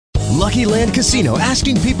Lucky Land Casino,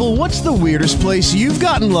 asking people, what's the weirdest place you've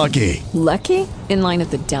gotten lucky? Lucky? In line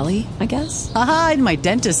at the deli, I guess? Aha, in my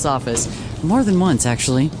dentist's office. More than once,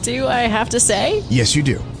 actually. Do I have to say? Yes, you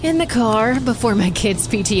do. In the car before my kids'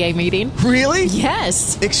 PTA meeting. Really?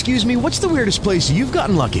 Yes. Excuse me, what's the weirdest place you've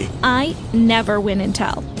gotten lucky? I never win and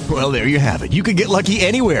tell. Well, there you have it. You can get lucky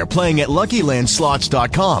anywhere, playing at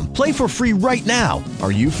LuckyLandSlots.com. Play for free right now.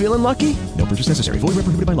 Are you feeling lucky? No purchase necessary. Void where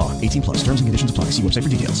prohibited by law. 18 plus. Terms and conditions apply. See website for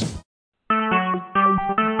details.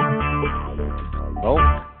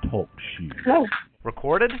 Talk show.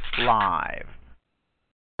 Recorded live.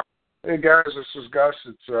 Hey guys, this is Gus.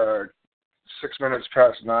 It's 6 minutes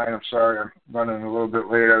past 9. I'm sorry I'm running a little bit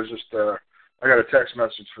late. I was just I got a text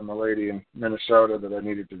message from a lady in Minnesota that I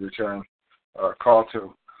needed to return a call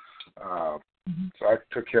to. So I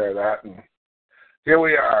took care of that, and here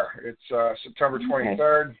we are. It's September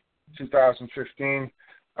 23rd, 2015.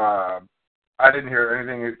 I didn't hear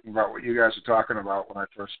anything about what you guys were talking about when I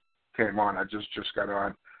first came on. I just got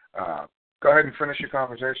on. Go ahead and finish your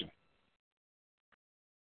conversation.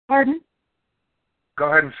 Pardon? Go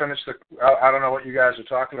ahead and finish I don't know what you guys are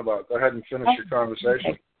talking about. Go ahead and finish your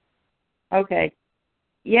conversation. Okay.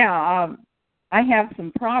 Yeah, I have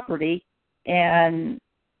some property, and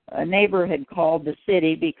a neighbor had called the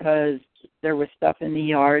city because there was stuff in the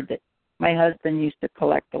yard that my husband used to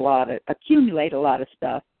accumulate a lot of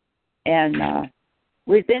stuff. And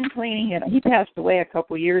we've been cleaning it. He passed away a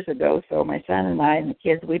couple years ago, so my son and I and the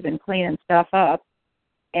kids, we've been cleaning stuff up,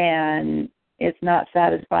 and it's not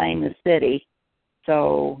satisfying the city.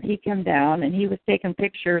 So he came down, and he was taking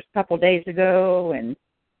pictures a couple days ago, and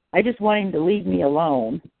I just want him to leave me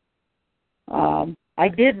alone. I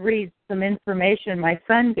did read some information my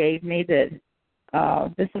son gave me that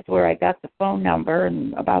this is where I got the phone number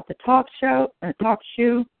and about the talk shoe,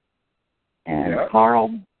 and yeah.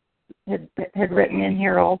 Carl had written in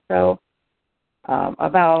here also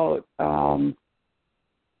about common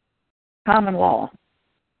law.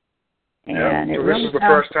 And yeah. So this is the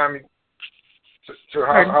first time. So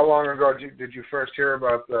how long ago did you first hear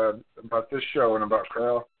about this show and about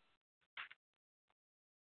Carl?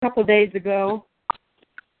 A couple days ago.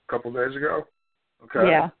 Okay.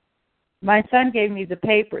 Yeah. My son gave me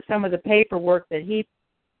some of the paperwork that he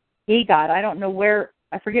got. I don't know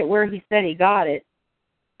I forget where he said he got it,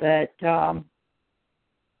 but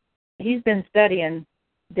he's been studying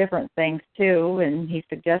different things too, and he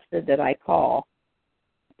suggested that I call.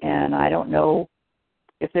 And I don't know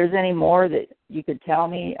if there's any more that you could tell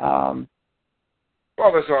me. Well,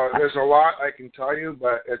 there's a lot I can tell you,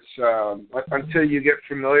 but it's until you get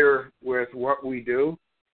familiar with what we do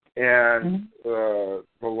and the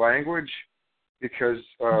language, because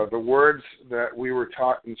the words that we were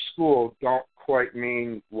taught in school don't quite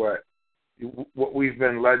mean what we've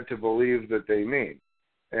been led to believe that they mean.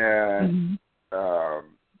 And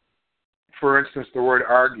for instance, the word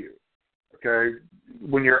argue. Okay,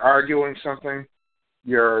 when you're arguing something,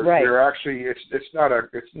 you're actually it's not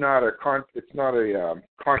a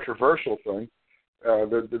controversial thing.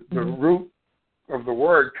 The root of the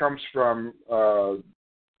word comes from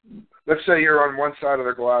let's say you're on one side of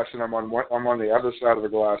the glass and I'm on the other side of the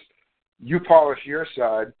glass. You polish your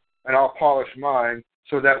side and I'll polish mine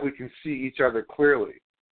so that we can see each other clearly.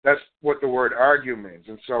 That's what the word argue means.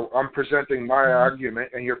 And so I'm presenting my argument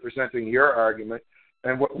and you're presenting your argument.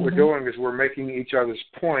 And what we're doing is we're making each other's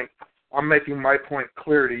point. I'm making my point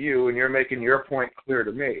clear to you, and you're making your point clear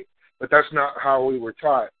to me. But that's not how we were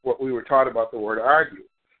taught, what we were taught about the word argue.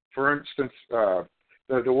 For instance, the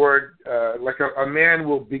word, like a man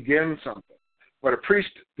will begin something, but a priest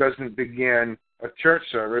doesn't begin a church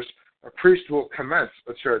service. A priest will commence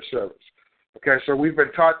a church service. Okay, so we've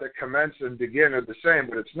been taught that commence and begin are the same,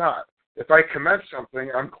 but it's not. If I commence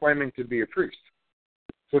something, I'm claiming to be a priest.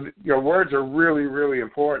 So your words are really, really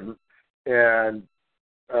important, and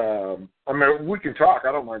I mean we can talk.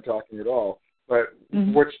 I don't mind talking at all. But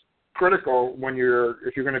what's critical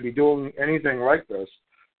if you're going to be doing anything like this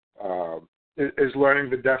is learning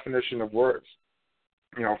the definition of words.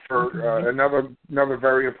 You know, for another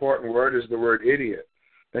very important word is the word idiot.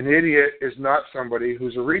 An idiot is not somebody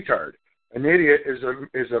who's a retard. An idiot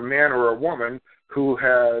is a man or a woman who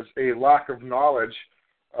has a lack of knowledge.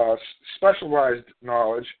 Specialized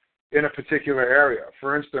knowledge in a particular area.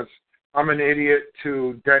 For instance, I'm an idiot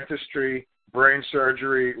to dentistry, brain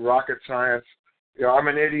surgery, rocket science. You know, I'm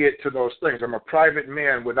an idiot to those things. I'm a private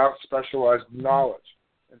man without specialized knowledge.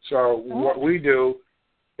 And so what we do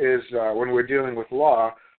is when we're dealing with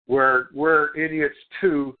law, we're idiots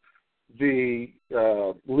to the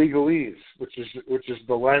legalese, which is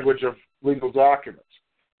the language of legal documents,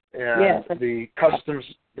 and the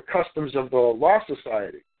customs of the law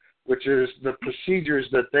society. which is the procedures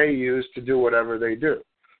that they use to do whatever they do.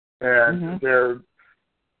 And they're,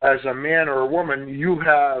 as a man or a woman,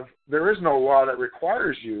 there is no law that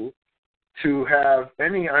requires you to have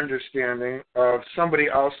any understanding of somebody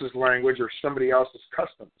else's language or somebody else's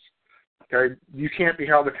customs. Okay, you can't be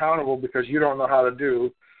held accountable because you don't know how to do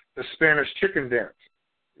the Spanish chicken dance.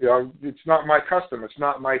 It's not my custom. It's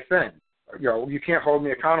not my thing. You can't hold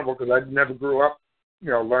me accountable because I never grew up,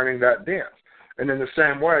 learning that dance. And in the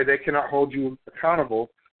same way, they cannot hold you accountable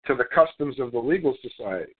to the customs of the legal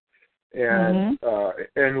society. And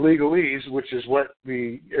and legalese, which is what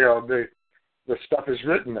the stuff is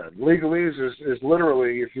written in. Legalese is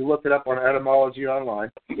literally, if you look it up on etymology online,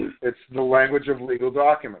 it's the language of legal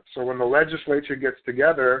documents. So when the legislature gets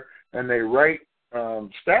together and they write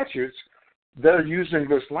statutes, they're using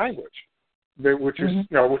this language, which is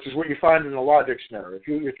what you find in the law dictionary.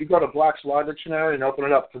 If you go to Black's Law Dictionary and open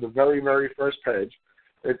it up to the very, very first page,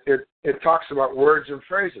 it talks about words and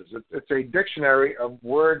phrases. It's a dictionary of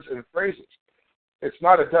words and phrases. It's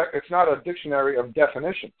not a dictionary of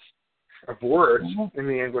definitions of words in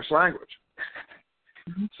the English language.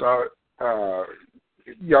 So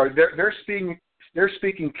they're speaking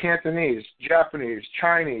Cantonese, Japanese,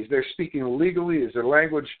 Chinese. They're speaking legalese, a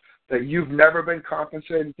language that you've never been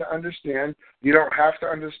compensated to understand. You don't have to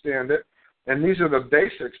understand it, and these are the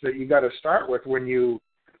basics that you got to start with when you're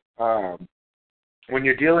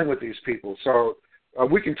dealing with these people. So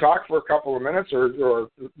we can talk for a couple of minutes, or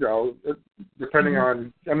depending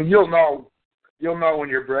on. I mean, you'll know when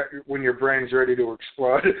your brain's ready to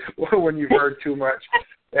explode when you've heard too much,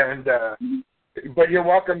 and but you're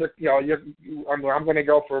welcome to. I'm going to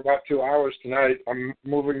go for about 2 hours tonight. I'm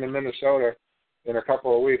moving to Minnesota in a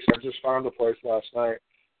couple of weeks. I just found a place last night,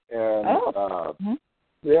 and so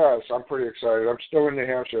I'm pretty excited. I'm still in New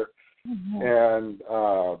Hampshire, and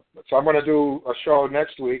so I'm going to do a show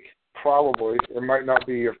next week. Probably it might not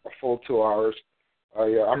be a full 2 hours.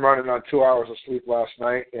 I'm running on 2 hours of sleep last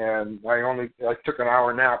night, and I took an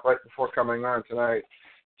hour nap right before coming on tonight,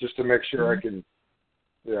 just to make sure I can.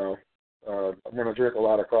 I'm going to drink a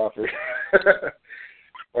lot of coffee.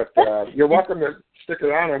 But you're welcome to stick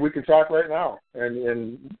around, and we can talk right now.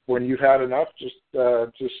 And when you've had enough, just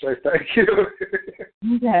say thank you.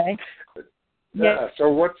 Okay. Yeah.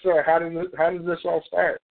 So how did this all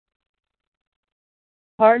start?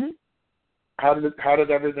 Pardon? How did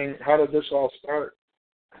this all start?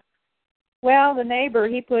 Well, the neighbor,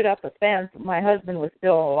 he put up a fence. My husband was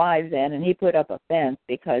still alive then, and he put up a fence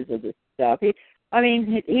because of this stuff.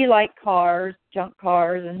 He liked cars, junk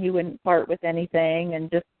cars, and he wouldn't part with anything and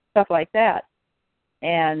just stuff like that.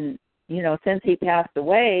 And, since he passed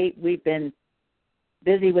away, we've been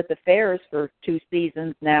busy with the fairs for 2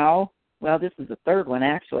 seasons now. Well, this is the 3rd one,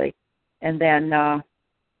 actually. And then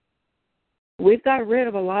we've got rid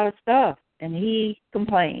of a lot of stuff, and he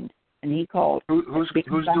complained, and he called. Who's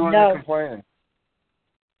doing the complaining?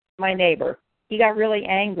 My neighbor. He got really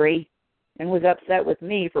angry and was upset with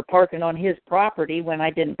me for parking on his property when I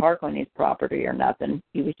didn't park on his property or nothing.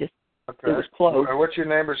 He was just, It was close. What's your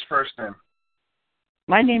neighbor's first name?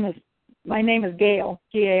 My name is Gail,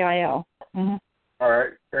 Gail. Mm-hmm. All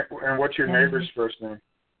right. And what's your neighbor's first name?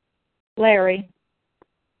 Larry.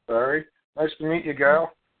 Larry. Nice to meet you,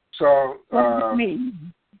 Gail. So, me.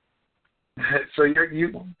 So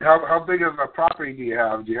how big of a property do you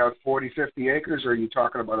have? Do you have 40, 50 acres, or are you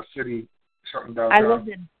talking about a city, something downtown?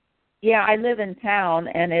 I live in town,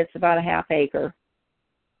 and it's about a half acre.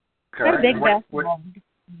 Okay. It's a big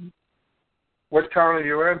what town are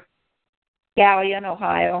you in? Gallion,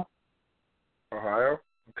 Ohio. Ohio?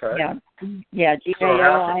 Okay. Yeah,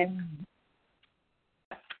 G-A-L-I.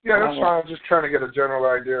 Yeah, that's fine. I'm just trying to get a general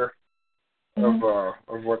idea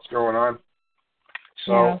of what's going on.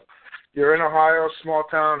 So you're in Ohio, small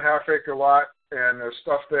town, half-acre lot, and there's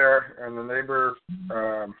stuff there, and the neighbor,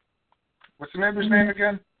 what's the neighbor's name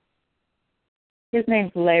again? His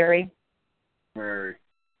name's Larry. Larry.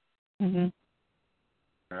 Mm-hmm.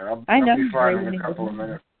 I'll know be fine in a couple of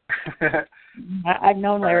minutes. I've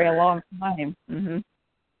known Larry a long time. Mm-hmm.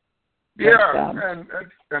 Yeah,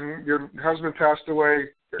 and your husband passed away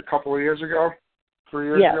a couple of years ago? 3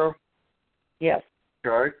 years ago? Yes.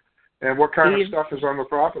 Okay. And what kind of stuff is on the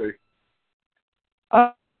property?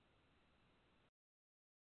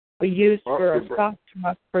 We used for a stock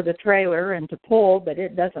truck for the trailer and to pull, but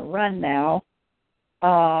it doesn't run now.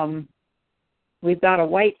 We've got a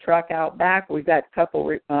white truck out back. We've got a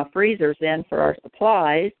couple freezers in for our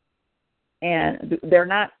supplies, and they're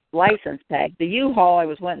not license tagged. The U-Haul I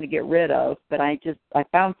was wanting to get rid of, but I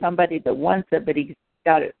found somebody that wants it, but he's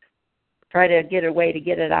got to try to get a way to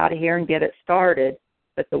get it out of here and get it started.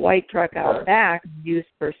 but the white truck out back is used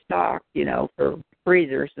for stock, for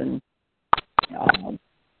freezers and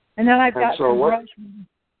then I've got some brush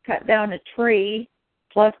cut down a tree.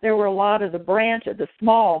 Plus, there were a lot of the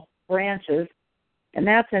small branches, and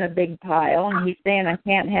that's in a big pile. And he's saying I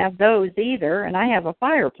can't have those either, and I have a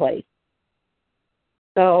fireplace.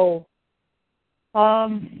 So,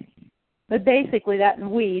 but basically that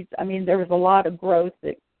and weeds. I mean, there was a lot of growth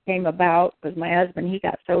that came about because my husband, he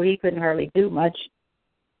couldn't hardly do much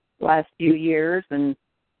the last few years, and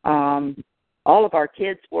all of our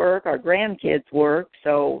kids work, our grandkids work,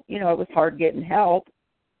 so, it was hard getting help.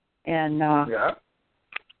 And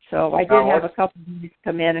so I did have a couple of guys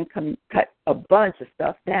come in and cut a bunch of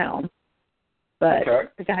stuff down, but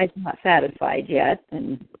the guy's not satisfied yet.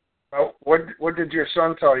 And what did your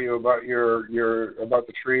son tell you about about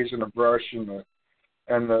the trees and the brush and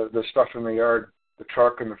the stuff in the yard, the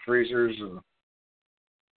truck and the freezers? And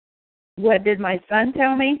what did my son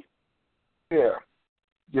tell me? Yeah.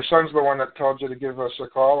 Your son's the one that told you to give us a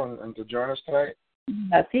call and to join us tonight?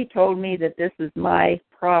 Yes, he told me that this is my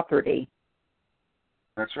property.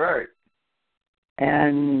 That's right.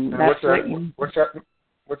 And what's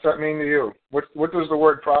that mean to you? What does the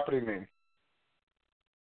word property mean?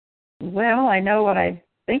 Well, I know what I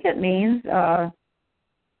think it means. The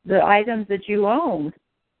items that you own.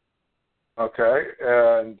 Okay,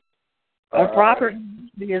 and a property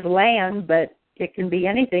is land, but it can be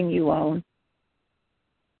anything you own.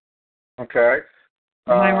 Okay.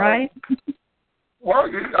 Am I right? Well,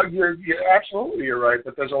 you're absolutely right,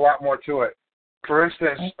 but there's a lot more to it. For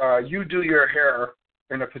instance, you do your hair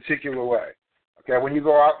in a particular way. Okay, when you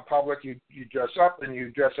go out in public, you dress up, and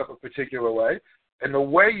you dress up a particular way, and the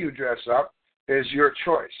way you dress up is your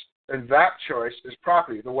choice, and that choice is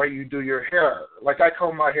property. The way you do your hair, like I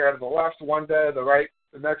comb my hair to the left one day, the right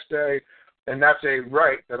the next day, and that's a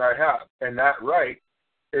right that I have, and that right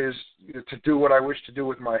is to do what I wish to do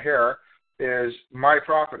with my hair is my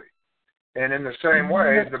property. And in the same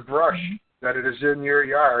way, the brush that it is in your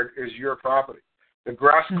yard is your property. The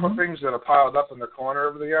grass clippings that are piled up in the corner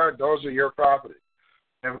of the yard, those are your property.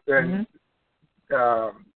 And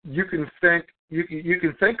you can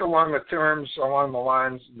think along the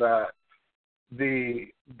lines that the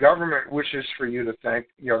government wishes for you to think.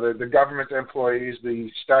 The government employees, the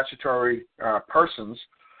statutory persons,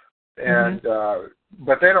 and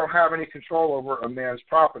but they don't have any control over a man's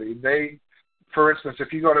property. For instance,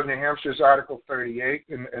 if you go to New Hampshire's Article 38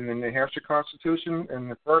 in the New Hampshire Constitution, in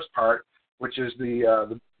the first part, which is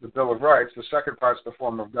the Bill of Rights, the second part is the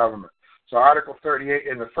form of government. So Article 38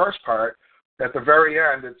 in the first part, at the very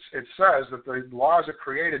end, it says that the laws are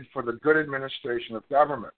created for the good administration of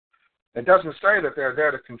government. It doesn't say that they're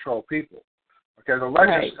there to control people. Okay,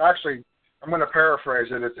 actually, I'm going to paraphrase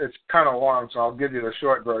it. It's kind of long, so I'll give you the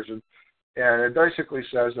short version. And it basically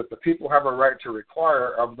says that the people have a right to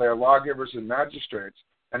require of their lawgivers and magistrates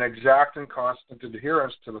an exact and constant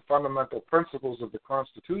adherence to the fundamental principles of the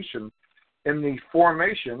Constitution in the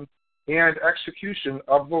formation and execution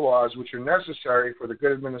of the laws which are necessary for the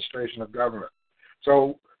good administration of government.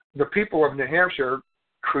 So the people of New Hampshire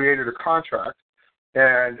created a contract,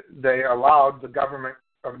 and they allowed the government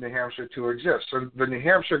of New Hampshire to exist. So the New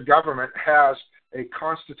Hampshire government has a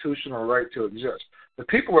constitutional right to exist. The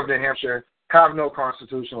people of New Hampshire have no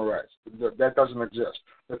constitutional rights. That doesn't exist.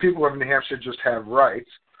 The people of New Hampshire just have rights,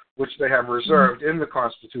 which they have reserved in the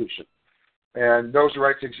Constitution. And those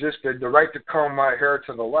rights existed. The right to comb my hair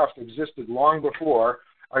to the left existed long before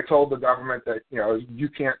I told the government that, you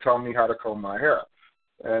can't tell me how to comb my hair.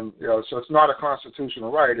 And, so it's not a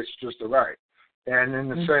constitutional right, it's just a right. And in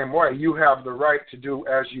the same way, you have the right to do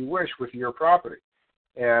as you wish with your property.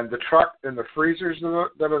 And the truck and the freezers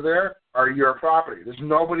that are there are your property. There's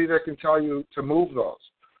nobody that can tell you to move those,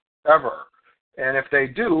 ever. And if they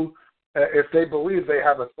do, if they believe they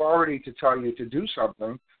have authority to tell you to do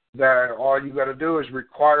something, then all you got to do is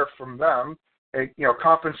require from them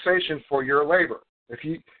compensation for your labor.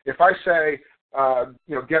 If I say,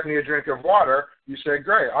 get me a drink of water, you say,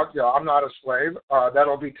 great, I'm not a slave.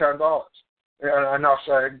 That'll be $10. And I'll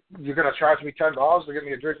say, you're going to charge me $10 to get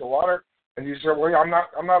me a drink of water? And you say, well, I'm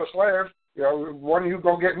not a slave. Why don't you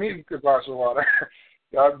go get me a glass of water?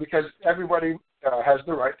 Because everybody has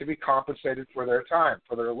the right to be compensated for their time,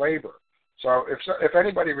 for their labor. So if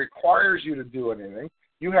anybody requires you to do anything,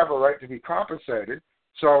 you have a right to be compensated.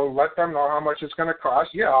 So let them know how much it's going to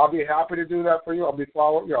cost. Yeah, I'll be happy to do that for you. I'll be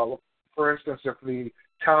for instance, if the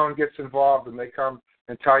town gets involved and they come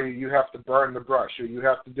and tell you you have to burn the brush or you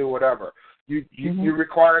have to do whatever, you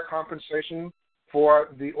require compensation for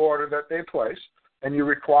the order that they place, and you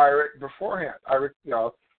require it beforehand.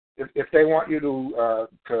 if they want you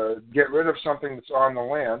to get rid of something that's on the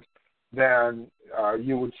land, then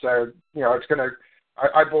you would say, it's going to.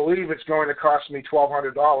 I believe it's going to cost me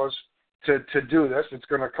 $1,200 to do this. It's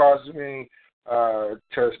going to cause me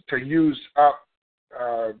to use up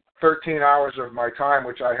 13 hours of my time,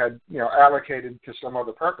 which I had allocated to some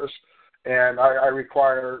other purpose, and I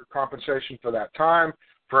require compensation for that time,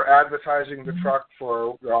 for advertising the truck,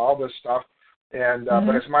 for all this stuff, and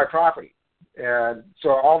but it's my property, and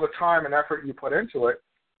so all the time and effort you put into it,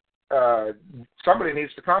 somebody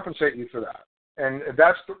needs to compensate you for that. And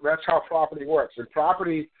that's how property works. And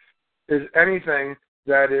property is anything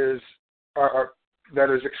that is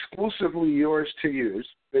exclusively yours to use.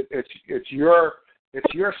 It's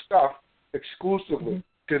your stuff exclusively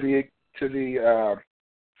to the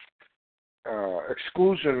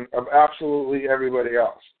exclusion of absolutely everybody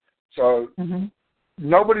else. So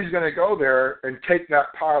nobody's going to go there and take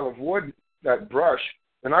that pile of wood, that brush.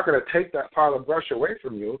 They're not going to take that pile of brush away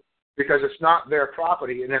from you, because it's not their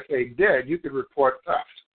property, and if they did, you could report theft.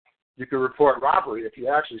 You could report robbery if you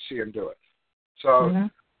actually see them do it. So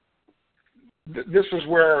this is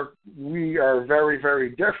where we are very,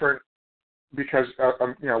 very different, because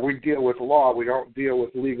we deal with law, we don't deal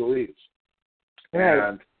with legalese. Right.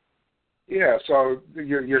 And so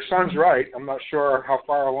your son's right. I'm not sure how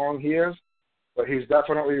far along he is, but he's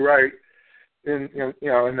definitely right in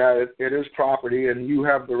that it is property, and you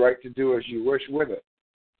have the right to do as you wish with it.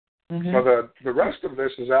 So the rest of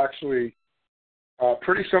this is actually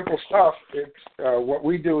pretty simple stuff. It's what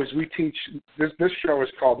we do is we teach. This show is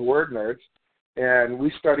called Word Nerds, and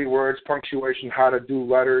we study words, punctuation, how to do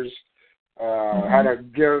letters, how to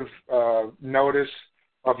give notice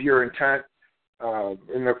of your intent.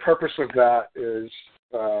 And the purpose of that is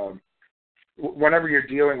whenever you're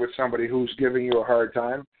dealing with somebody who's giving you a hard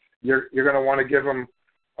time, you're going to want to give them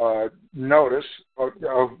notice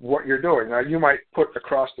of what you're doing. Now, you might put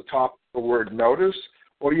across the top the word notice,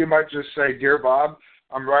 or you might just say, "Dear Bob,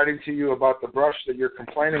 I'm writing to you about the brush that you're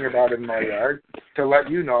complaining about in my yard to let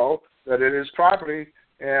you know that it is property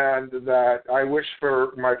and that I wish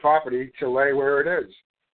for my property to lay where it is.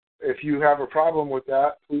 If you have a problem with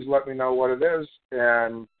that, please let me know what it is,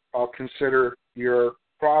 and I'll consider your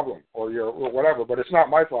problem or whatever. But it's not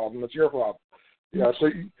my problem; it's your problem."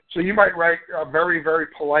 So you might write a very, very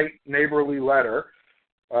polite, neighborly letter,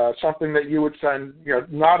 something that you would send,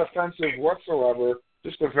 not offensive whatsoever,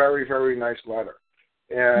 just a very, very nice letter,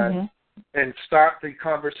 and start the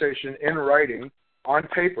conversation in writing on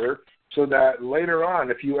paper, so that later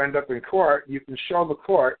on, if you end up in court, you can show the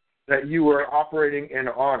court that you were operating in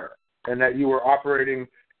honor and that you were operating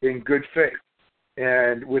in good faith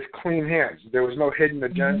and with clean hands. There was no hidden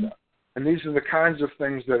agenda. And these are the kinds of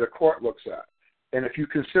things that a court looks at. And if you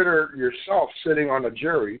consider yourself sitting on a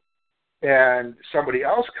jury and somebody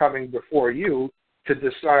else coming before you to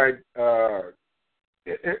decide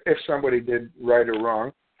if somebody did right or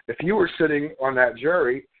wrong, if you were sitting on that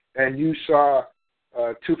jury and you saw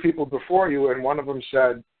two people before you and one of them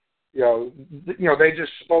said, they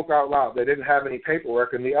just spoke out loud. They didn't have any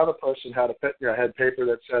paperwork, and the other person had had paper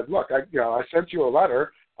that said, "Look, I sent you a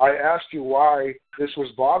letter. I asked you why this was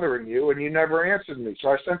bothering you, and you never answered me. So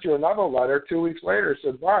I sent you another letter 2 weeks later.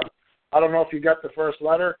 Said, Bob, I don't know if you got the first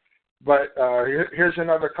letter, but here's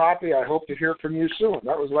another copy. I hope to hear from you soon."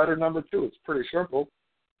 That was letter number 2. It's pretty simple.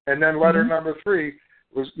 And then letter number 3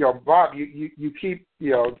 was, Bob, you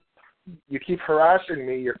keep harassing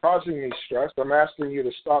me. You're causing me stress. I'm asking you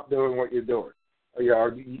to stop doing what you're doing.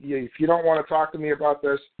 If you don't want to talk to me about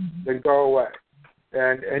this, then go away.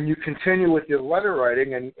 And you continue with your letter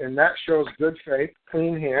writing, and that shows good faith,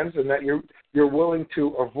 clean hands, and that you're willing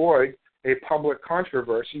to avoid a public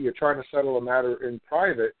controversy. You're trying to settle a matter in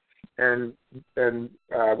private, and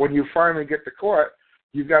when you finally get to court,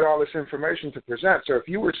 you've got all this information to present. So if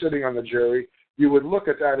you were sitting on the jury, you would look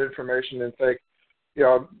at that information and think,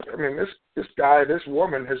 this guy, this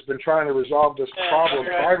woman has been trying to resolve this problem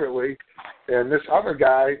privately, and this other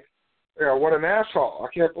guy, what an asshole.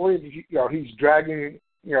 I can't believe he's dragging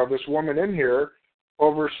this woman in here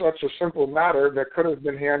over such a simple matter that could have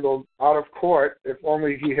been handled out of court if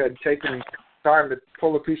only he had taken time to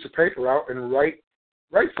pull a piece of paper out and write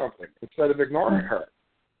something instead of ignoring her.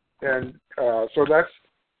 And so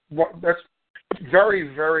that's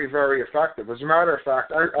very, very, very effective. As a matter of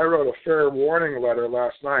fact, I wrote a fair warning letter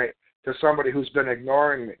last night to somebody who's been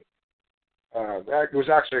ignoring me. That was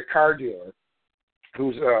actually a car dealer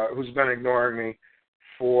who's been ignoring me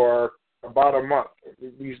for about a month.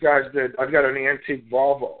 These guys I've got an antique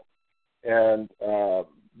Volvo, and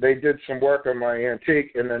they did some work on my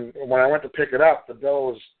antique, and then when I went to pick it up, the bill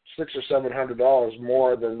was $600 or $700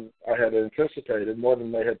 more than I had anticipated, more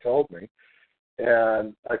than they had told me.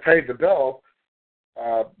 And I paid the bill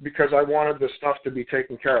because I wanted the stuff to be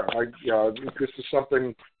taken care of. This is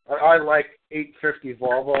something I like 850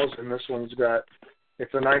 Volvos, and this one's got.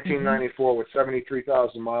 It's a 1994 with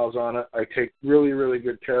 73,000 miles on it. I take really, really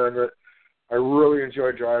good care of it. I really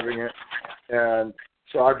enjoy driving it. And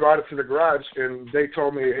so I brought it to the garage, and they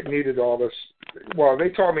told me it needed all this. Well, they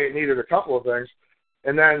told me it needed a couple of things,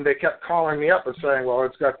 and then they kept calling me up and saying, well,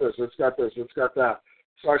 it's got this, it's got this, it's got that.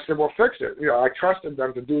 So I said, well, fix it. I trusted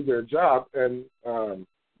them to do their job, and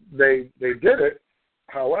they did it.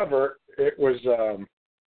 However, it was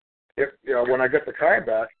when I got the car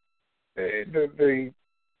back, the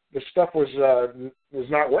stuff was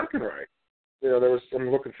not working right.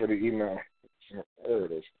 I'm looking for the email. There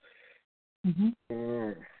it is.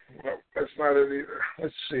 Well, that's not it either.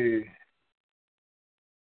 Let's see.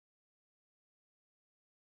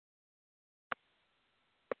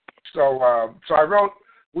 So I wrote.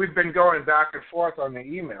 We've been going back and forth on the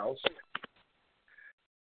emails,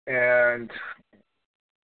 and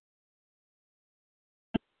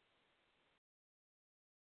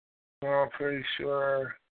I'm pretty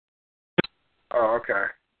sure. Oh, okay.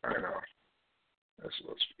 I know. That's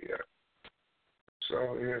supposed to be it.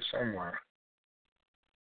 So here somewhere.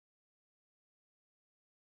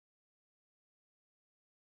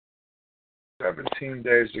 "17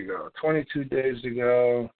 days ago, 22 days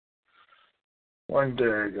ago, 1 day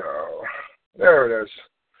ago." There it is.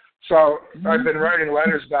 So I've been writing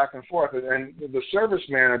letters back and forth, and the service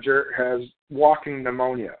manager has walking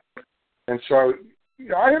pneumonia. And so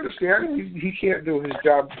I understand he can't do his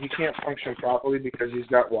job. He can't function properly because he's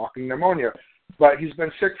got walking pneumonia. But he's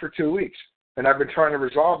been sick for 2 weeks, and I've been trying to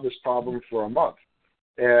resolve this problem for a month.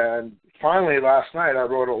 And finally, last night, I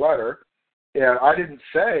wrote a letter, and I didn't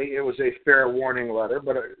say it was a fair warning letter,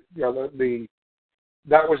 but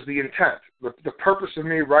that was the intent. The purpose of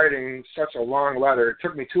me writing such a long letter, it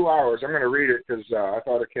took me 2 hours. I'm going to read it because I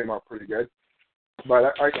thought it came out pretty good.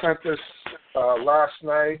 But I sent this last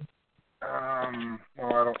night. I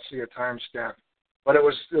don't see a timestamp. But it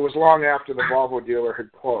was long after the Volvo dealer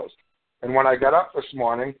had closed. And when I got up this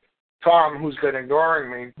morning, Tom, who's been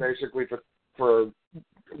ignoring me basically for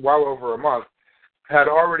well over a month, had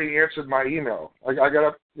already answered my email. I got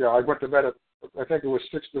up, I went to bed at, I think it was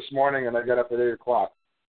 6 this morning, and I got up at 8 o'clock,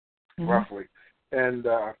 roughly. And,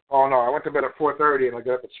 I went to bed at 4:30, and I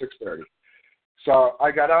got up at 6:30. So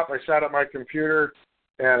I got up, I sat at my computer,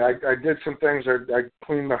 and I did some things. I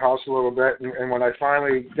cleaned the house a little bit, and when I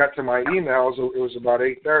finally got to my emails, it was about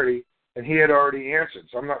 8:30, and he had already answered.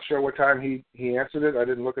 So I'm not sure what time he answered it. I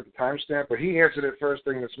didn't look at the timestamp, but he answered it first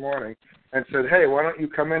thing this morning and said, hey, why don't you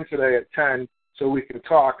come in today at 10 so we can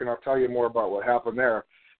talk, and I'll tell you more about what happened there.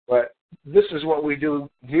 But this is what we do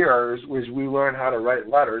here is we learn how to write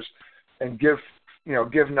letters and give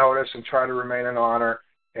notice and try to remain in honor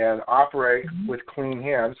and operate with clean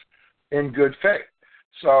hands in good faith.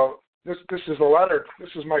 So this is a letter. This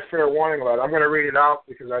is my fair warning letter. I'm going to read it out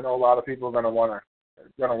because I know a lot of people are going to want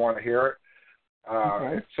to hear it.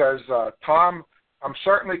 It says, Tom, I'm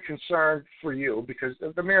certainly concerned for you because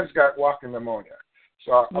the man's got walking pneumonia.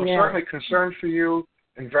 So I'm certainly concerned for you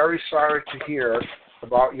and very sorry to hear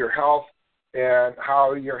about your health and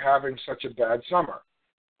how you're having such a bad summer.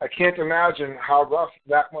 I can't imagine how rough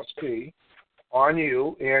that must be on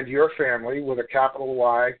you and your family, with a capital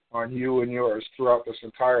Y on you and yours throughout this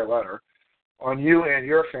entire letter, on you and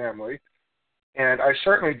your family. And I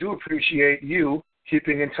certainly do appreciate you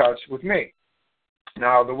keeping in touch with me.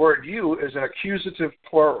 Now, the word you is an accusative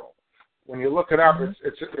plural. When you look it up,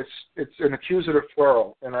 it's an accusative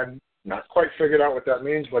plural, and I'm not quite figured out what that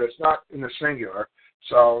means, but it's not in the singular.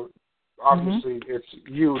 So obviously it's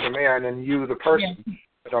you, the man, and you, the person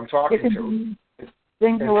that I'm talking to.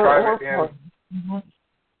 Singular or plural.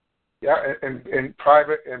 In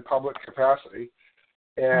private and public capacity.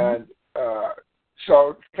 And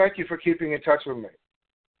so thank you for keeping in touch with me.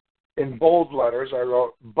 In bold letters, I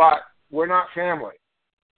wrote, but we're not family.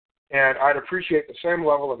 And I'd appreciate the same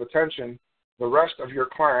level of attention the rest of your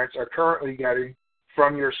clients are currently getting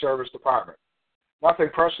from your service department. Nothing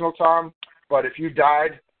personal, Tom, but if you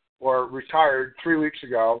died or retired 3 weeks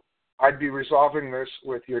ago, I'd be resolving this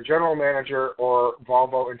with your general manager or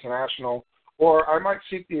Volvo International, or I might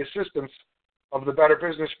seek the assistance of the Better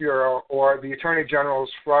Business Bureau or the Attorney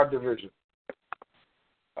General's Fraud Division,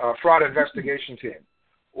 Fraud Investigation Team.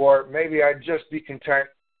 Or maybe I'd just be content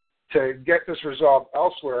to get this resolved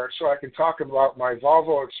elsewhere so I can talk about my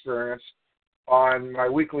Volvo experience on my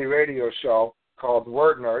weekly radio show called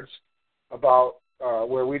Word Nerdz, about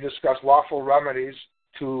where we discuss lawful remedies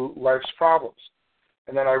to life's problems.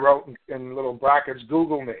 and then I wrote in little brackets,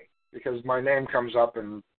 Google me, because my name comes up,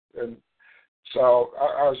 and so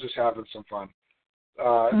I was just having some fun.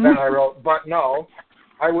 Then I wrote, but no,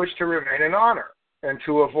 I wish to remain in honor and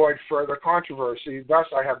to avoid further controversy. Thus,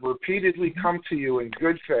 I have repeatedly come to you in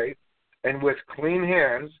good faith and with clean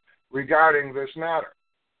hands regarding this matter.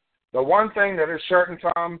 The one thing that is certain,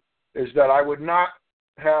 Tom, is that I would not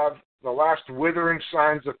have the last withering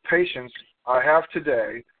signs of patience I have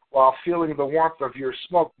today while feeling the warmth of your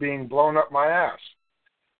smoke being blown up my ass.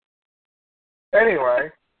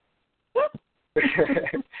 Anyway,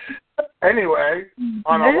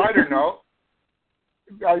 on a lighter note,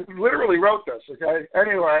 I literally wrote this, okay?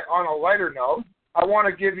 Anyway, on a lighter note, I want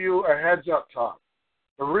to give you a heads up, Tom.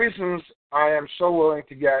 The reasons I am so willing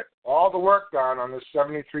to get all the work done on this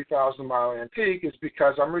 73,000-mile antique is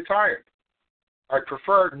because I'm retired. I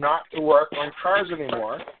prefer not to work on cars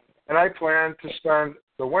anymore, and I plan to spend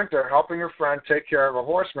the winter helping a friend take care of a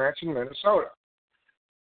horse ranch in Minnesota.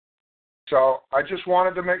 So I just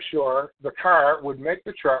wanted to make sure the car would make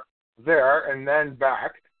the trip there and then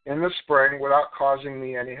back in the spring without causing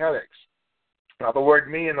me any headaches. Now, the word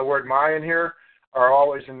me and the word my in here are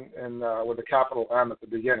always in with a capital M at the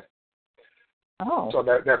beginning. Oh. So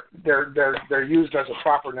they're used as a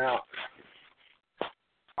proper noun.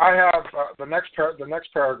 I have the next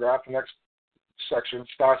paragraph, the next section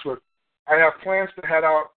starts with, I have plans to head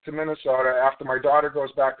out to Minnesota after my daughter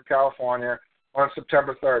goes back to California on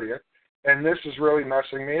September 30th, and this is really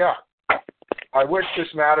messing me up. I wish this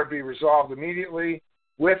matter be resolved immediately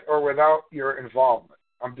with or without your involvement.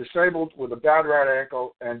 I'm disabled with a bad right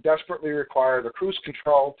ankle and desperately require the cruise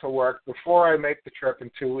control to work before I make the trip in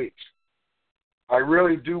 2 weeks. I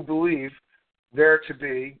really do believe there to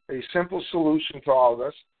be a simple solution to all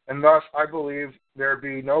this, and thus I believe there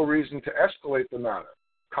be no reason to escalate the matter,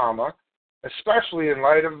 especially in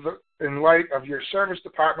light of your service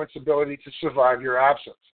department's ability to survive your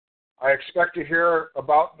absence. I expect to hear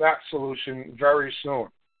about that solution very soon.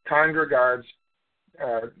 Kind regards,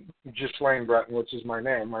 Ghislaine Breton, which is my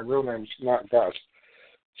name. My real name is not Gus.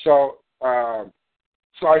 So I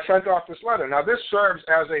sent off this letter. Now, this serves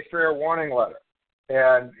as a fair warning letter.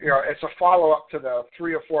 And, it's a follow-up to the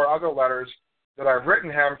 3 or 4 other letters that I've written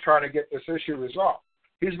him trying to get this issue resolved.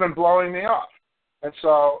 He's been blowing me off. And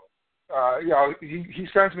so, he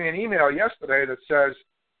sends me an email yesterday that says,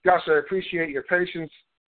 Gus, I appreciate your patience,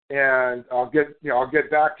 and I'll get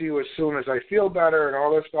back to you as soon as I feel better and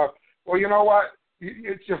all this stuff. Well, you know what?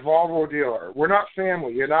 It's a Volvo dealer. We're not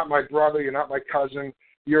family. You're not my brother. You're not my cousin.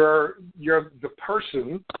 You're the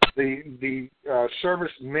person, the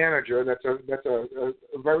service manager. That's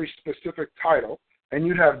a very specific title, and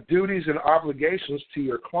you have duties and obligations to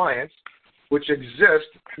your clients, which exist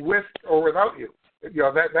with or without you.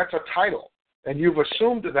 That's a title, and you've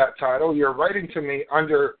assumed that title. You're writing to me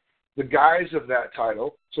under the guise of that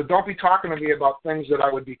title. So don't be talking to me about things that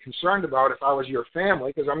I would be concerned about if I was your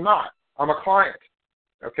family, because I'm not. I'm a client,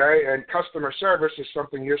 okay? And customer service is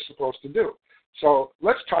something you're supposed to do. So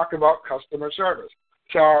let's talk about customer service.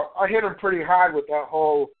 So I hit him pretty hard with that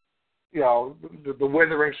whole, the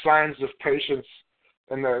withering signs of patience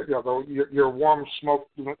and your warm smoke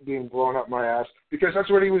being blown up my ass, because that's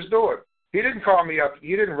what he was doing. He didn't call me up.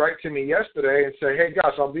 He didn't write to me yesterday and say, hey,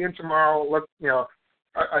 Gus, I'll be in tomorrow.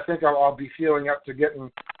 I think I'll be feeling up to getting,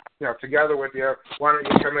 together with you. Why don't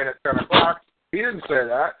you come in at 10 o'clock? He didn't say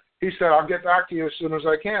that. He said, I'll get back to you as soon as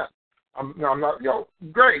I can. I'm not,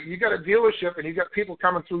 great. You got a dealership and you got people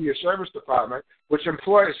coming through your service department, which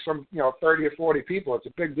employs some, 30 or 40 people. It's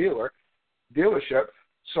a big dealership.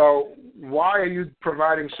 So why are you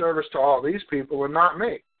providing service to all these people and not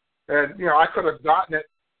me? And, I could have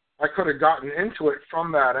gotten into it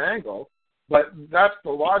from that angle, but that's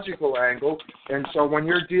the logical angle. And so when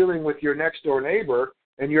you're dealing with your next door neighbor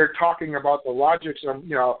and you're talking about the logics of,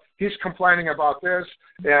 he's complaining about this,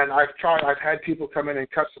 and I've had people come in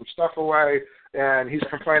and cut some stuff away, and he's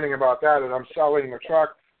complaining about that, and I'm selling the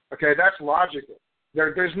truck. Okay, that's logical.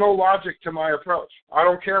 There's no logic to my approach. I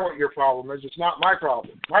don't care what your problem is. It's not my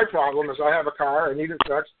problem. My problem is I have a car, I need it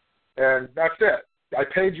fixed, and that's it. I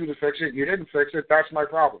paid you to fix it. You didn't fix it. That's my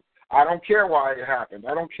problem. I don't care why it happened.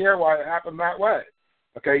 I don't care why it happened that way.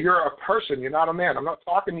 Okay, you're a person. You're not a man. I'm not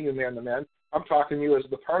talking to you man to man. I'm talking to you as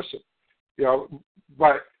the person.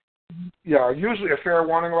 But usually a fair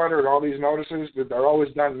warning letter and all these notices, they're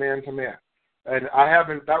always done man to man. And I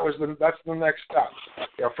haven't. That's the next step.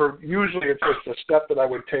 Usually it's just a step that I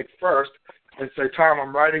would take first and say, Tom,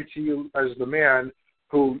 I'm writing to you as the man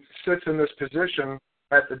who sits in this position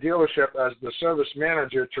at the dealership as the service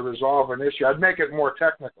manager to resolve an issue. I'd make it more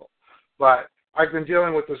technical, but I've been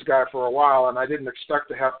dealing with this guy for a while, and I didn't expect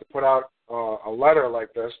to have to put out a letter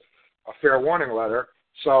like this, a fair warning letter.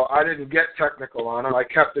 So I didn't get technical on them. I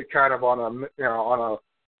kept it kind of on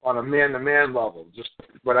a man-to-man level,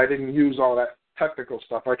 but I didn't use all that technical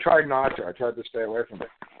stuff. I tried not to. I tried to stay away from it.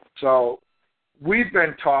 So we've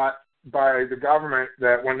been taught by the government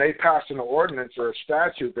that when they pass an ordinance or a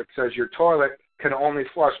statute that says your toilet can only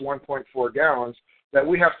flush 1.4 gallons, that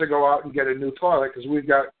we have to go out and get a new toilet because we've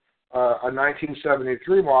got a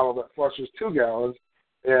 1973 model that flushes 2 gallons,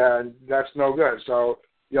 and that's no good. So,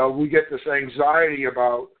 we get this anxiety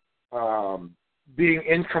about being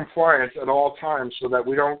in compliance at all times so that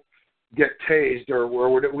we don't get tased or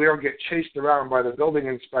we don't get chased around by the building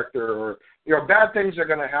inspector or, bad things are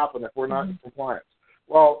going to happen if we're not in compliance.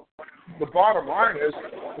 Well, the bottom line is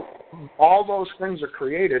all those things are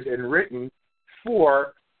created and written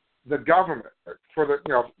for the government, for the,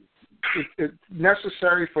 it's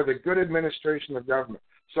necessary for the good administration of government.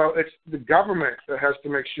 So it's the government that has to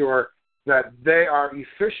make sure that they are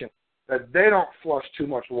efficient, that they don't flush too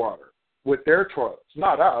much water with their toilets,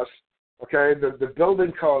 not us. Okay, the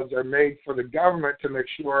building codes are made for the government to make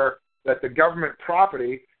sure that the government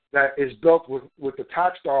property that is built with the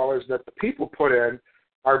tax dollars that the people put in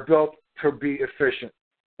are built to be efficient.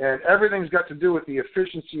 And everything's got to do with the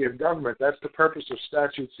efficiency of government. That's the purpose of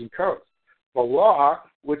statutes and codes. The law,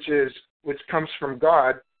 which comes from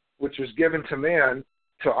God, which was given to man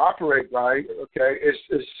to operate by, okay,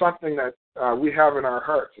 is something that we have in our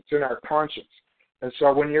hearts. It's in our conscience. And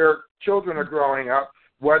so when your children are growing up,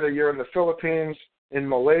 whether you're in the Philippines, in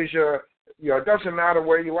Malaysia, it doesn't matter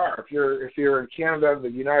where you are. If you're in Canada,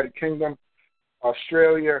 the United Kingdom,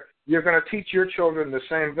 Australia, you're going to teach your children the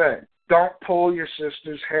same thing. Don't pull your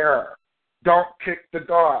sister's hair. Don't kick the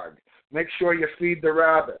dog. Make sure you feed the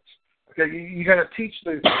rabbits. Okay, you're going to teach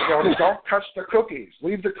don't touch the cookies.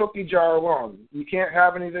 Leave the cookie jar alone. You can't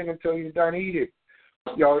have anything until you're done eating.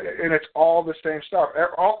 And it's all the same stuff.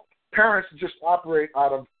 All parents just operate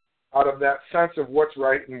out of that sense of what's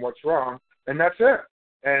right and what's wrong, and that's it.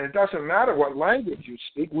 And it doesn't matter what language you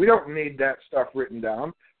speak. We don't need that stuff written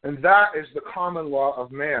down. And that is the common law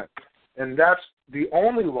of man. And that's the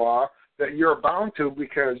only law that you're bound to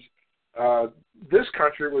because this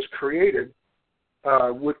country was created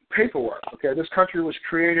with paperwork. Okay, this country was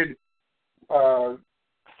created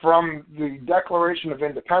from the Declaration of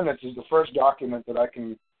Independence is the first document that I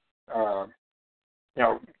can,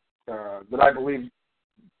 that I believe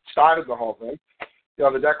started the whole thing.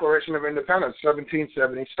 The Declaration of Independence,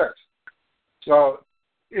 1776. So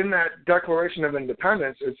in that Declaration of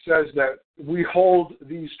Independence, it says that we hold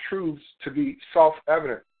these truths to be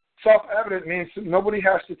self-evident. Self-evident means that nobody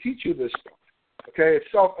has to teach you this stuff. Okay,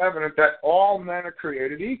 it's self-evident that all men are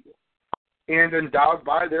created equal and endowed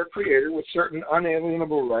by their Creator with certain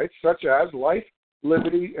unalienable rights, such as life,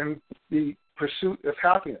 liberty, and the pursuit of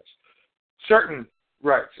happiness. Certain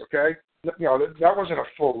rights, okay? That wasn't a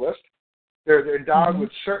full list. They're endowed with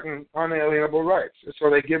certain unalienable rights. So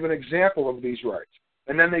they give an example of these rights.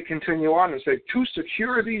 And then they continue on and say, to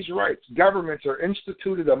secure these rights, governments are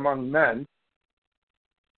instituted among men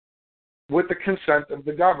with the consent of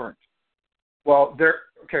the governed. Well,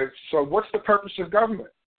 so what's the purpose of government?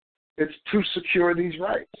 It's to secure these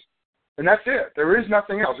rights. And that's it. There is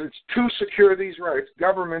nothing else. It's to secure these rights.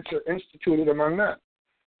 Governments are instituted among men.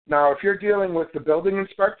 Now, if you're dealing with the building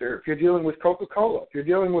inspector, if you're dealing with Coca-Cola, if you're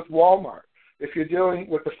dealing with Walmart, if you're dealing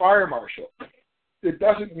with the fire marshal, it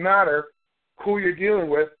doesn't matter who you're dealing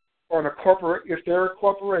with on a corporate. If they're a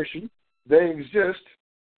corporation, they exist.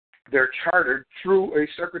 They're chartered through a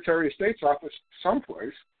Secretary of State's office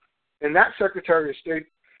someplace, and that Secretary of State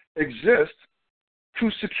exists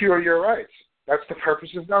to secure your rights. That's the purpose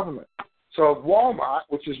of government. So Walmart,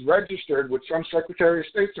 which is registered with some Secretary of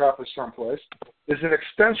State's office someplace, is an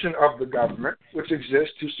extension of the government, which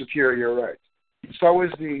exists to secure your rights. So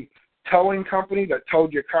is the towing company that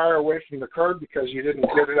towed your car away from the curb because you didn't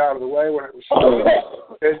get it out of the way when it was stolen.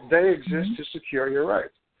 They exist to secure your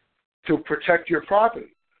rights, to protect your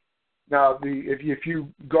property. Now, if you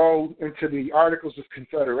go into the Articles of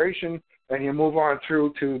Confederation and you move on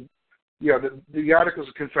through to, the Articles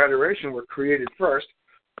of Confederation were created first,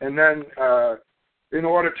 and then in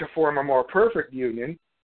order to form a more perfect union,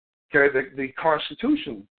 the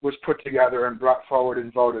Constitution was put together and brought forward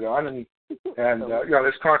and voted on, and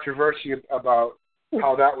there's controversy about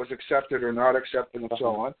how that was accepted or not accepted and so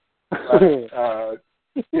on. But,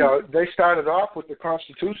 they started off with the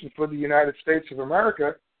Constitution for the United States of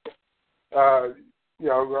America. I'll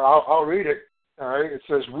read it. All right, it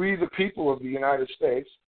says, "We, the people of the United States,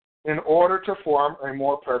 in order to form a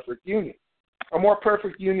more perfect union." A more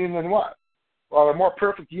perfect union than what? Well, a more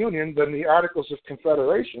perfect union than the Articles of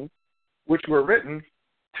Confederation, which were written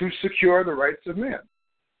to secure the rights of man.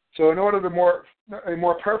 So in order to a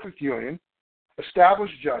more perfect union,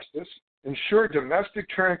 establish justice, ensure domestic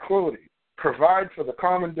tranquility, provide for the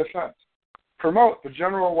common defense, promote the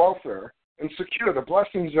general welfare, and secure the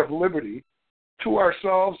blessings of liberty to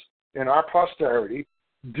ourselves and our posterity,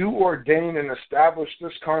 do ordain and establish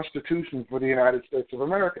this Constitution for the United States of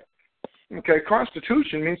America. Okay,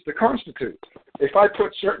 Constitution means to constitute. If I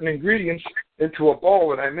put certain ingredients into a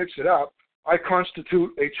bowl and I mix it up, I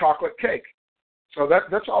constitute a chocolate cake. So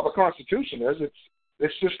that's all the Constitution is.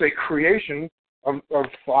 It's just a creation of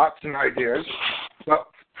thoughts and ideas. But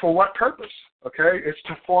for what purpose? Okay, it's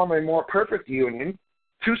to form a more perfect union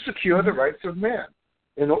to secure the rights of man.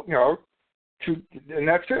 And and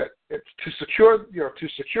that's it. It's to secure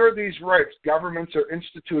these rights. Governments are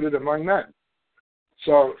instituted among men.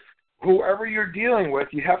 So whoever you're dealing with,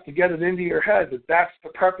 you have to get it into your head that that's the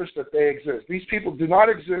purpose that they exist. These people do not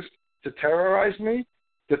exist to terrorize me,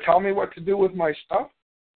 to tell me what to do with my stuff.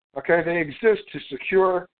 Okay, they exist to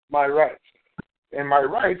secure my rights. And my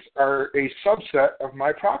rights are a subset of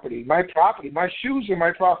my property. My shoes are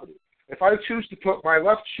my property. If I choose to put my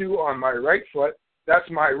left shoe on my right foot, that's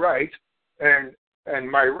my right, and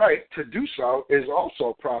my right to do so is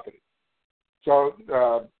also property. So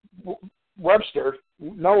Noah Webster,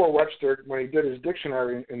 when he did his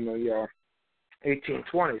dictionary in the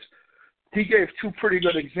 1820s, he gave two pretty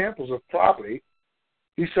good examples of property.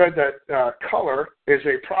 He said that color is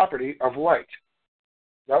a property of light.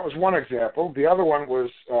 That was one example. The other one was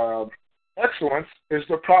excellence is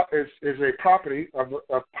a property of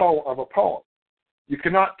a poem. You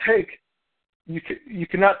cannot take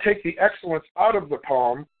the excellence out of the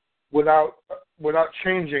poem without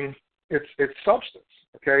changing its substance.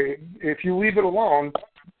 Okay, if you leave it alone,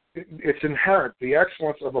 it's inherent. The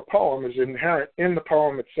excellence of a poem is inherent in the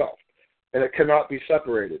poem itself, and it cannot be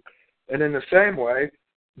separated. And in the same way,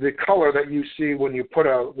 the color that you see when you put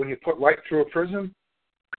light through a prism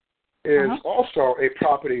is also a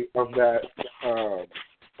property of that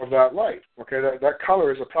light. Okay, that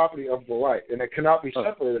color is a property of the light, and it cannot be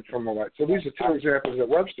separated from the light. So these are two examples that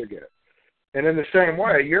Webster gave. And in the same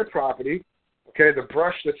way, your property, okay, the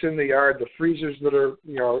brush that's in the yard, the freezers that are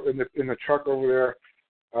in the truck over there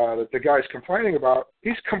that the guy's complaining about,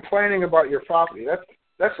 he's complaining about your property.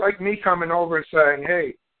 That's like me coming over and saying,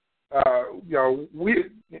 hey,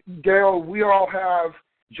 Gail, we all have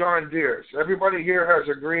John Deere's. Everybody here has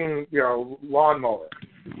a green, lawnmower,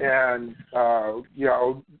 and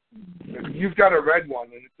you've got a red one,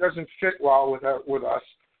 and it doesn't fit well with us,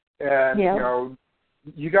 and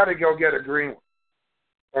you got to go get a green one.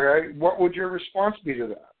 All right, what would your response be to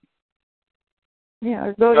that?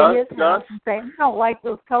 Yeah, go to his house and say, I don't like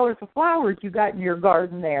those colors of flowers you got in your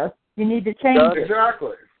garden there. You need to change it.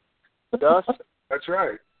 Exactly. Gus? That's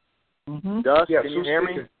right. Mm-hmm. Gus, yes, can you hear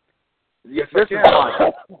me? Yes, this is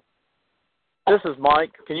Mike. This is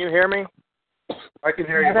Mike. Can you hear me? I can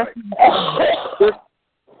hear you, Mike.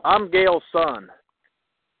 I'm Gail's son.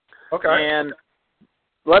 Okay. And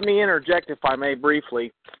let me interject, if I may,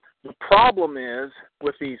 briefly. The problem is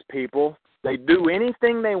with these people, they do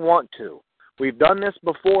anything they want to. We've done this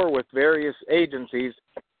before with various agencies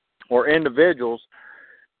or individuals,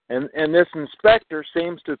 and this inspector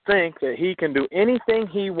seems to think that he can do anything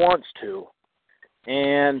he wants to.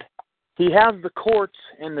 And he has the courts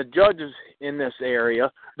and the judges in this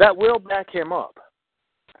area that will back him up.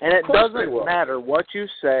 And it doesn't matter what you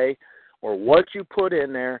say or what you put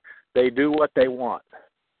in there, they do what they want.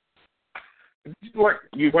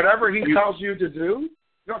 Whatever he tells you to do,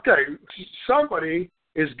 okay, somebody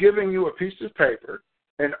is giving you a piece of paper,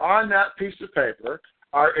 and on that piece of paper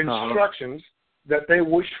are instructions that they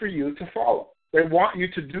wish for you to follow. They want you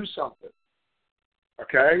to do something.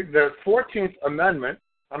 Okay? The 13th Amendment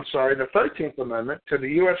to the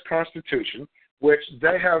U.S. Constitution, which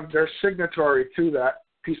they're signatory to that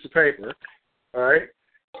piece of paper, all right,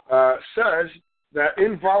 says that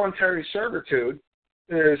involuntary servitude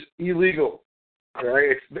is illegal. All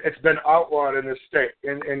right, it's been outlawed in this state,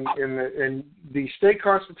 in the state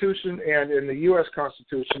constitution and in the U.S.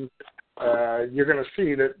 Constitution. You're going to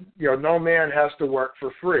see that no man has to work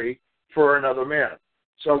for free for another man.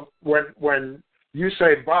 So when you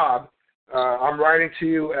say, Bob, I'm writing to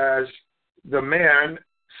you as the man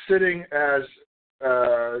sitting as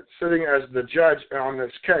the judge on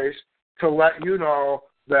this case to let you know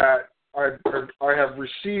that I have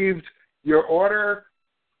received your order.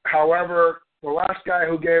 However, the last guy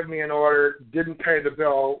who gave me an order didn't pay the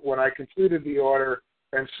bill when I completed the order,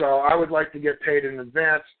 and so I would like to get paid in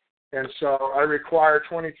advance, and so I require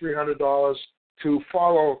 $2,300 to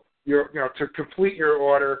follow to complete your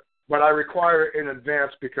order but I require it in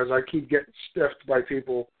advance because I keep getting stiffed by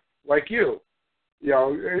people like you. You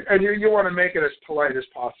know, and you want to make it as polite as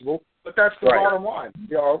possible, but that's the bottom line.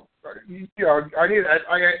 I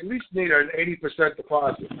at least need an 80%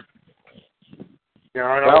 deposit. You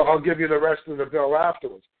know, and I'll give you the rest of the bill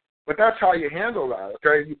afterwards. But that's how you handle that.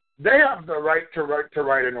 Okay, they have the right to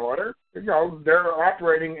write an order. You know, they're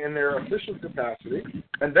operating in their official capacity,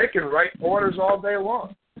 and they can write orders all day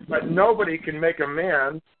long. But nobody can make a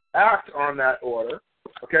man act on that order.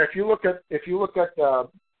 Okay, if you look at the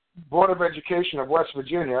Board of Education of West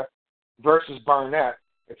Virginia versus Barnett,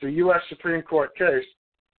 it's a U.S. Supreme Court case,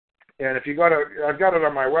 and if you go to, I've got it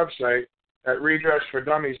on my website at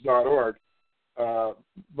redressfordummies.org.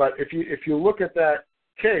 But if you look at that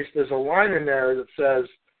case, there's a line in there that says,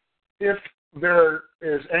 if there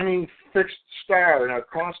is any fixed star in a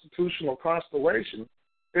constitutional constellation,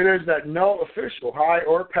 it is that no official, high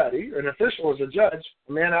or petty, an official is a judge,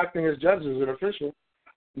 a man acting as judge is an official,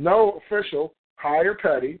 no official, high or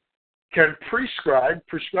petty, can prescribe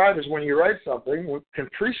is when you write something, can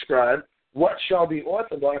prescribe what shall be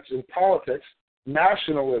orthodox in politics,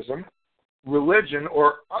 nationalism, religion,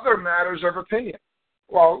 or other matters of opinion.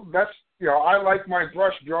 Well, that's, you know, I like my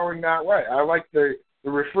brush growing that way. I like the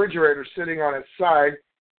refrigerator sitting on its side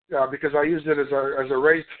because I used it as a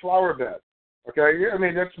raised flower bed. Okay, I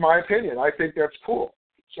mean, that's my opinion. I think that's cool.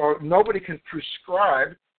 So nobody can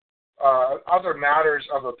prescribe other matters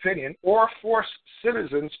of opinion or force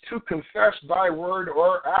citizens to confess by word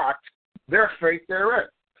or act their faith therein.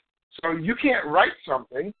 So you can't write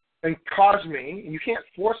something and you can't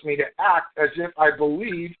force me to act as if I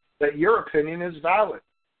believe that your opinion is valid.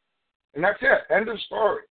 And that's it. End of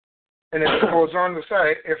story. And it goes on to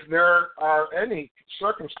say, if there are any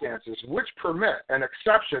circumstances which permit an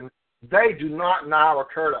exception, they do not now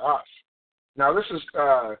occur to us. Now, this is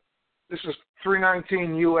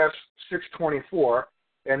 319 U.S. 624,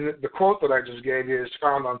 and the quote that I just gave you is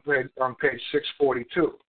found on page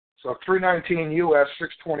 642. So 319 U.S.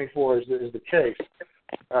 624 is the case.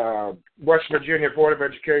 West Virginia Board of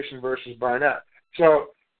Education versus Barnett. So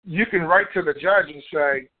you can write to the judge and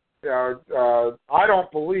say, I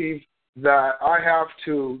don't believe that I have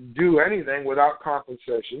to do anything without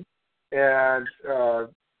compensation, and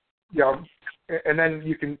and then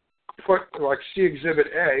you can put like see Exhibit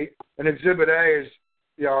A, and Exhibit A is,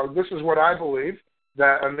 this is what I believe,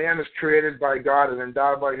 that a man is created by God and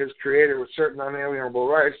endowed by his Creator with certain unalienable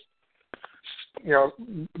rights,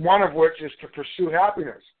 one of which is to pursue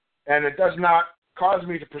happiness. And it does not cause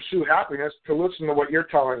me to pursue happiness to listen to what you're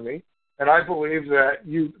telling me. And I believe that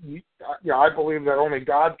I believe that only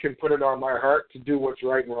God can put it on my heart to do what's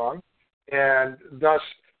right and wrong. And thus,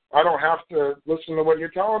 I don't have to listen to what you're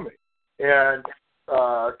telling me. And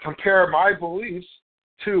compare my beliefs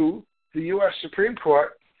to the U.S. Supreme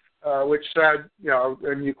Court, which said,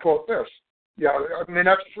 and you quote this. I mean,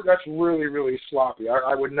 that's really, really sloppy.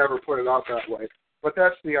 I would never put it out that way. But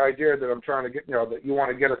that's the idea that I'm trying to get, that you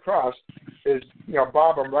want to get across is,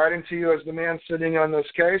 Bob, I'm writing to you as the man sitting on this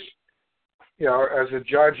case, as a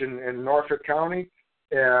judge in Norfolk County,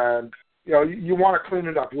 and, you want to clean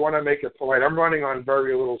it up. You want to make it polite. I'm running on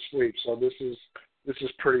very little sleep, so this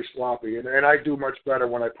is pretty sloppy. And I do much better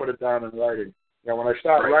when I put it down in writing. When I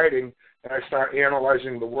start writing and I start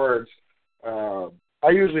analyzing the words, I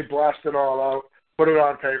usually blast it all out, put it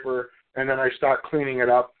on paper, and then I start cleaning it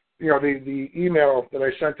up. The email that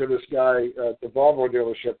I sent to this guy at the Volvo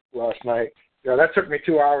dealership last night, that took me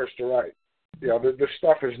 2 hours to write. This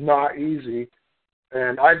stuff is not easy,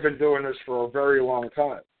 and I've been doing this for a very long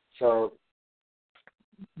time. So,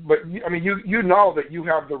 but, I mean, you know that you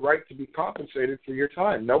have the right to be compensated for your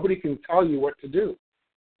time. Nobody can tell you what to do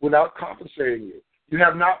without compensating you. You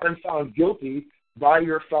have not been found guilty by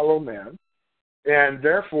your fellow man, and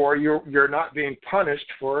therefore you're not being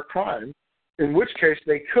punished for a crime, in which case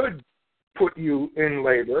they could put you in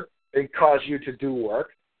labor and cause you to do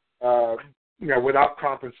work, without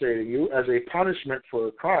compensating you as a punishment for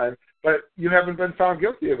a crime, but you haven't been found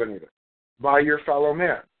guilty of anything by your fellow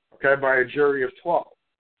man, by a jury of 12.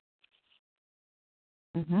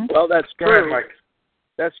 Mm-hmm. Well, that's true. Go ahead, Mike.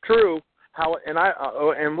 That's true.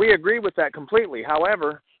 And we agree with that completely.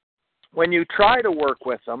 However, when you try to work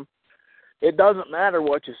with them, it doesn't matter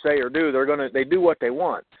what you say or do. They do what they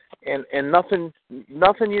want, and nothing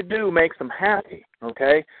you do makes them happy.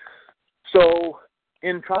 Okay, so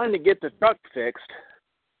in trying to get the truck fixed,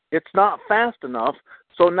 it's not fast enough.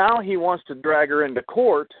 So now he wants to drag her into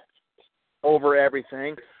court over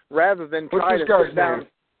everything rather than try to sit down.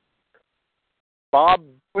 Bob.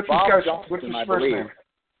 What's Johnson, his I first believe. name?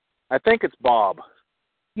 I think it's Bob.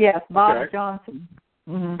 Yes, Bob Johnson.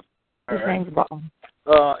 Mm-hmm. His name's Bob.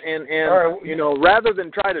 And you know, rather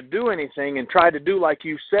than try to do anything and try to do like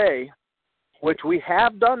you say, which we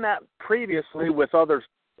have done that previously with other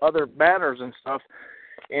banners and stuff,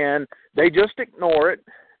 and they just ignore it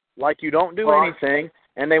like you don't do anything,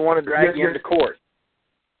 and they want to drag you into court.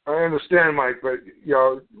 I understand, Mike, but you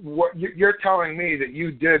know what you're telling me that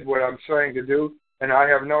you did what I'm saying to do, and I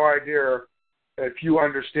have no idea if you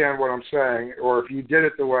understand what I'm saying or if you did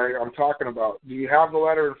it the way I'm talking about. Do you have the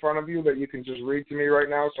letter in front of you that you can just read to me right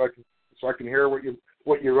now, so I can hear what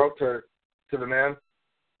you wrote to the man?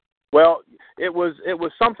 Well, it was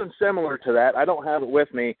something similar to that. I don't have it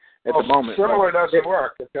with me at the moment. Similar doesn't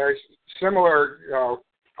work. Okay, similar. You know,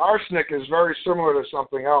 arsenic is very similar to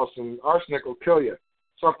something else, and arsenic will kill you.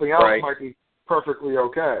 Something else might be perfectly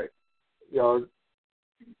okay. You know,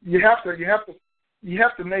 you have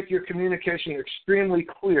to make your communication extremely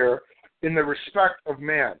clear in the respect of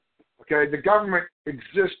man. Okay, the government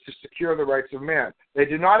exists to secure the rights of man. They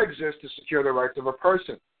do not exist to secure the rights of a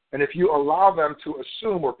person. And if you allow them to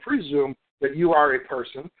assume or presume that you are a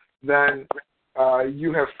person, then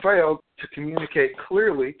you have failed to communicate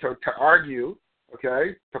clearly, to argue,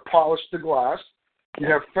 okay, to polish the glass. You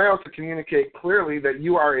have failed to communicate clearly that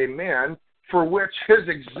you are a man for which his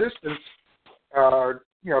existence,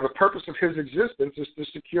 the purpose of his existence is to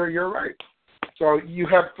secure your rights. So you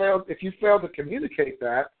have failed. If you fail to communicate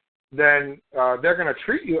that, then they're going to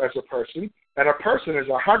treat you as a person, and a person is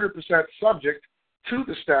 100% subject to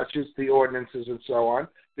the statutes, the ordinances, and so on,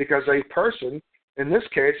 because a person, in this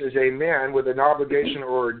case, is a man with an obligation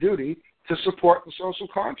or a duty to support the social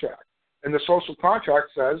contract. And the social contract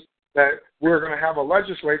says that we're going to have a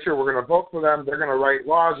legislature, we're going to vote for them, they're going to write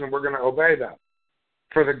laws, and we're going to obey them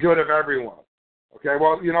for the good of everyone. Okay,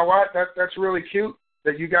 well, you know what? That's really cute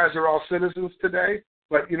that you guys are all citizens today,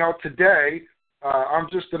 but, you know, today I'm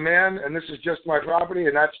just a man, and this is just my property,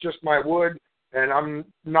 and that's just my wood, and I'm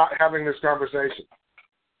not having this conversation.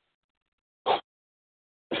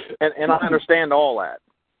 And I understand all that.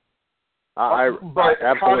 But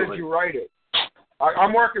how did you write it?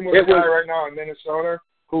 I'm working with a guy right now in Minnesota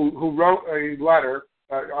who wrote a letter,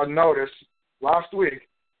 a notice, last week,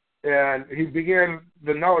 and he began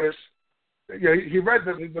the notice. He read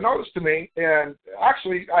the notice to me, and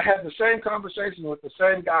actually I had the same conversation with the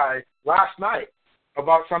same guy last night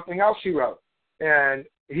about something else he wrote. And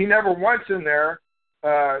he never once in there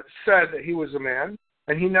said that he was a man,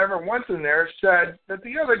 and he never once in there said that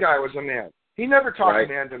the other guy was a man. He never talked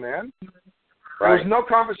man to man. There was no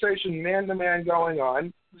conversation man to man going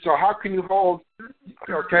on. So how can you hold,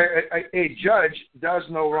 okay, a judge does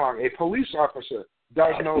no wrong. A police officer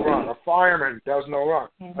does no wrong. A fireman does no wrong.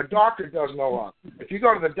 A doctor does no wrong. If you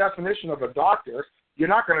go to the definition of a doctor, you're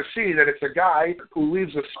not going to see that it's a guy who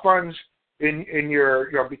leaves a sponge in your,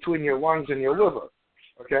 between your lungs and your liver.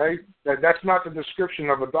 Okay? That's not the description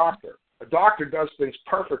of a doctor. A doctor does things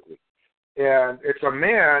perfectly. And it's a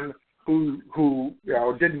man who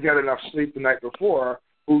didn't get enough sleep the night before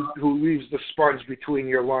who leaves the sponge between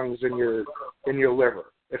your lungs and your liver.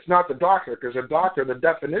 It's not the doctor, because a doctor, the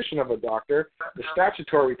definition of a doctor, the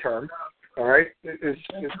statutory term, all right,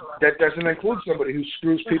 that doesn't include somebody who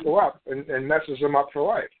screws people up and messes them up for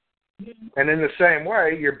life. And in the same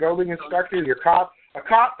way, your building inspector, your cop, a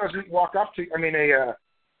cop doesn't walk up to,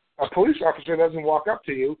 a police officer doesn't walk up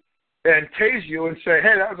to you and tase you and say,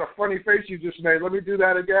 hey, that was a funny face you just made, let me do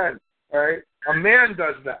that again. All right? A man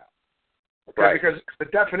does that. Okay? Right. Because the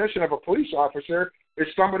definition of a police officer is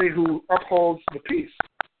somebody who upholds the peace.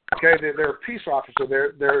 Okay, they're a peace officer.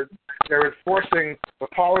 They're enforcing the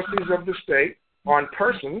policies of the state on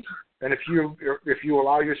persons, and if you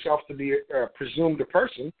allow yourself to be presumed a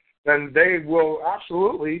person, then they will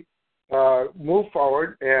absolutely move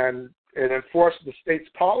forward and enforce the state's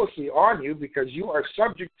policy on you, because you are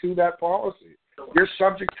subject to that policy. You're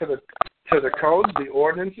subject to the codes, the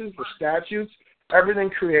ordinances, the statutes, everything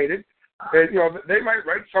created. And, they might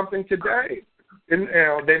write something today.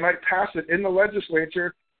 They might pass it in the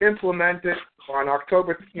legislature, implement it on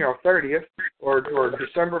October 30th or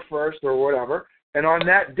December 1st or whatever, and on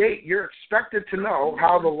that date you're expected to know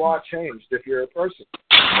how the law changed if you're a person.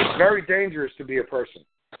 It's very dangerous to be a person.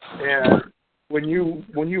 And when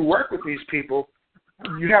you work with these people,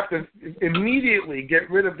 you have to immediately get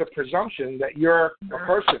rid of the presumption that you're a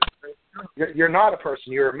person. You're not a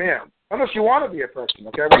person, you're a man. Unless you want to be a person,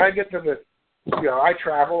 okay? When I get to I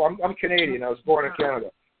travel, I'm Canadian, I was born in Canada.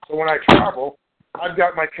 So when I travel, I've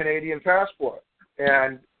got my Canadian passport.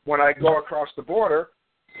 And when I go across the border,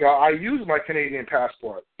 I use my Canadian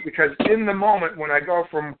passport, because in the moment when I go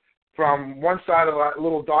from from one side of that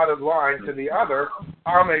little dotted line to the other,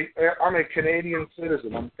 I'm a Canadian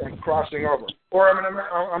citizen. I'm crossing over, or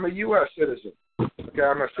I'm a U.S. citizen. Okay,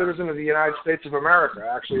 I'm a citizen of the United States of America.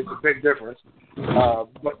 Actually, it's a big difference.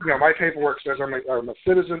 But my paperwork says I'm a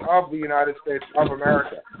citizen of the United States of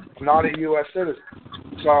America. I'm not a U.S. citizen.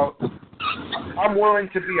 So I'm willing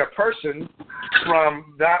to be a person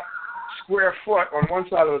from that square foot on one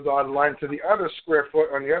side of the dotted line to the other square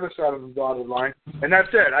foot on the other side of the dotted line, and that's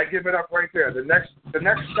it. I give it up right there. The next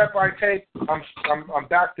step I take, I'm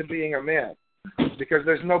back to being a man, because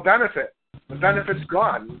there's no benefit. The benefit's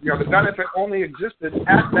gone. The benefit only existed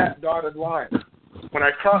at that dotted line. When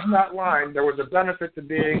I crossed that line, there was a benefit to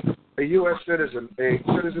being a U.S. citizen, a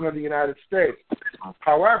citizen of the United States.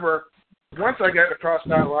 However, once I get across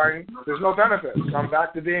that line, there's no benefit. I'm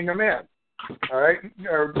back to being a man. All right?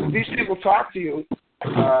 These people talk to you.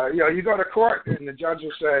 You go to court, and the judge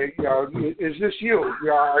will say, is this you?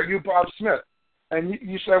 Are you Bob Smith? And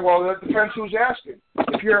you say, well, that depends who's asking.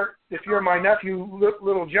 If you're my nephew,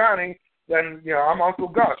 little Johnny, then I'm Uncle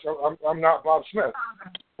Gus. I'm not Bob Smith.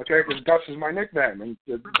 Okay, because Gus is my nickname, and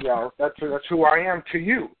that's who I am to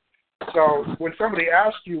you. So when somebody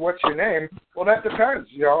asks you what's your name, well, that depends.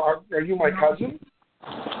 Are you my cousin?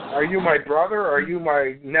 Are you my brother? Are you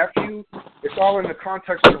my nephew? It's all in the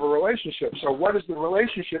context of a relationship. So what is the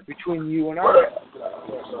relationship between you and I?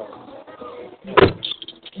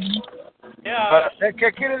 Es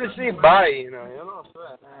que quiere decir bye, yo no sé.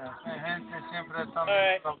 Hay gente siempre está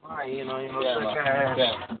diciendo bye, yo no sé qué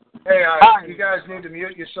es. Hey, you guys need to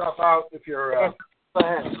mute yourself out if you're.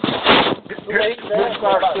 Hit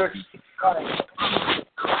star 6.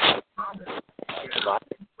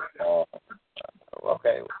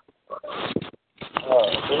 Okay.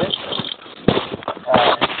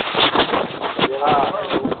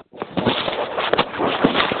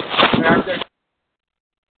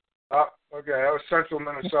 Okay, that was Central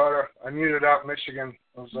Minnesota. I muted out Michigan.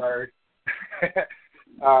 I'm sorry.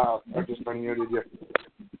 I just unmuted you.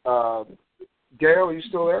 Gail, are you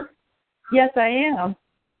still there? Yes, I am.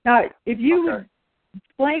 Now, if you would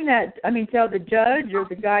explain that, tell the judge or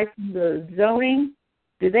the guy from the zoning,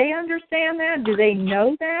 do they understand that? Do they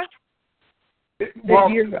know that? That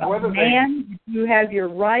you're a man, you have your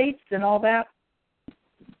rights and all that?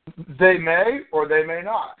 They may or they may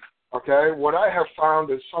not. Okay? What I have found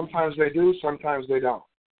is sometimes they do, sometimes they don't.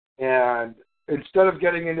 And instead of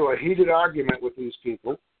getting into a heated argument with these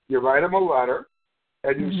people, you write them a letter,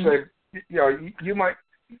 and you say, you might,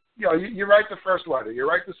 you write the first letter, you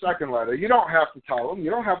write the second letter. You don't have to tell them. You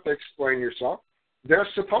don't have to explain yourself. They're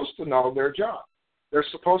supposed to know their job. They're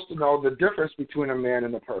supposed to know the difference between a man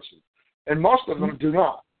and a person. And most of them do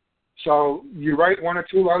not. So you write 1 or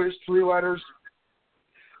 2 letters, 3 letters,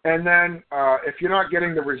 and then if you're not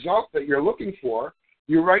getting the result that you're looking for,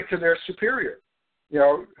 you write to their superior.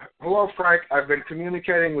 Hello, Frank, I've been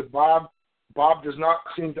communicating with Bob. Bob does not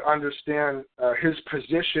seem to understand his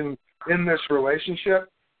position in this relationship,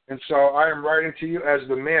 and so I am writing to you as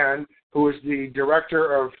the man who is the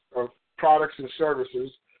director of products and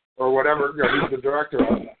services, or whatever he's the director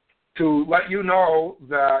of, to let you know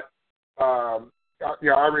that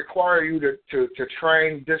I require you to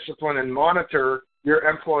train, discipline, and monitor your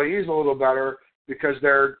employees a little better, because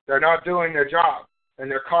they're not doing their job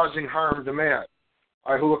and they're causing harm to man.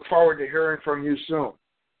 I look forward to hearing from you soon.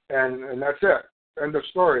 And that's it. End of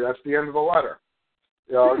story. That's the end of the letter.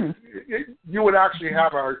 You would actually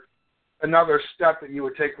have another step that you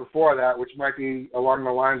would take before that, which might be along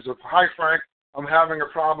the lines of, hi, Frank, I'm having a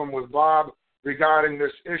problem with Bob regarding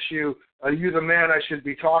this issue. Are you the man I should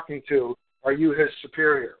be talking to? Are you his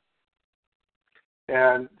superior?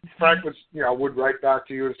 And Frank would write back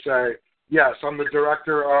to you and say, yes, I'm the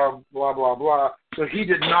director of blah, blah, blah. So he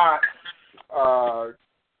did not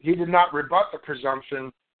rebut the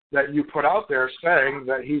presumption that you put out there saying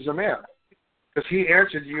that he's a man. Because he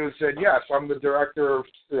answered you and said, yes, I'm the director of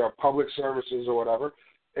public services or whatever,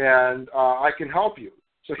 and I can help you.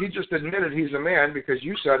 So he just admitted he's a man because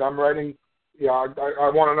you said, I'm writing, I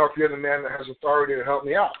want to know if you're the man that has authority to help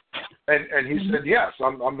me out. And he said, yes,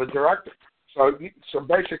 I'm the director. So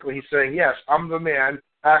basically he's saying, yes, I'm the man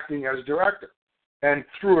acting as director. And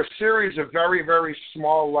through a series of very, very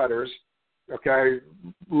small letters, okay,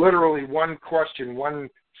 literally one question, one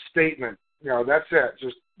statement, that's it.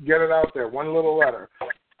 Just get it out there, one little letter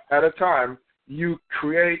at a time. You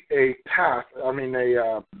create a path,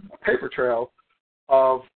 a paper trail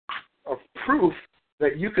of proof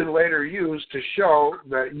that you can later use to show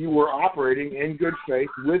that you were operating in good faith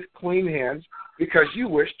with clean hands because you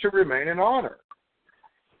wish to remain in honor.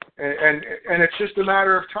 And it's just a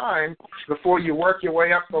matter of time before you work your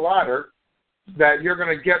way up the ladder that you're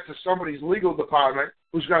going to get to somebody's legal department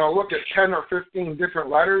who's going to look at 10 or 15 different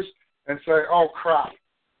letters and say, oh, crap,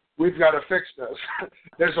 we've got to fix this.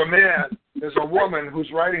 There's a man, there's a woman who's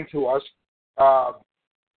writing to us,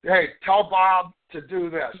 hey, tell Bob to do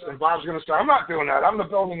this. And Bob's going to say, I'm not doing that. I'm the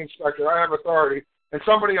building inspector. I have authority. And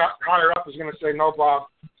somebody higher up is going to say, no, Bob,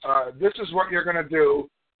 this is what you're going to do,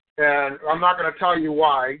 and I'm not going to tell you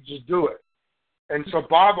why. Just do it. And so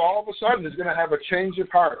Bob all of a sudden is going to have a change of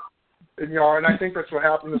heart. And, and I think that's what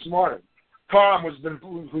happened this morning. Tom,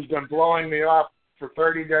 who's been blowing me off for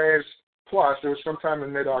 30 days plus, it was sometime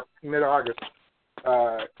in mid-August,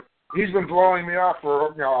 he's been blowing me off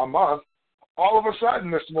for a month. All of a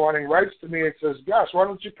sudden this morning writes to me and says, Gus, why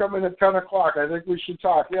don't you come in at 10 o'clock? I think we should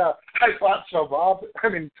talk. Yeah, I thought so, Bob.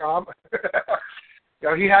 Tom.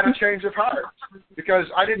 He had a change of heart because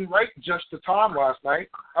I didn't write just to Tom last night.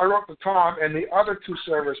 I wrote to Tom and the other two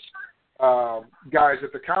service guys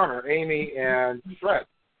at the counter, Amy and Fred.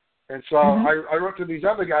 And so I wrote to these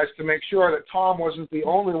other guys to make sure that Tom wasn't the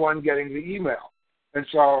only one getting the email. And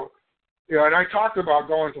so, and I talked about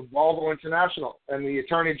going to Volvo International and the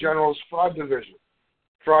Attorney General's fraud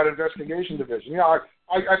investigation division. I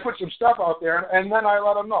put some stuff out there, and then I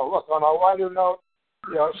let them know, look, on a lighter note,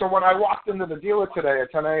 so when I walked into the dealer today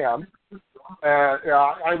at 10 a.m.,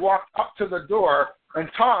 I walked up to the door, and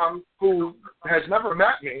Tom, who has never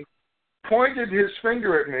met me, pointed his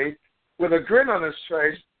finger at me with a grin on his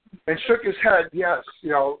face and shook his head, yes,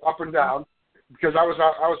 up and down, because I was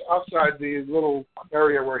outside the little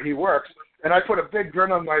area where he works, and I put a big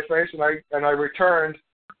grin on my face, and I returned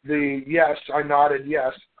the yes. I nodded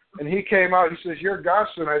yes, and he came out. He says, "You're Gus,"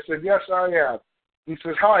 and I said, "Yes, I am." He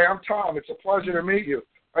says, "Hi, I'm Tom. It's a pleasure to meet you."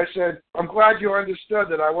 I said, "I'm glad you understood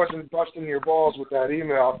that I wasn't busting your balls with that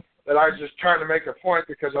email. That I was just trying to make a point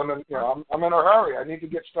because I'm in a hurry. I need to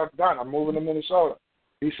get stuff done. I'm moving to Minnesota."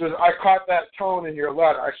 He says, "I caught that tone in your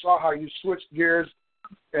letter. I saw how you switched gears,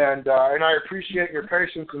 and I appreciate your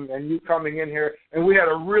patience and you coming in here. And we had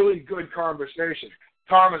a really good conversation.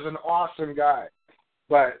 Tom is an awesome guy,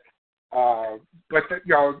 but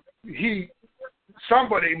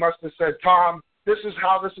somebody must have said, Tom, this is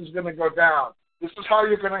how this is going to go down. This is how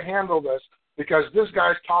you're going to handle this because this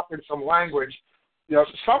guy's talking some language."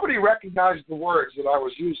 Somebody recognized the words that I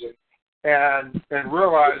was using and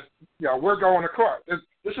realized, we're going to court.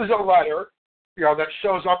 This is a letter, that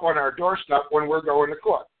shows up on our doorstep when we're going to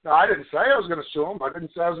court. Now, I didn't say I was going to sue him. I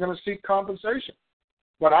didn't say I was going to seek compensation.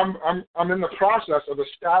 But I'm in the process of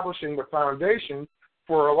establishing the foundation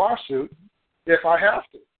for a lawsuit if I have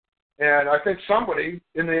to. And I think somebody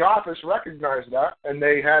in the office recognized that, and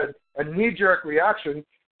they had a knee-jerk reaction.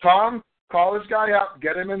 Tom, call this guy up,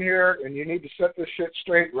 get him in here, and you need to set this shit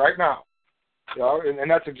straight right now. And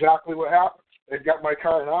that's exactly what happened. They've got my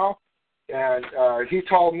car now, and he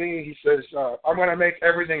told me, he says, I'm going to make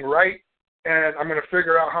everything right, and I'm going to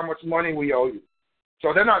figure out how much money we owe you.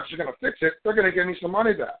 So they're not just going to fix it. They're going to give me some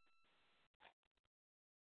money back.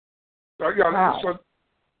 So, wow. So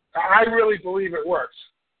I really believe it works.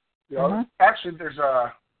 Actually, there's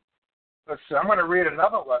let's see, I'm going to read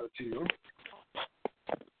another letter to you.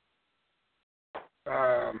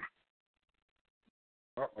 My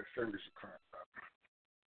fingers are cramped up.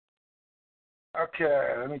 Okay,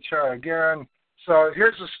 let me try again. So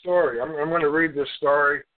here's the story. I'm going to read this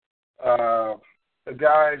story. The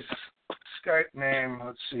guy's Skype name,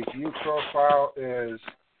 let's see, view profile is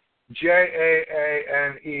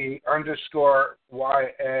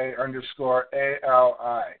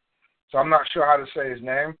JAANE_YA_ALI. So I'm not sure how to say his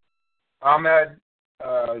name. Ahmed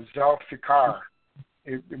Zelfikar,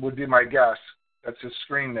 it would be my guess. That's his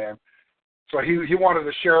screen name. So he wanted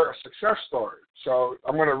to share a success story. So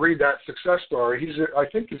I'm going to read that success story. I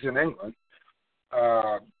think he's in England.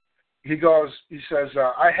 He says,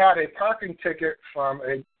 I had a parking ticket from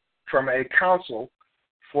a council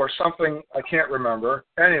for something I can't remember.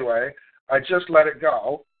 Anyway, I just let it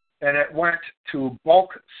go, and it went to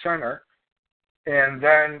bulk center and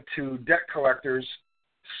then to debt collectors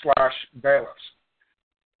 / bailiffs.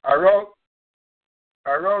 I wrote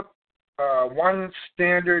one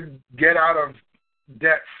standard get out of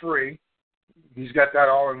debt free. He's got that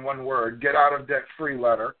all in one word, get out of debt free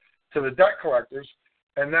letter to the debt collectors,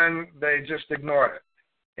 and then they just ignored it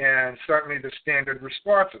and sent me the standard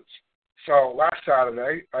responses. So last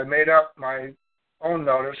Saturday, I made up my own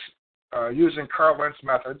notice using Carl Lentz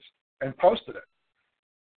methods and posted it.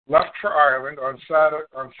 Left for Ireland on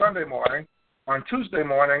Sunday morning. On Tuesday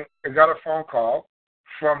morning, I got a phone call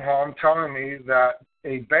from home telling me that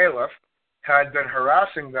a bailiff had been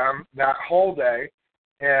harassing them that whole day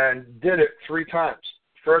and did it 3 times.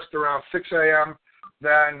 First around 6 a.m.,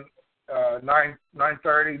 then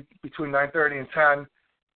 9:30, between 9:30 and 10,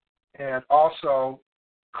 and also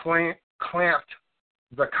clamped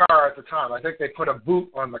the car at the time. I think they put a boot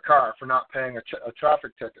on the car for not paying a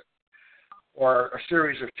traffic ticket or a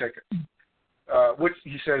series of tickets. Which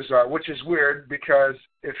he says, which is weird because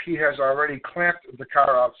if he has already clamped the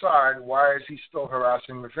car outside, why is he still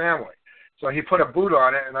harassing the family? So he put a boot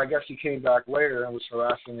on it, and I guess he came back later and was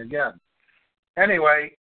harassing again.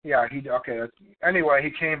 Anyway, Anyway,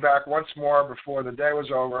 he came back once more before the day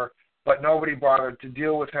was over, but nobody bothered to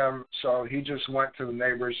deal with him, so he just went to the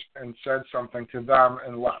neighbors and said something to them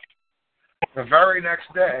and left. The very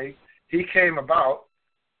next day, he came about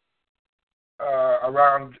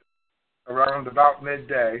around about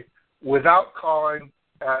midday without calling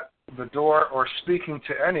at the door or speaking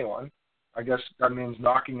to anyone. I guess that means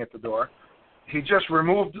knocking at the door. He just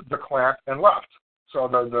removed the clamp and left. So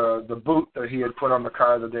the boot that he had put on the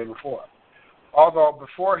car the day before. Although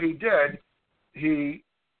before he did, he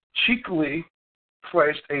cheekily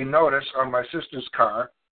placed a notice on my sister's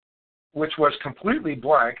car, which was completely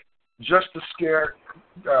blank, just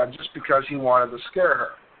because he wanted to scare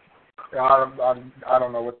her. I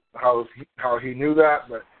don't know how he knew that,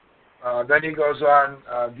 but then he goes on,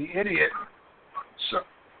 the idiot.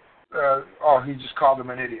 He just called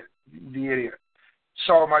him an idiot. The idiot.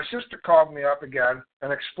 So my sister called me up again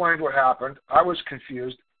and explained what happened. I was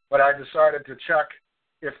confused, but I decided to check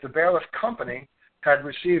if the bailiff company had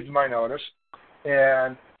received my notice,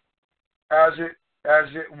 and as it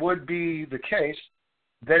would be the case,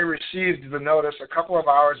 they received the notice a couple of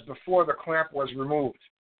hours before the clamp was removed.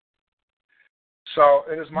 So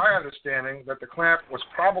it is my understanding that the clamp was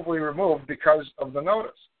probably removed because of the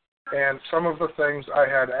notice. And some of the things I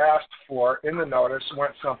had asked for in the notice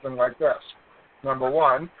went something like this. Number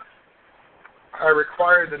one, I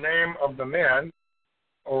require the name of the man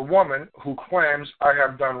or woman who claims I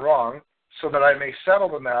have done wrong so that I may settle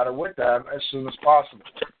the matter with them as soon as possible.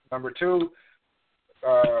 Number two,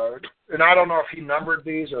 and I don't know if he numbered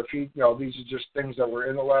these or if these are just things that were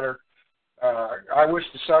in the letter. I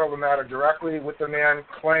wish to settle the matter directly with the man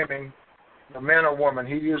claiming, the man or woman.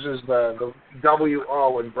 He uses the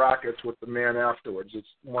W-O in brackets with the man afterwards.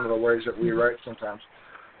 It's one of the ways that we write sometimes.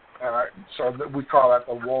 So we call that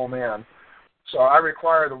the woe man. So I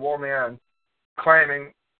require the woe man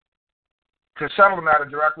claiming to settle the matter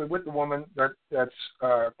directly with the woman that's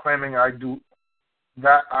claiming I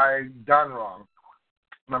done wrong.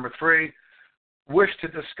 Number three, wish to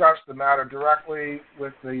discuss the matter directly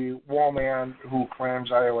with the woe man who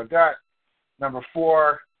claims I owe a debt. Number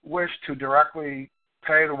four, wish to directly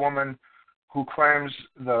pay the woman who claims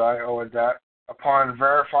that I owe a debt upon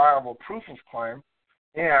verifiable proof of claim.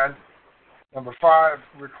 And number five,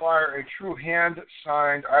 require a true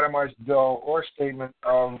hand-signed itemized bill or statement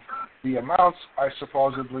of the amounts I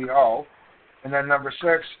supposedly owe. And then number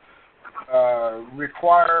six,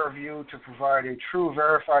 require of you to provide a true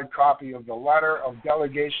verified copy of the letter of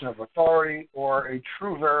delegation of authority or a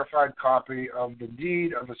true verified copy of the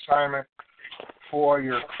deed of assignment for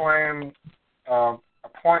your claim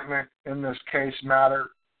appointment in this case/matter.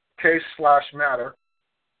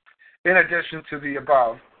 In addition to the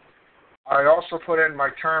above, I also put in my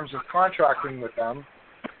terms of contracting with them.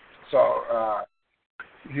 So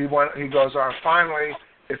he goes on, finally,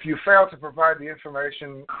 if you fail to provide the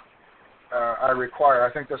information I require, I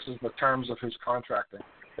think this is the terms of his contracting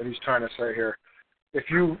that he's trying to say here. If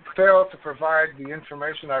you fail to provide the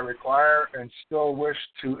information I require and still wish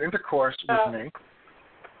to intercourse with me,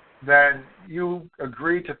 then you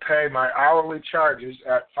agree to pay my hourly charges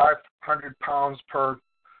at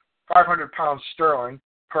 £500 sterling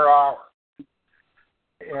per hour,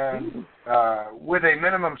 and with a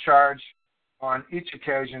minimum charge on each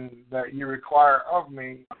occasion that you require of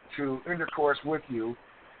me to intercourse with you,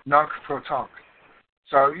 nunc pro tunc.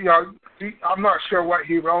 So, I'm not sure what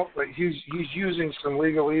he wrote, but he's using some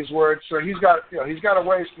legalese words. So he's got a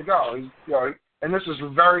ways to go. And this is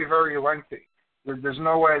very, very lengthy. There's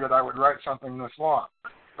no way that I would write something this long.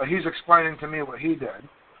 But he's explaining to me what he did.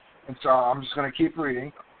 And so I'm just going to keep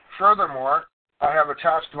reading. Furthermore, I have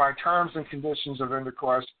attached my terms and conditions of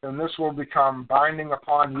intercourse, and this will become binding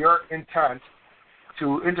upon your intent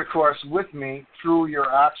to intercourse with me through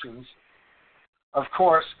your actions. Of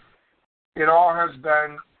course, it all has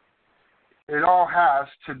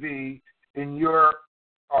to be in your.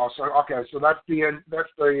 So that's the end.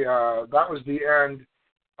 That was the end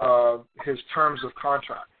of his terms of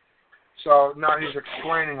contract. So now he's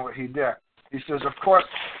explaining what he did. He says, of course,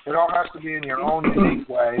 it all has to be in your own unique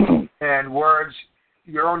way and words,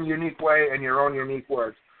 your own unique way and your own unique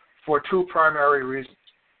words, for two primary reasons.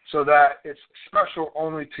 So that it's special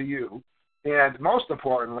only to you, and most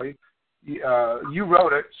importantly, you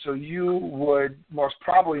wrote it, so you would most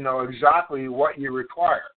probably know exactly what you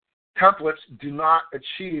require. Templates do not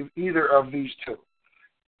achieve either of these two.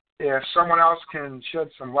 If someone else can shed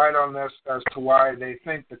some light on this as to why they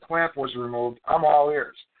think the clamp was removed, I'm all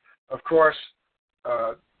ears. Of course,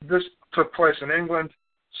 this took place in England,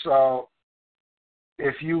 so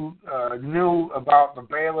if you knew about the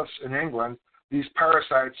bailiffs in England, these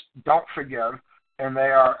parasites don't forgive, and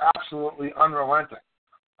they are absolutely unrelenting.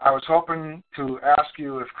 I was hoping to ask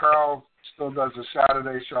you if Carl still does the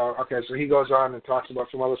Saturday show. Okay, so he goes on and talks about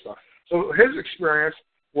some other stuff. So his experience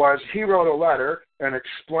was he wrote a letter and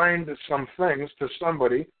explained some things to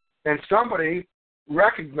somebody, and somebody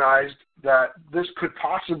recognized that this could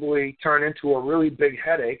possibly turn into a really big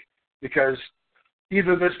headache because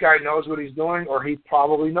either this guy knows what he's doing or he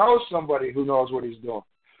probably knows somebody who knows what he's doing.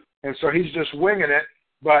 And so he's just winging it,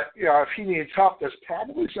 but if he needs help, there's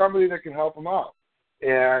probably somebody that can help him out.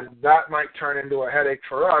 And that might turn into a headache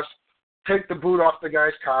for us. Take the boot off the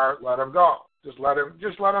guy's car, let him go. Just let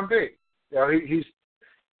him be.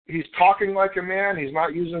 He's talking like a man. He's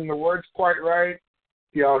not using the words quite right.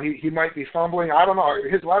 He might be fumbling. I don't know.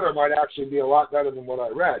 His letter might actually be a lot better than what I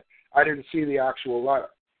read. I didn't see the actual letter.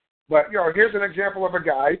 But, here's an example of a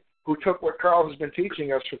guy who took what Carl has been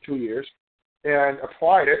teaching us for 2 years and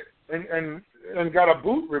applied it and got a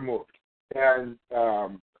boot removed. And,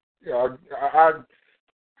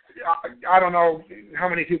 I don't know how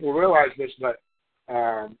many people realize this, but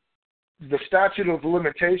the statute of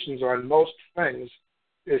limitations on most things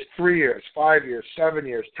is 3 years, 5 years, 7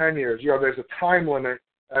 years, 10 years. There's a time limit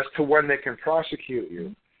as to when they can prosecute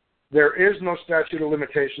you. There is no statute of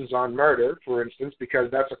limitations on murder, for instance, because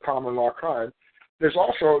that's a common law crime. There's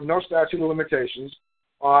also no statute of limitations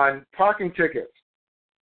on parking tickets.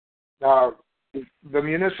 Now, the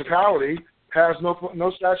municipality has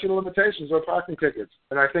no statute of limitations on parking tickets,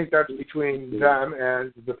 and I think that's between them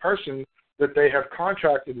and the person that they have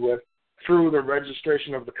contracted with through the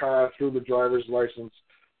registration of the car, through the driver's license.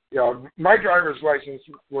 My driver's license,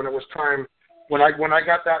 when it was time, when I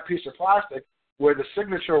got that piece of plastic where the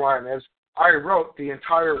signature line is, I wrote the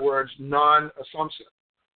entire words non-assumption.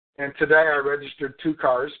 And today I registered 2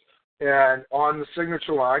 cars, and on the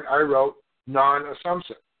signature line I wrote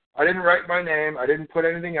non-assumption. I didn't write my name. I didn't put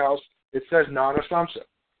anything else. It says non-assumption.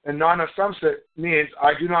 And non-assumption means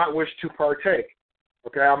I do not wish to partake.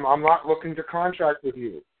 Okay, I'm not looking to contract with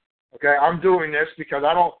you. Okay, I'm doing this because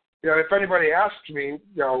I don't, if anybody asks me,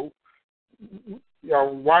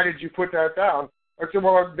 why did you put that down? I said,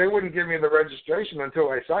 well, they wouldn't give me the registration until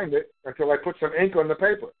I signed it, until I put some ink on the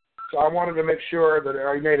paper. So I wanted to make sure that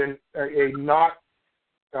I made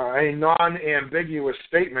a non-ambiguous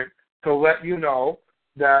statement to let you know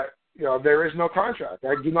that there is no contract.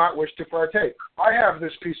 I do not wish to partake. I have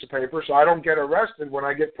this piece of paper so I don't get arrested when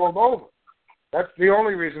I get pulled over. That's the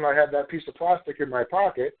only reason I have that piece of plastic in my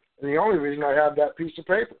pocket, and the only reason I have that piece of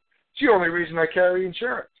paper. It's the only reason I carry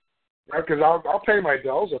insurance, because I'll pay my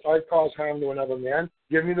bills. If I cause harm to another man,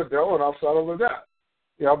 give me the bill and I'll settle the debt.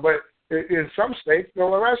 But in some states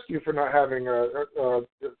they'll arrest you for not having a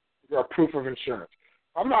proof of insurance.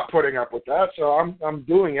 I'm not putting up with that, so I'm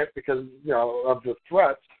doing it because of the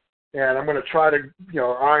threats, and I'm going to try to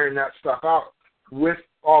iron that stuff out with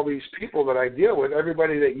all these people that I deal with.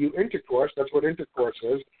 Everybody that you intercourse, that's what intercourse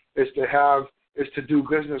is to do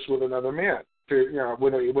business with another man,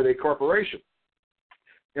 with a corporation.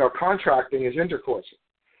 Contracting is intercourse.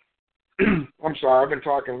 I'm sorry, I've been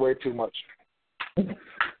talking way too much.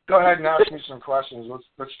 Go ahead and ask me some questions.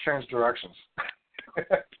 Let's change directions.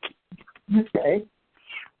 Okay.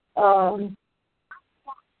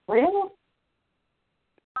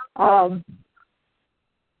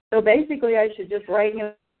 So basically I should just write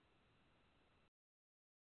him.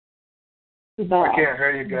 I can't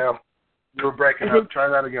hear you, Gail. You were breaking up. Try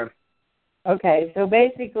that again. Okay, so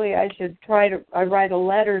basically I should I write a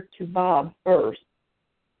letter to Bob first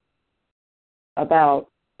about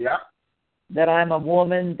that I'm a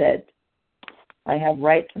woman, that I have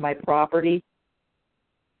right to my property.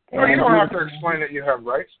 No, you don't have to explain that you have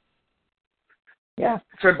rights. Yeah.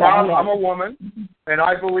 So, Bob, I'm a woman, and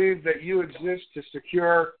I believe that you exist to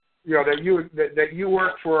secure, that you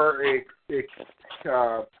work for a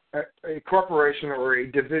corporation or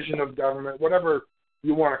a division of government, whatever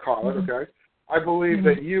you want to call it. Okay. I believe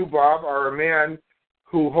that you, Bob, are a man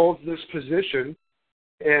who holds this position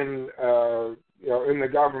in the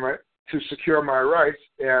government to secure my rights,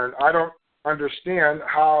 and I don't understand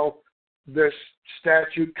how this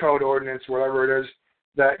statute, code, ordinance, whatever it is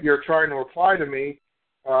that you're trying to apply to me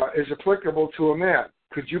is applicable to a man.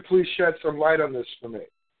 Could you please shed some light on this for me?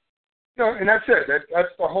 And that's it.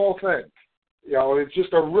 That's the whole thing. It's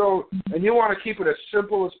just a real, and you want to keep it as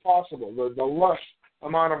simple as possible, the less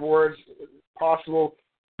amount of words possible.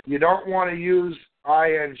 You don't want to use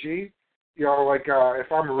ing. Like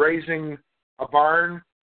if I'm raising a barn,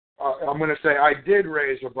 I'm going to say I did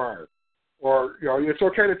raise a barn. Or, it's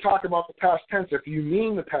okay to talk about the past tense if you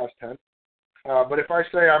mean the past tense. But if I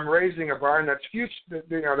say I'm raising a barn, that's future.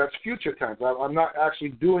 That's future tense. I'm not actually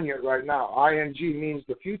doing it right now. Ing means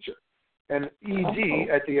the future, and ed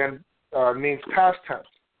at the end means past tense.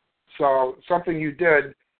 So something you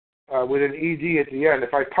did with an ed at the end.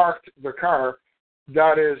 If I parked the car,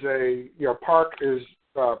 that is park is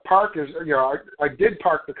I did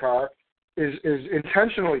park the car is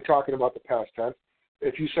intentionally talking about the past tense.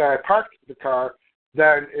 If you say I parked the car,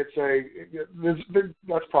 then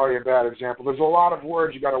that's probably a bad example. There's a lot of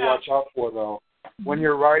words you got to watch out for, though, when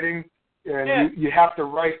you're writing, and you have to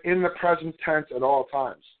write in the present tense at all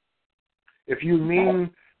times. If you mean,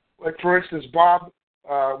 like for instance, Bob,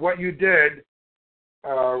 what you did,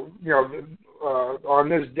 on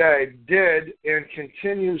this day did and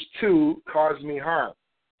continues to cause me harm.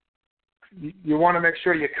 You want to make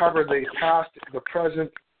sure you cover the past, the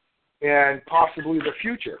present, and possibly the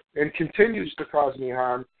future, and continues to cause me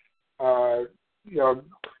harm,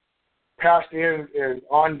 past and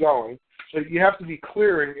ongoing. So you have to be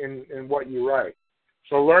clear in what you write.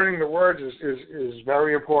 So learning the words is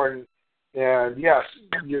very important. And yes,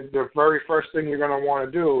 the very first thing you're going to want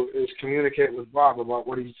to do is communicate with Bob about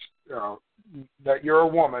what he's, that you're a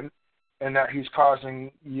woman, and that he's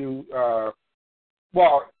causing you,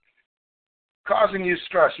 causing you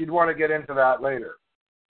stress. You'd want to get into that later.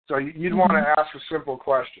 So you'd want to ask a simple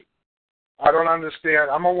question. I don't understand.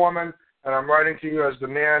 I'm a woman, and I'm writing to you as the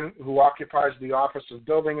man who occupies the office of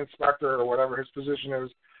building inspector or whatever his position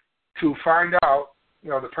is, to find out,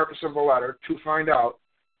 the purpose of the letter, to find out,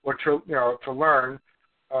 or to learn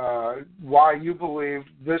why you believe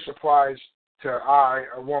this applies to I,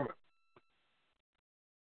 a woman.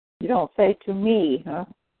 You don't say to me, huh?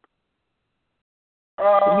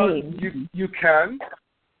 To me. You can.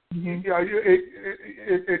 Mm-hmm.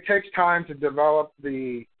 It takes time to develop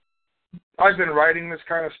I've been writing this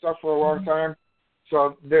kind of stuff for a long time,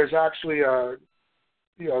 so there's actually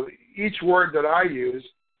each word that I use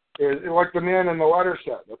is like the man in the letter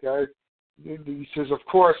said, okay? He says, of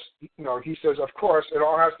course, of course, it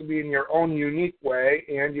all has to be in your own unique way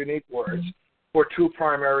and unique words for two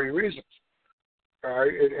primary reasons.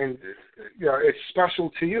 And it's special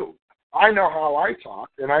to you. I know how I talk,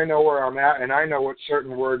 and I know where I'm at, and I know what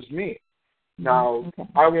certain words mean. Now,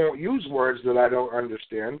 I won't use words that I don't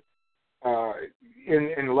understand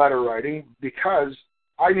in letter writing, because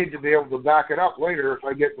I need to be able to back it up later if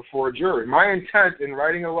I get before a jury. My intent in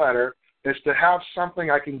writing a letter is to have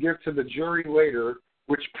something I can give to the jury later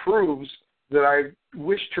which proves that I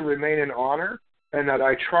wish to remain in honor and that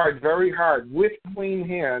I tried very hard with clean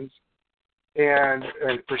hands and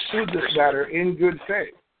pursued this matter in good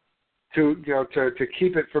faith to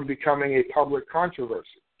keep it from becoming a public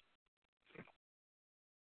controversy.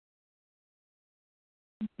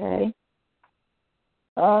 Okay.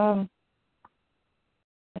 I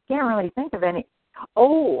can't really think of any.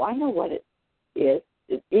 Oh, I know what it is.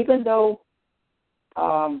 Even though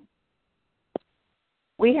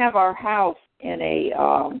we have our house in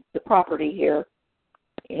the property here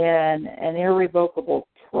in an irrevocable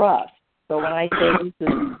trust. So when I say this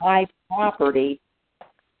is my property,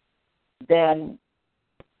 then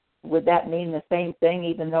would that mean the same thing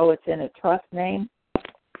even though it's in a trust name?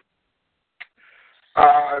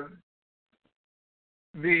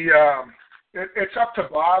 It's up to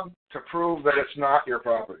Bob to prove that it's not your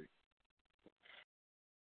property.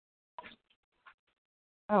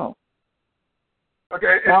 Oh.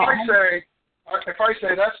 Okay, if I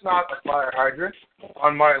say that's not a fire hydrant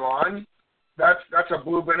on my lawn, that's a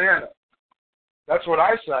blue banana. That's what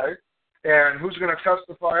I say, and who's going to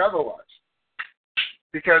testify otherwise?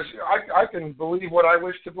 Because I can believe what I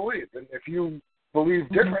wish to believe, and if you believe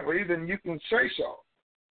differently, then you can say so.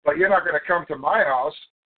 But you're not going to come to my house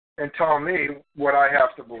and tell me what I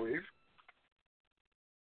have to believe.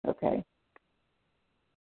 Okay.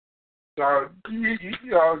 So,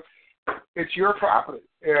 it's your property.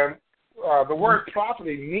 And the word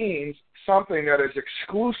property means something that is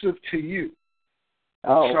exclusive to you.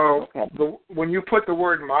 Oh, so when you put the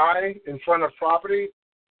word my in front of property,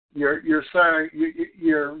 you're saying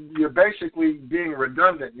you're basically being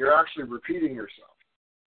redundant. You're actually repeating yourself.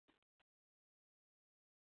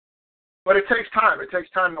 But it takes time. It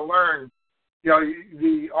takes time to learn.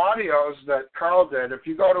 The audios that Carl did, if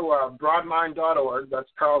you go to broadmind.org, that's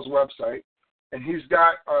Carl's website, and he's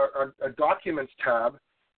got a documents tab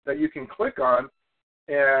that you can click on,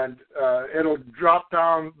 and it'll drop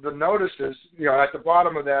down the notices. At the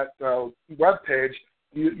bottom of that web page,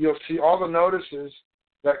 you'll see all the notices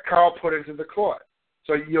that Carl put into the court.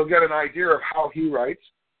 So you'll get an idea of how he writes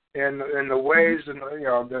and the ways and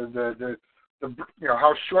the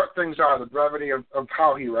how short things are, the brevity of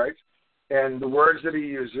how he writes, and the words that he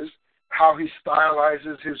uses, how he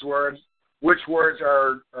stylizes his words, which words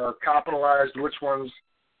are capitalized, which ones.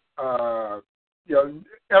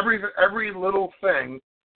 Every little thing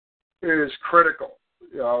is critical.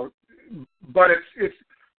 But it's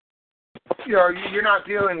you're not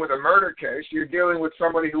dealing with a murder case. You're dealing with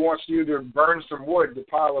somebody who wants you to burn some wood to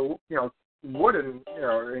pile of wood in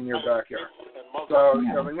your backyard. So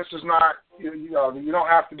this is not you don't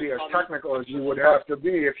have to be as technical as you would have to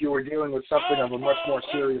be if you were dealing with something of a much more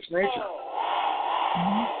serious nature.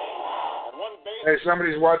 Hey,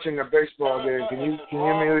 somebody's watching a baseball game. Can you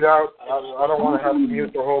mute out? I don't want to have to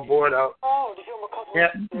mute the whole board out. Yeah.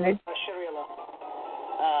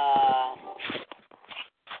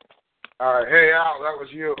 All right. Hey, Al, that was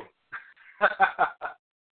you.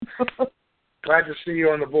 Glad to see you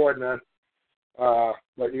on the board, man.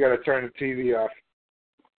 But you got to turn the TV off.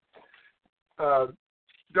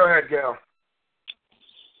 Go ahead, Gail.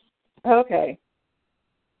 Okay.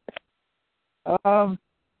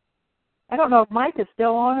 I don't know if Mike is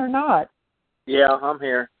still on or not. Yeah, I'm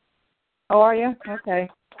here. Oh, are you? Okay.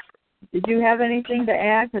 Did you have anything to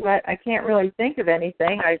add? Because I can't really think of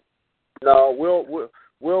anything. No,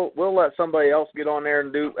 we'll let somebody else get on there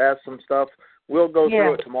and ask some stuff. We'll go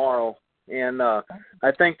through it tomorrow. And I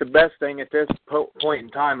think the best thing at this point in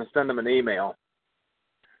time is send them an email.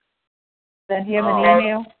 Send him an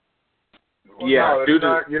email? Yeah. No,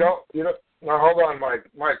 you don't. No, hold on, Mike.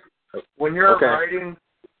 Mike, when you're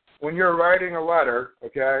writing a letter,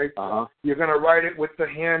 okay, you're going to write it with the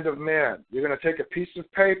hand of man. You're going to take a piece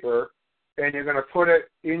of paper and you're going to put it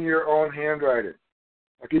in your own handwriting.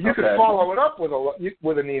 Okay, you can follow it up with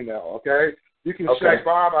an email. Okay, you can say,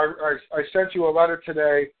 Bob, I sent you a letter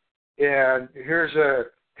today, and here's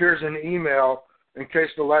an email in case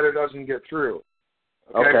the letter doesn't get through.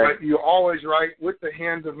 Okay, but you always write with the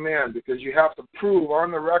hand of man because you have to prove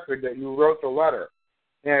on the record that you wrote the letter.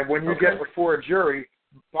 And when you get before a jury,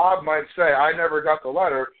 Bob might say, I never got the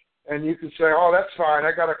letter, and you can say, oh, that's fine,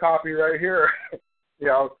 I got a copy right here.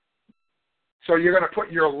 So you're going to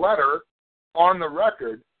put your letter on the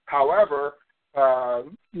record. However,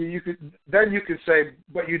 you could say,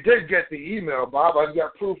 but you did get the email, Bob. I've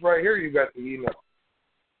got proof right here you got the email.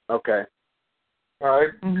 Okay. All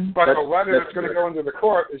right? Mm-hmm. But the letter that's going to go into the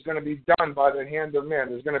court is going to be done by the hand of man.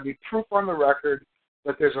 There's going to be proof on the record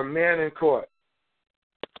that there's a man in court.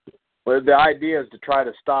 Well, the idea is to try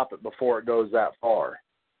to stop it before it goes that far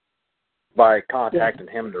by contacting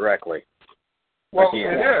him directly. Well,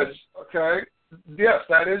 it is, okay. Yes,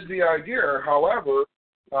 that is the idea. However,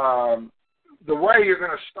 the way you're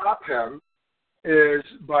going to stop him is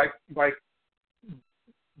by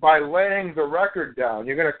laying the record down.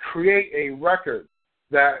 You're going to create a record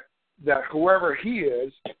that whoever he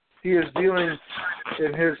is dealing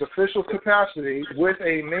in his official capacity with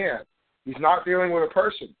a man. He's not dealing with a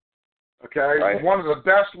person. Okay? Right. One of the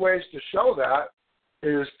best ways to show that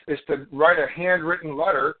is to write a handwritten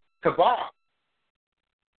letter to Bob.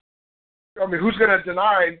 I mean, who's going to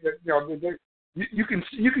deny that? You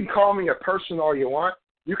can call me a person all you want.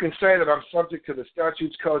 You can say that I'm subject to the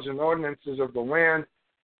statutes, codes, and ordinances of the land,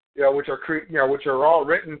 which are all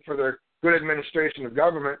written for the good administration of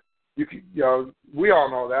government. We all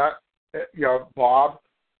know that, Bob.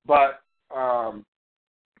 But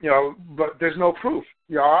but there's no proof.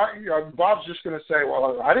 Bob's just going to say,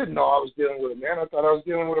 well, I didn't know I was dealing with a man. I thought I was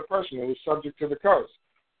dealing with a person who was subject to the codes.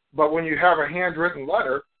 But when you have a handwritten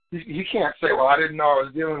letter, he can't say, well, I didn't know I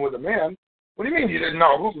was dealing with a man. What do you mean you didn't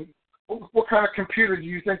know? What kind of computer do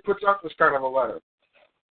you think puts out this kind of a letter?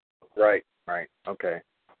 Right. Okay.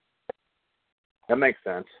 That makes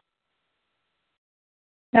sense.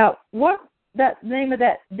 Now, what's that name of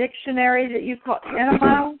that dictionary that you call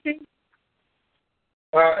etymology?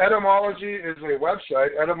 Etymology is a website,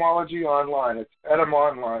 Etymology Online. It's Etym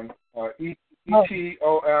Online,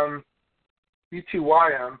 ETOM,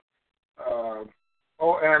 ETYM,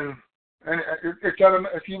 ON. And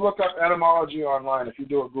if you look up etymology online, if you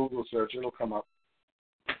do a Google search, it'll come up.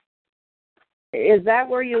 Is that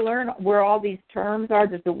where you learn where all these terms are,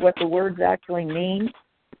 what the words actually mean?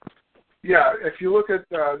 Yeah, if you look at,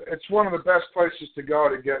 it's one of the best places to go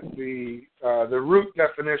to get the root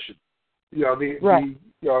definition.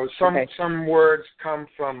 Some words come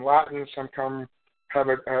from Latin, some have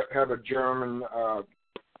a German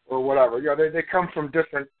or whatever. They come from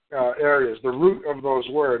different areas. The root of those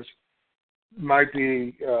words might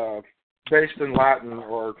be based in Latin,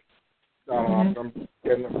 or I'm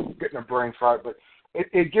getting a brain fart, but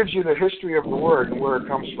it gives you the history of the word and where it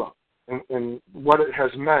comes from and what it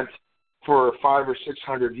has meant for 500 or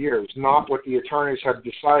 600 years, not what the attorneys had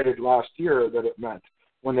decided last year that it meant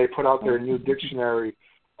when they put out their new dictionary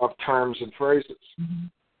of terms and phrases.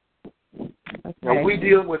 Okay. Now, we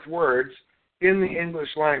deal with words in the English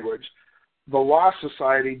language. The Law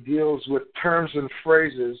Society deals with terms and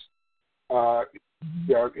phrases in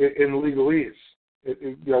legalese.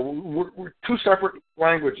 We're two separate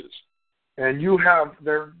languages. And you have,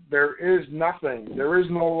 there is nothing, there is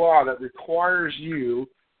no law that requires you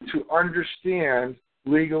to understand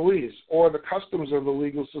legalese or the customs of the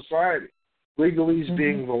legal society. Legalese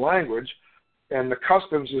being the language, and the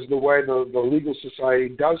customs is the way the legal society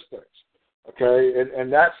does things. Okay,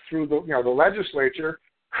 and that's through the legislature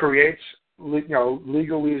creates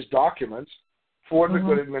legalese documents for the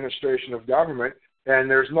good administration of government, and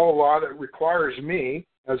there's no law that requires me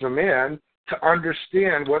as a man to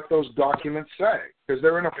understand what those documents say, because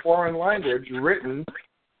they're in a foreign language written,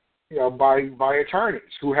 by attorneys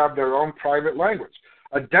who have their own private language.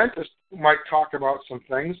 A dentist might talk about some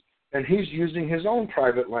things, and he's using his own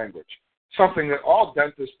private language, something that all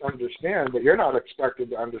dentists understand, but you're not expected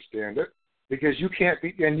to understand it because you can't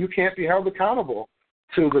be held accountable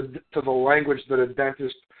to the language that a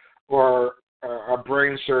dentist or a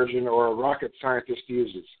brain surgeon or a rocket scientist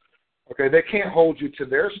uses. Okay, they can't hold you to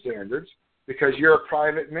their standards because you're a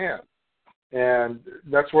private man. And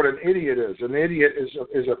that's what an idiot is. An idiot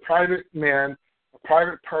is a private man, a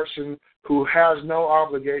private person who has no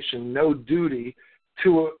obligation, no duty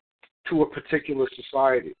to a particular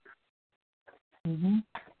society.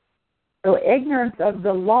 So ignorance of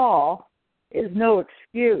the law is no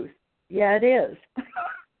excuse. Yeah, it is.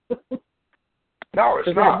 No,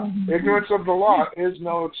 it's not. Ignorance of the law is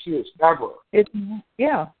no excuse, ever.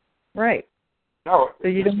 Yeah, right. No, so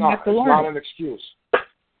you don't not. have to learn. It's not an excuse.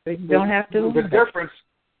 So you don't have to learn. The difference,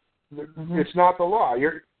 it's not the law.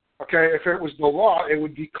 If it was the law, it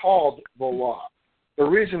would be called the law. The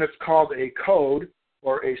reason it's called a code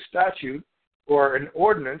or a statute or an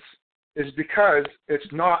ordinance is because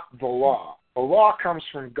it's not the law. The law comes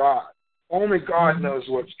from God. Only God knows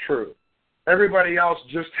what's true. Everybody else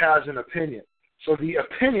just has an opinion. So the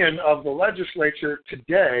opinion of the legislature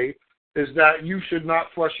today is that you should not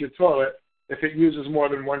flush your toilet if it uses more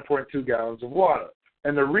than 1.2 gallons of water.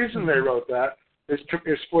 And the reason they wrote that is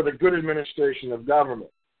for the good administration of government.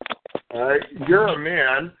 All right? You're a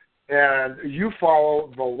man, and you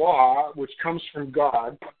follow the law, which comes from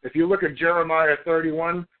God. If you look at Jeremiah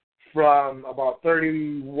 31, from about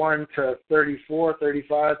 31 to 34,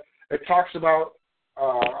 35, it talks about,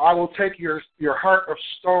 I will take your heart of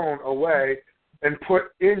stone away and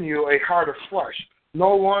put in you a heart of flesh.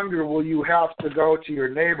 No longer will you have to go to your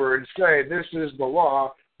neighbor and say, this is the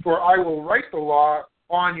law, for I will write the law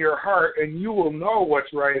on your heart, and you will know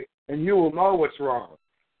what's right, and you will know what's wrong.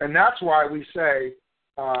 And that's why we say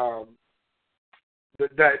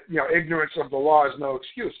that ignorance of the law is no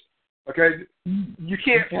excuse. Okay? You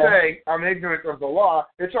can't say, I'm ignorant of the law.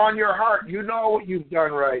 It's on your heart. You know what you've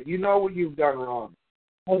done right. You know what you've done wrong.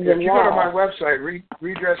 If you go to my website,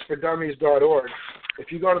 redressfordummies.org,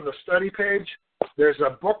 if you go to the study page, there's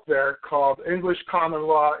a book there called English Common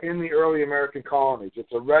Law in the Early American Colonies.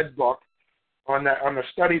 It's a red book on the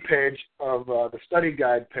study page of the study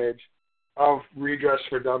guide page of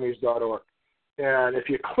redressfordummies.org. And if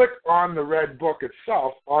you click on the red book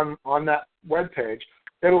itself on that web page,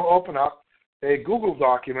 it'll open up a Google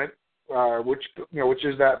document, which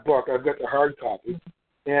is that book. I've got the hard copy.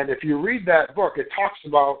 And if you read that book, it talks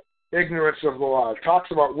about ignorance of the law. It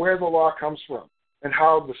talks about where the law comes from and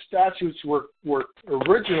how the statutes were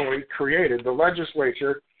originally created. The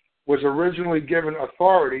legislature was originally given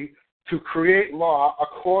authority to create law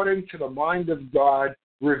according to the mind of God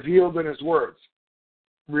revealed in his words,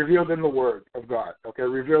 revealed in the word of God,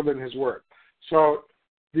 revealed in his word. So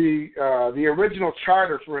the original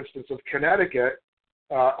charter, for instance, of Connecticut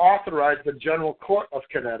authorized the General Court of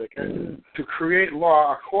Connecticut to create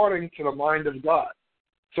law according to the mind of God.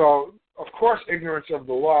 So, of course, ignorance of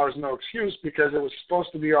the law is no excuse because it was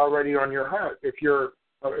supposed to be already on your heart. If you're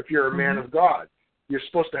a man of God, you're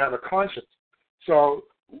supposed to have a conscience. So,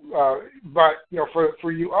 but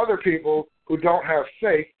for you other people who don't have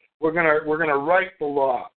faith, we're gonna write the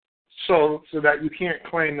law so that you can't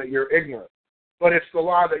claim that you're ignorant. But it's the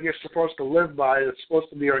law that you're supposed to live by. It's supposed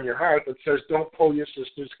to be on your heart that says, don't pull your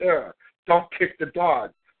sister's hair. Don't kick the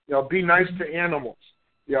dog. Be nice to animals.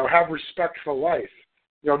 Have respect for life.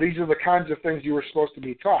 These are the kinds of things you were supposed to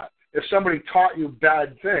be taught. If somebody taught you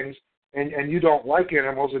bad things, and you don't like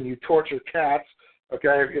animals and you torture cats,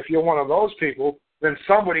 okay, if you're one of those people, then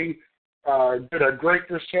somebody did a great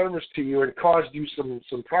disservice to you and caused you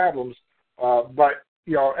some problems. But,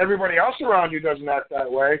 everybody else around you doesn't act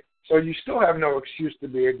that way, so you still have no excuse to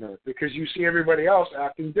be ignorant because you see everybody else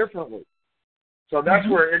acting differently. So that's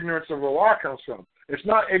where ignorance of the law comes from. It's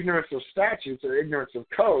not ignorance of statutes or ignorance of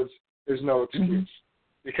codes. There's no excuse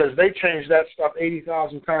because they change that stuff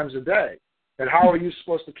 80,000 times a day. And how are you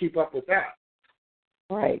supposed to keep up with that?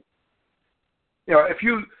 Right. If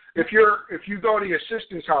you go to your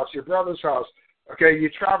sister's house, your brother's house, okay, you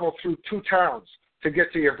travel through 2 towns to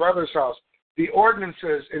get to your brother's house. The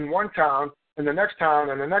ordinances in one town and the next town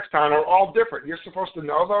and the next town are all different. You're supposed to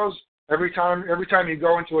know those every time you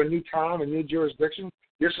go into a new town, a new jurisdiction.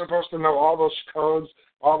 You're supposed to know all those codes,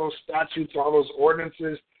 all those statutes, all those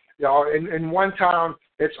ordinances. In one town,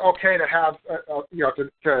 it's okay to have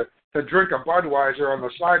to drink a Budweiser on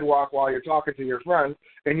the sidewalk while you're talking to your friend.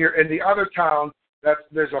 And you're in the other town,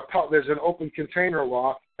 there's an open container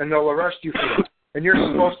law, and they'll arrest you for that. And you're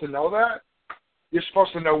supposed to know that. You're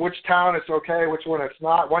supposed to know which town it's okay, which one it's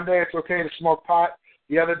not. One day it's okay to smoke pot.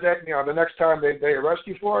 The other day, the next time they arrest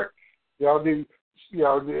you for it.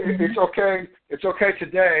 It's okay. It's okay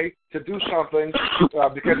today to do something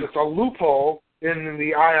because it's a loophole in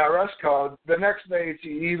the IRS code. The next day it's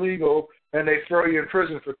illegal, and they throw you in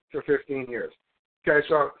prison for 15 years. Okay,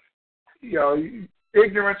 so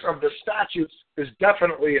ignorance of the statutes is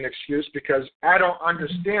definitely an excuse because I don't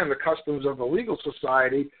understand the customs of the legal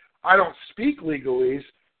society. I don't speak legalese,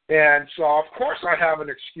 and so of course I have an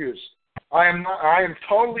excuse. I am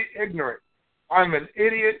totally ignorant. I'm an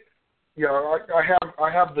idiot.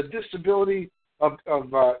 I have the disability of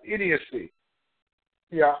idiocy.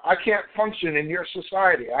 I can't function in your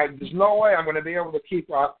society. There's no way I'm going to be able to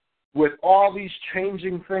keep up with all these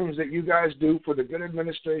changing things that you guys do for the good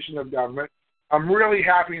administration of government. I'm really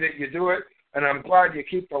happy that you do it, and I'm glad you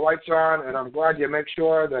keep the lights on, and I'm glad you make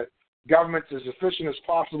sure that government's as efficient as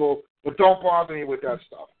possible, but don't bother me with that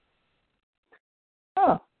stuff.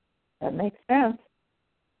 Oh, that makes sense.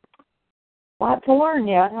 A lot to learn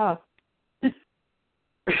yet, huh?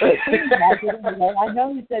 I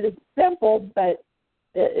know you said it's simple, but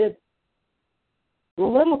it's a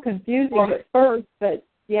little confusing at first, but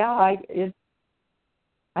yeah, I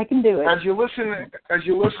can do it. As you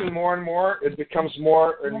listen more and more, it becomes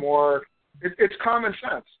more and more. It's common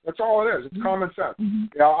sense. That's all it is. It's common sense.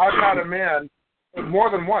 I've had a man more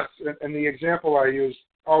than once, and the example I use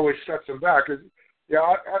always sets him back.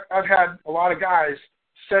 I've had a lot of guys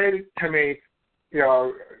say to me,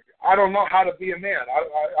 I don't know how to be a man.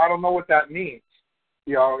 I don't know what that means.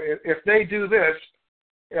 If they do this,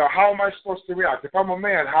 how am I supposed to react? If I'm a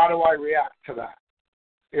man, how do I react to that?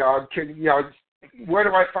 Where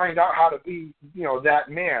do I find out how to be, that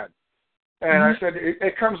man? And I said,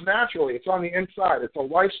 it comes naturally. It's on the inside. It's a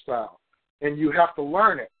lifestyle, and you have to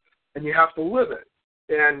learn it, and you have to live it.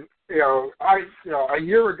 And a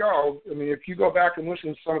year ago, if you go back and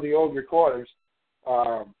listen to some of the old recordings,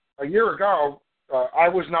 a year ago, I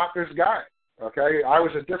was not this guy. Okay, I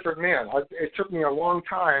was a different man. It took me a long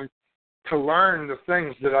time to learn the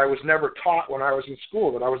things that I was never taught when I was in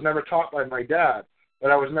school, that I was never taught by my dad,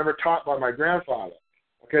 that I was never taught by my grandfather.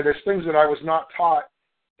 Okay, there's things that I was not taught,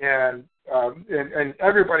 and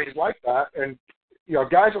everybody's like that. And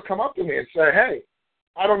guys will come up to me and say, "Hey,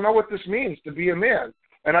 I don't know what this means to be a man."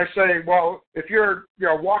 And I say, "Well, if you're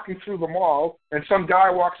walking through the mall and some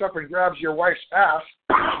guy walks up and grabs your wife's ass,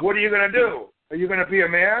 what are you going to do? Are you going to be a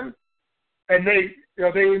man?" And they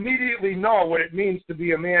immediately know what it means to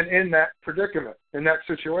be a man in that predicament, in that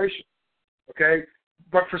situation. Okay,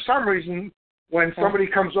 but for some reason, when somebody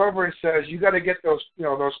comes over and says you got to get those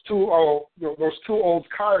two old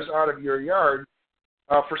cars out of your yard,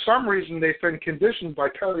 for some reason they've been conditioned by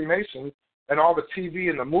Perry Mason and all the TV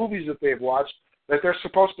and the movies that they've watched that they're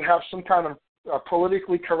supposed to have some kind of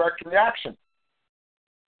politically correct reaction.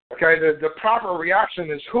 Okay, the proper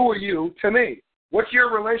reaction is, who are you to me? What's your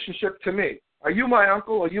relationship to me? Are you my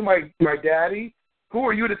uncle? Are you my daddy? Who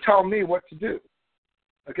are you to tell me what to do?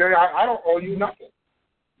 Okay, I don't owe you nothing.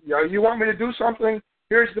 You want me to do something?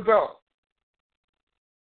 Here's the bill.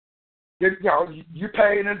 You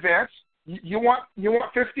pay in advance. You want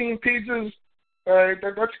 15 pizzas?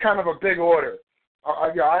 That's kind of a big order.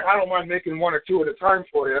 I don't mind making 1 or 2 at a time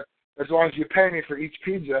for you, as long as you pay me for each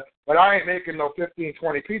pizza. But I ain't making no 15,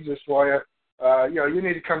 20 pizzas for you. You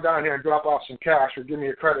need to come down here and drop off some cash or give me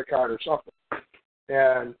a credit card or something.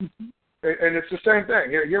 And it's the same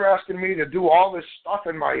thing. You're asking me to do all this stuff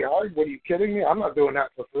in my yard? What, are you kidding me? I'm not doing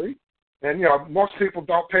that for free. And, most people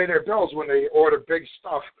don't pay their bills when they order big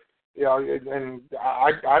stuff And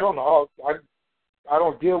I don't know. I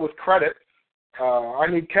don't deal with credit. I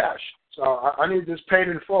need cash, so I need this paid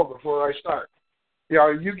in full before I start.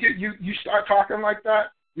 You start talking like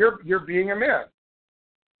that, you're being a man.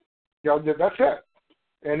 That's it.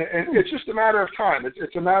 And it's just a matter of time.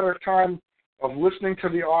 It's a matter of time of listening to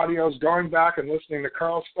the audios, going back and listening to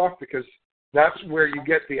Carl's stuff, because that's where you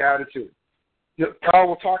get the attitude. Carl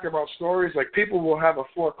will talk about stories like people will have a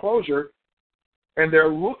foreclosure, and they're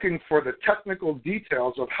looking for the technical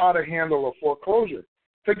details of how to handle a foreclosure.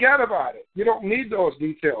 Forget about it. You don't need those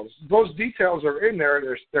details. Those details are in there.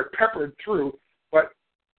 They're peppered through, but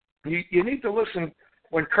you need to listen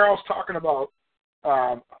when Carl's talking about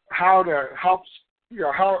how to help,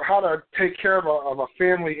 how to take care of a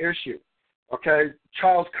family issue. Okay,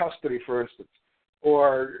 child custody, for instance,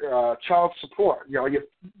 or child support.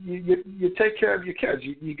 You take care of your kids.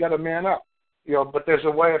 You got to man up. But there's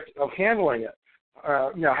a way of handling it.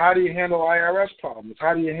 How do you handle IRS problems?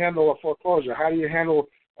 How do you handle a foreclosure? How do you handle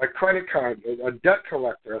a credit card, a debt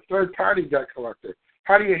collector, a third-party debt collector?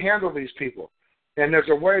 How do you handle these people? And there's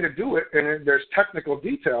a way to do it, and there's technical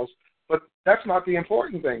details, but that's not the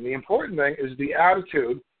important thing. The important thing is the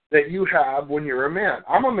attitude that you have when you're a man.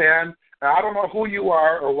 I'm a man, and I don't know who you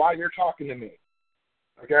are or why you're talking to me.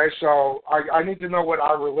 Okay, so I need to know what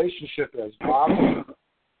our relationship is, Bob.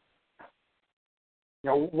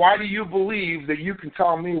 Why do you believe that you can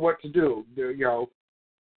tell me what to do?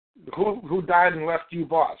 Who died and left you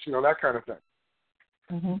boss? That kind of thing.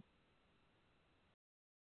 Mm-hmm.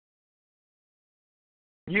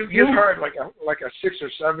 You've heard like a 6 or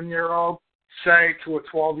 7 year old say to a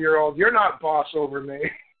 12-year-old, "You're not boss over me."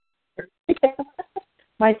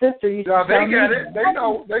 My sister used to. They get it. They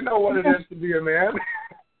know what it is to be a man.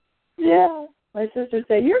 Yeah, my sister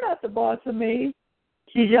said, "You're not the boss of me."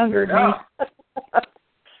 She's younger than me.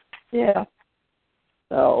 Yeah.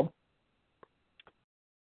 So.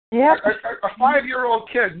 Yeah. A 5-year-old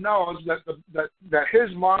kid knows that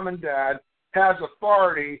his mom and dad has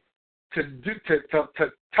authority to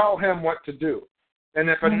tell him what to do, and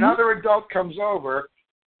if another adult comes over,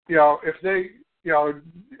 if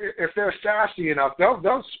they're sassy enough,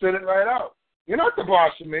 they'll spit it right out. You're not the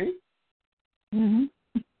boss of me. Mm-hmm.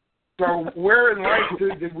 So where in life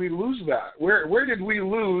did we lose that? Where did we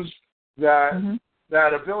lose that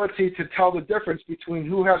that ability to tell the difference between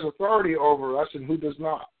who has authority over us and who does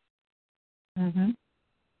not? Mm-hmm.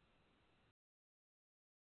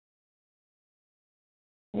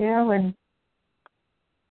 Yeah, when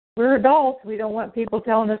we're adults, we don't want people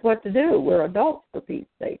telling us what to do. We're adults, for Pete's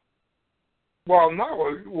sake. Well,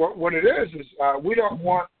 no. What it is we don't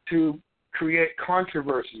want to create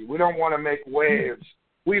controversy. We don't want to make waves.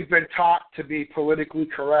 We've been taught to be politically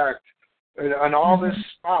correct and all this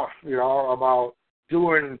stuff, about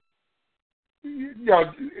doing,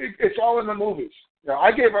 it's all in the movies.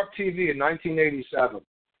 I gave up TV in 1987.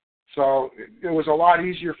 So it was a lot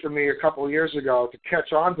easier for me a couple of years ago to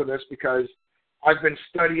catch on to this because I've been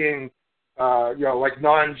studying, like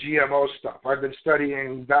non-GMO stuff. I've been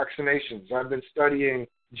studying vaccinations. I've been studying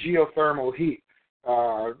geothermal heat,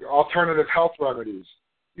 alternative health remedies.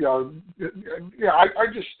 I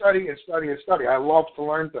just study and study and study. I love to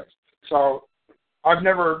learn things. So I've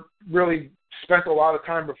never really spent a lot of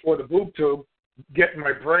time before the boob tube getting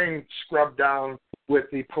my brain scrubbed down with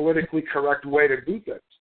the politically correct way to do things.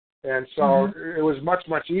 And so it was much,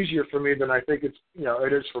 much easier for me than I think it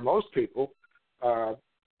is for most people, because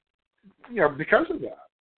of that.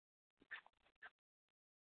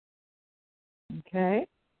 Okay.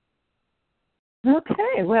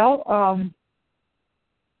 Okay, well,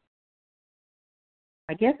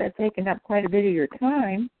 I guess I've taken up quite a bit of your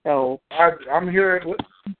time, so... I'm here.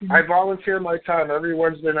 I volunteer my time every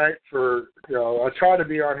Wednesday night for, I try to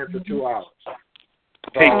be on here for 2 hours.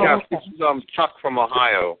 Hey, Jeff, this is Chuck from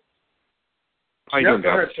Ohio. How you doing,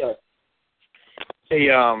 guys? Chuck. Hey,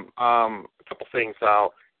 a couple things.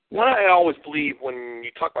 One, I always believe when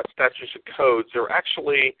you talk about statutes and codes, they're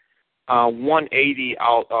actually 180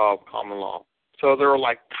 out of common law. So they're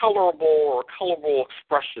like colorable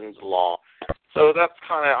expressions of law. So that's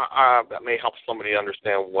kind of, that may help somebody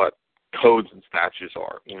understand what codes and statutes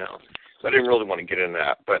are, So I didn't really want to get into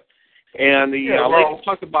that. And the lady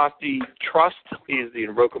talked about the trust is the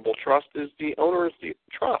irrevocable trust is the owner is the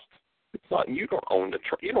trust. It's not, you don't own the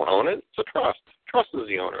trust. You don't own it. It's a trust. Trust is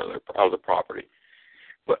the owner of the property.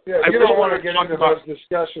 But I really don't want to get into those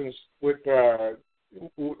discussions with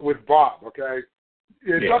Bob, okay?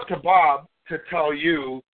 It's up to Bob to tell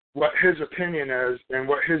you what his opinion is and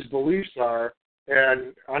what his beliefs are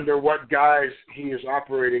and under what guise he is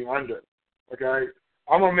operating under, okay?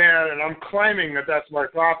 I'm a man and I'm claiming that that's my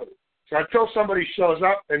property. So until somebody shows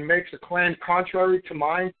up and makes a claim contrary to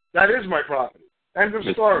mine, that is my property. End of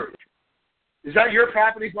story. Is that your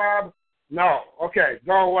property, Bob? No. Okay,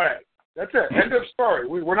 go away. That's it. End of story.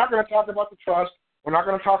 We're not going to talk about the trust. We're not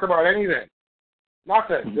going to talk about anything.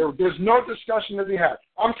 Nothing. There's no discussion to be had.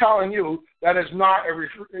 I'm telling you that is not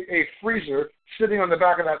a freezer sitting on the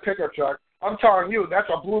back of that pickup truck. I'm telling you that's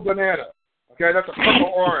a blue banana. Okay, that's a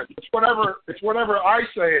purple orange. It's whatever I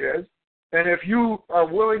say it is. And if you are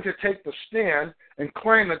willing to take the stand and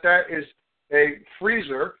claim that that is a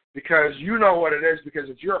freezer because you know what it is because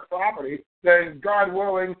it's your property, then God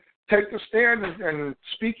willing, take the stand and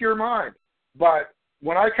speak your mind. But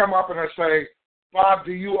when I come up and I say, Bob,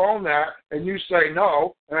 do you own that? And you say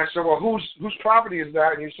no. And I say, well, whose property is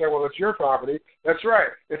that? And you say, well, it's your property. That's right.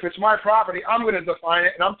 If it's my property, I'm going to define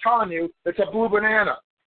it, and I'm telling you it's a blue banana.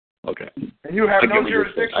 Okay. And you have no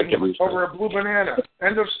jurisdiction over a blue banana.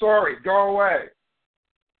 End of story. Go away.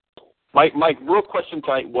 My real question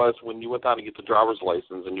tonight was when you went down to get the driver's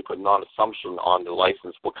license and you put non-assumption on the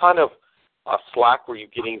license, what kind of slack were you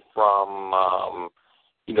getting from,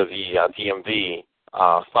 the DMV?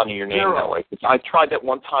 Signing your name that way. I tried that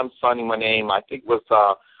one time signing my name. I think it was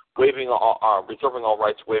reserving all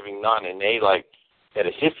rights, waiving none, and they had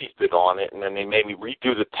a hissy fit on it, and then they made me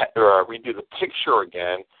redo the picture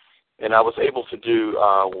again, and I was able to do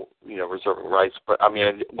reserving rights, but I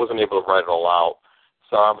wasn't able to write it all out.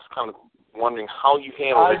 So I was kind of wondering how you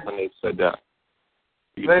handled it when they said that.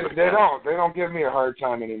 They don't give me a hard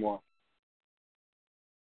time anymore.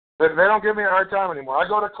 They don't give me a hard time anymore. I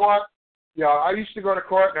go to court. I used to go to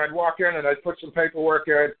court, and I'd walk in, and I'd put some paperwork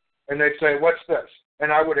in, and they'd say, what's this?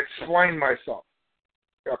 And I would explain myself,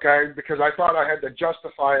 okay, because I thought I had to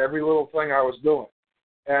justify every little thing I was doing.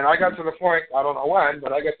 And I got to the point, I don't know when,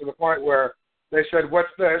 but I got to the point where they said,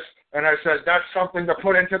 what's this? And I said, that's something to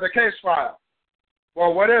put into the case file.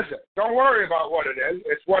 Well, what is it? Don't worry about what it is.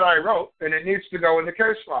 It's what I wrote, and it needs to go in the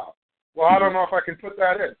case file. Well, I don't know if I can put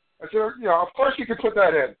that in. I said, of course you can put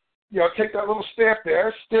that in. Take that little stamp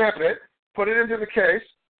there, stamp it, put it into the case,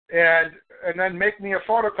 and then make me a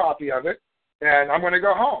photocopy of it, and I'm going to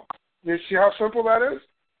go home. You see how simple that is?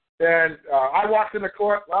 And I walked into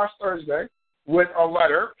court last Thursday with a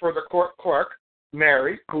letter for the court clerk,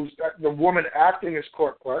 Mary, who's the woman acting as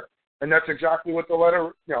court clerk, and that's exactly what the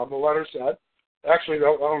letter said. Actually,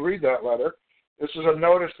 I'll read that letter. This is a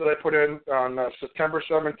notice that I put in on September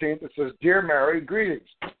 17th. It says, Dear Mary, greetings.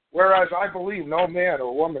 Whereas I believe no man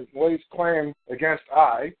or woman lays claim against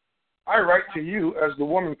I write to you as the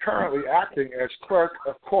woman currently acting as clerk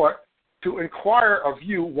of court to inquire of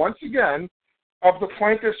you once again of the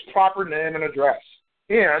plaintiff's proper name and address.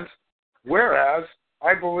 And whereas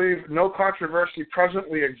I believe no controversy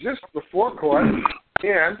presently exists before court,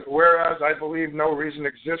 and whereas I believe no reason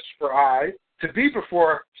exists for I to be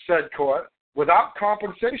before said court without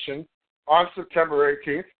compensation on September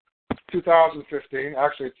 18th, 2015,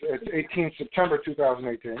 actually it's 18 September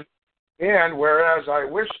 2018, and whereas I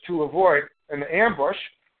wish to avoid an ambush,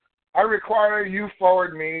 I require you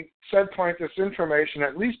forward me said plaintiff's information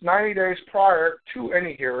at least 90 days prior to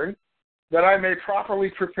any hearing, that I may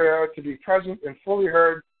properly prepare to be present and fully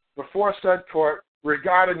heard before said court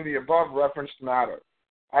regarding the above referenced matter.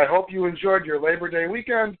 I hope you enjoyed your Labor Day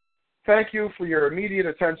weekend. Thank you for your immediate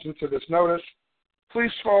attention to this notice.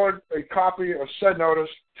 Please forward a copy of said notice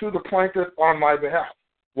to the plaintiff on my behalf.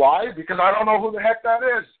 Why? Because I don't know who the heck that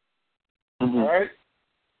is. Mm-hmm. All right?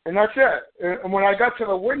 And that's it. And when I got to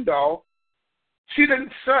the window, she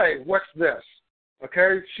didn't say, what's this?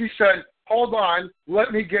 Okay? She said, hold on,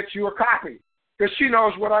 let me get you a copy. Because she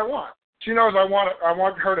knows what I want. She knows I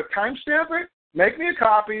want her to timestamp it, make me a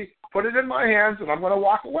copy, put it in my hands, and I'm going to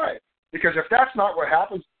walk away. Because if that's not what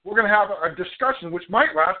happens, we're going to have a discussion which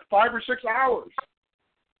might last 5 or 6 hours.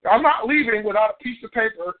 I'm not leaving without a piece of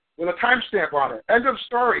paper with a timestamp on it. End of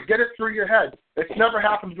story. Get it through your head. It's never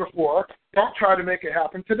happened before. Don't try to make it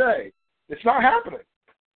happen today. It's not happening.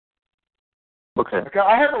 Okay.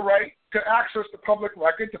 I have a right to access the public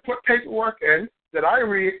record, to put paperwork in that I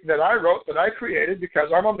wrote, that I created because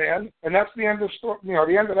I'm a man, and that's the end of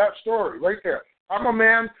the end of that story right there. I'm a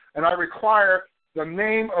man, and I require the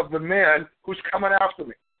name of the man who's coming after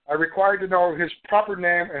me. I require to know his proper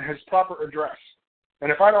name and his proper address.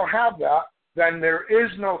 And if I don't have that, then there is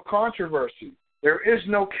no controversy. There is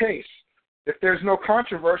no case. If there's no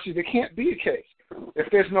controversy, there can't be a case.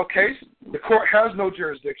 If there's no case, the court has no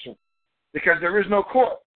jurisdiction because there is no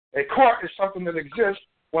court. A court is something that exists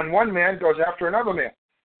when one man goes after another man.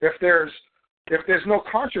 If there's no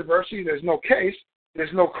controversy, there's no case,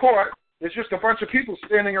 there's no court, there's just a bunch of people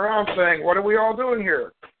standing around saying, what are we all doing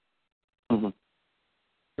here? Mm-hmm.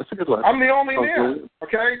 That's a good one. I'm the only man,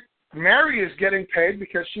 okay? Mary is getting paid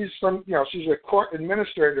because she's she's a court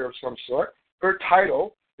administrator of some sort. Her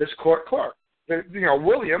title is court clerk.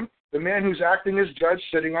 William, the man who's acting as judge,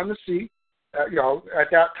 sitting on the seat, at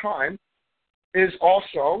that time, is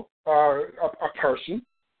also a person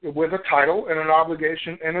with a title and an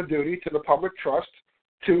obligation and a duty to the public trust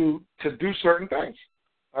to do certain things.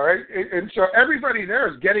 All right, and so everybody there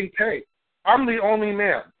is getting paid. I'm the only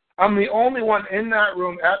man. I'm the only one in that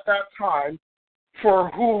room at that time for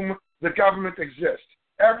whom the government exists.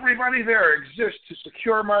 Everybody there exists to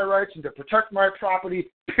secure my rights and to protect my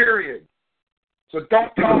property, period. So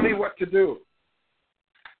don't tell me what to do.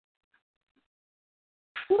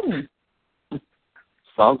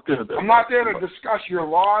 Sounds good. I'm not there to discuss your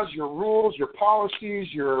laws, your rules, your policies,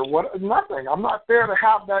 nothing. I'm not there to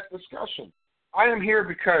have that discussion. I am here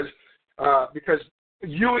because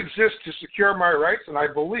you exist to secure my rights, and I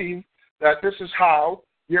believe that this is how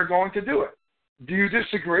you're going to do it. Do you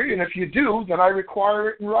disagree? And if you do, then I require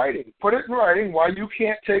it in writing. Put it in writing why you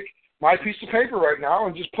can't take my piece of paper right now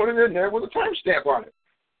and just put it in there with a timestamp on it.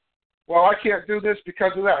 Well, I can't do this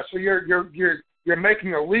because of that. So you're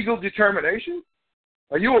making a legal determination?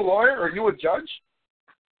 Are you a lawyer? Are you a judge?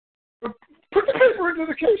 Put the paper into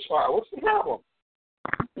the case file. What's the problem?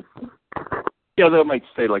 Yeah, they might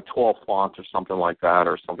say like 12 fonts or something like that,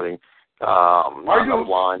 or something. I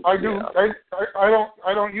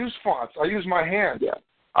don't use fonts. I use my hand. Yeah,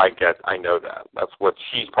 I know that. That's what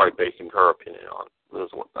she's probably basing her opinion on.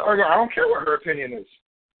 I don't care what her opinion is.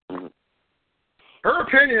 Mm-hmm. Her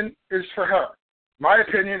opinion is for her. My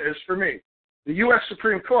opinion is for me. The U.S.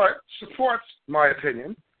 Supreme Court supports my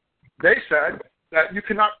opinion. They said that you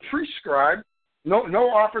cannot prescribe. No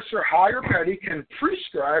officer, high or petty, can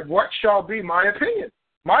prescribe what shall be my opinion.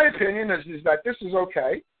 My opinion is that this is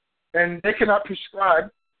okay, and they cannot prescribe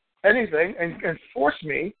anything and force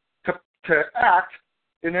me to act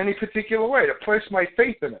in any particular way, to place my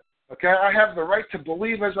faith in it. Okay, I have the right to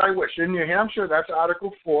believe as I wish. In New Hampshire, that's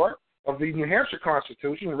Article 4 of the New Hampshire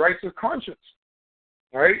Constitution, rights of conscience.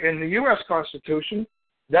 All right, in the U.S. Constitution,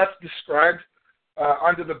 that's described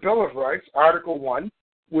under the Bill of Rights, Article 1,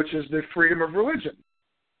 which is the freedom of religion.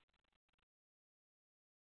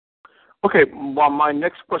 Okay, well, my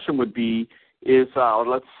next question would be, let's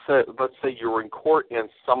say you're in court and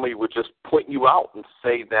somebody would just point you out and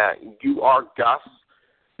say that you are Gus,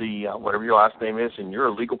 the whatever your last name is, and you're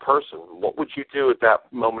a legal person. What would you do at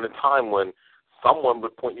that moment in time when someone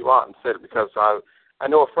would point you out and say it? Because I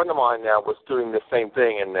know a friend of mine now was doing the same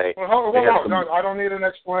thing, and they... Hold on. No, I don't need an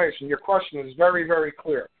explanation. Your question is very, very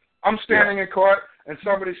clear. I'm standing in court, and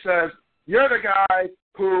somebody says, you're the guy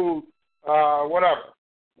who, whatever,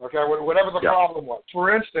 okay, whatever the problem was.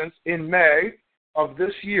 For instance, in May of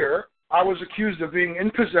this year, I was accused of being in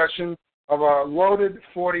possession of a loaded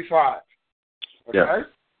 .45, okay? Yeah.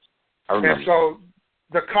 I remember. And so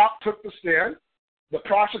the cop took the stand. The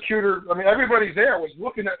prosecutor, everybody there was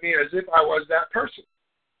looking at me as if I was that person.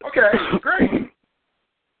 Okay, great.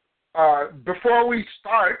 Before we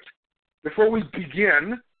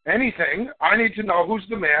begin anything, I need to know who's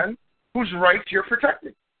the man whose rights you're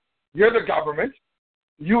protecting. You're the government.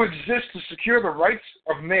 You exist to secure the rights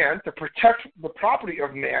of man, to protect the property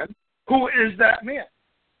of man. Who is that man?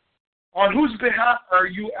 On whose behalf are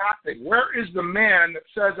you acting? Where is the man that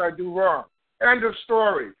says I do wrong? End of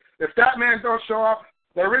story. If that man don't show up,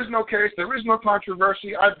 there is no case, there is no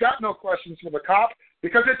controversy. I've got no questions for the cop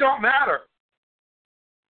because it don't matter.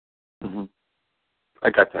 Mm-hmm. I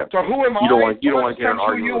got that. So who am I? You don't want to get an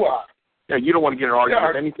argument. You are. Yeah, you don't want to get an argument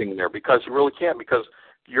with anything in there because you really can't, because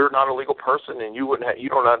you're not a legal person and you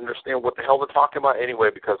don't understand what the hell they're talking about anyway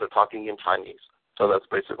because they're talking in Chinese. So that's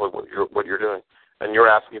basically what you're doing. And you're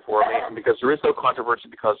asking for a man because there is no controversy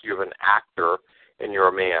because you're an actor and you're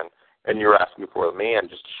a man and you're asking for a man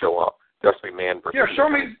just to show up. There has to be man. Yeah, show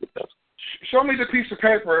me the piece of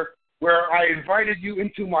paper where I invited you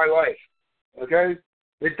into my life. Okay,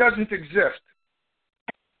 it doesn't exist.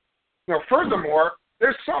 Furthermore,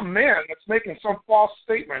 there's some man that's making some false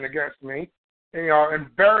statement against me,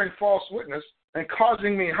 and bearing false witness and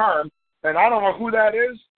causing me harm, and I don't know who that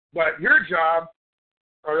is, but your job,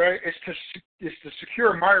 all right, is to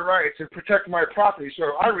secure my rights and protect my property.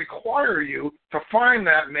 So I require you to find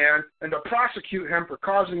that man and to prosecute him for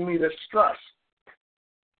causing me this stress,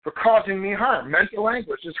 for causing me harm. Mental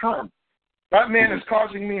anguish is harm. That man is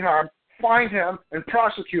causing me harm. Find him and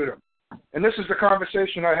prosecute him. And this is the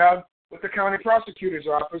conversation I had with the county prosecutor's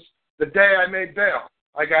office the day I made bail.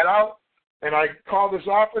 I got out and I called his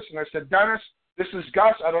office and I said, Dennis, this is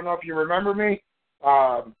Gus. I don't know if you remember me.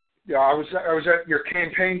 I was at your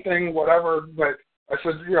campaign thing, whatever, but I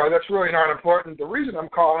said, that's really not important. The reason I'm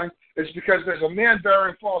calling is because there's a man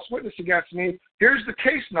bearing false witness against me. Here's the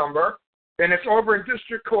case number, and it's over in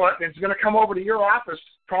district court, and it's going to come over to your office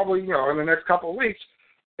probably, in the next couple of weeks.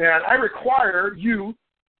 And I require you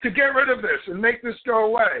to get rid of this and make this go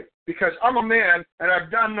away because I'm a man, and I've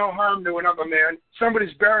done no harm to another man.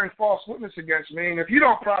 Somebody's bearing false witness against me, and if you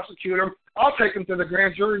don't prosecute him, I'll take him to the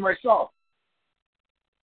grand jury myself.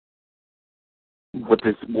 What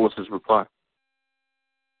was his reply?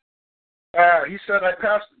 He said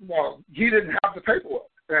he didn't have the paperwork,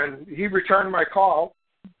 and he returned my call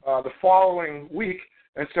the following week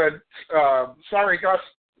and said, sorry, Gus,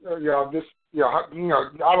 I don't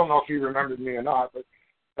know if he remembered me or not, but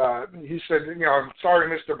he said, sorry,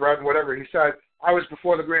 Mr. Brett, whatever. He said, I was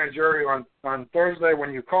before the grand jury on Thursday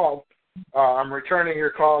when you called. I'm returning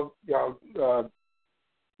your call,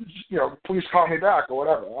 please call me back or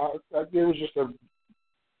whatever. It was just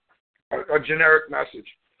a generic message.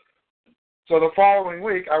 So the following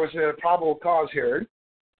week, I was at a probable cause hearing,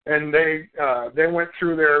 and they went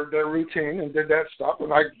through their routine and did that stuff.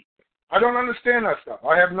 And I don't understand that stuff.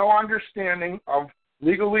 I have no understanding of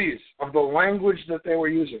legalese, of the language that they were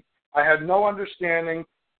using. I had no understanding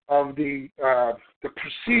of the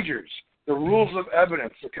procedures, the rules of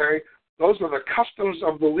evidence. Okay, those are the customs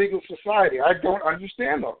of the legal society. I don't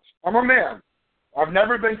understand those. I'm a man. I've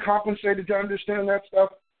never been compensated to understand that stuff.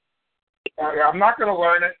 I'm not going to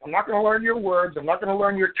learn it. I'm not going to learn your words. I'm not going to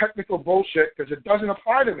learn your technical bullshit because it doesn't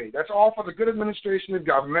apply to me. That's all for the good administration of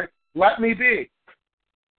government. Let me be.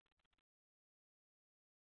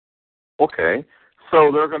 Okay. So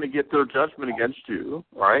they're going to get their judgment against you,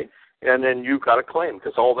 right? And then you've got a claim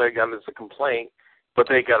because all they got is a complaint, but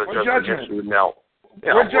they got a judgment against you now.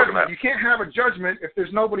 Yeah, what judgment? You can't have a judgment if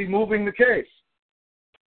there's nobody moving the case.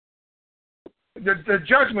 The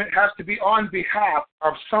judgment has to be on behalf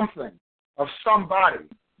of something, of somebody.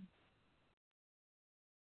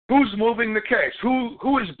 Who's moving the case?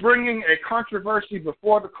 Who is bringing a controversy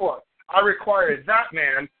before the court? I require that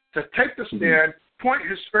man to take the stand, point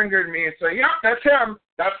his finger at me and say, yeah, that's him.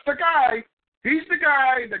 That's the guy. He's the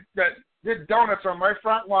guy that did donuts on my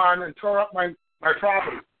front lawn and tore up my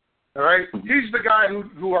property. All right? He's the guy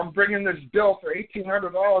who I'm bringing this bill for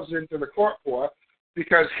 $1,800 into the court for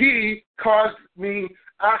because he caused me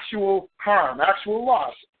actual harm, actual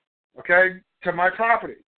loss, okay, to my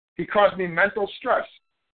property. He caused me mental stress.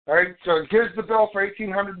 All right? So here's the bill for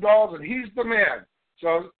 $1,800, and he's the man.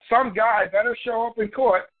 So some guy better show up in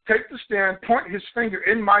court, take the stand, point his finger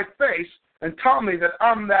in my face, and tell me that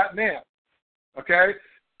I'm that man, okay?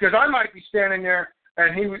 Because I might be standing there,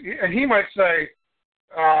 and he might say,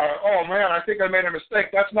 oh, man, I think I made a mistake.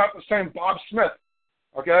 That's not the same Bob Smith,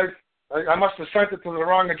 okay? I must have sent it to the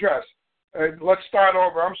wrong address. Let's start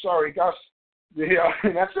over. I'm sorry, Gus. Yeah,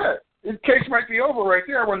 that's it. The case might be over right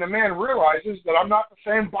there when the man realizes that I'm not the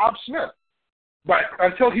same Bob Smith. But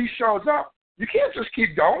until he shows up, you can't just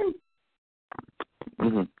keep going.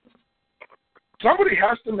 Mm-hmm. Somebody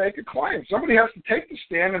has to make a claim. Somebody has to take the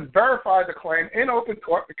stand and verify the claim in open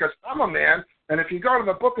court because I'm a man, and if you go to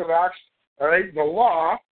the book of Acts, all right, the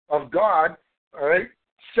law of God, all right,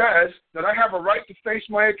 says that I have a right to face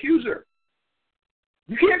my accuser.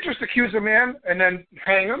 You can't just accuse a man and then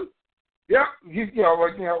hang him. Yeah,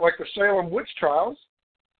 like the Salem witch trials.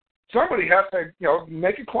 Somebody has to,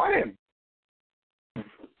 make a claim.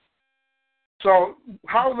 So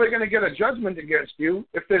how are they going to get a judgment against you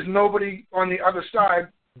if there's nobody on the other side,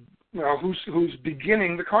 who's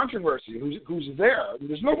beginning the controversy, who's there?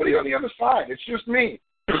 There's nobody on the other side. It's just me.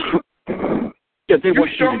 Yeah, they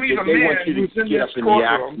want you to get up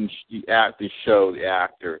in the act, the show, the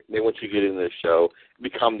actor. They want you to get in the show,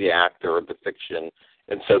 become the actor of the fiction,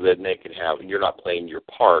 and so that they can have. You're not playing your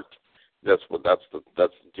part. That's the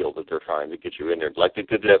deal that they're trying to get you in there. Like they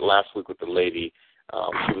did that last week with the lady.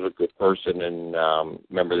 She was a good person, and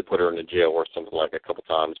remember they put her in the jail or something like a couple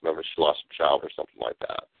times. Remember she lost a child or something like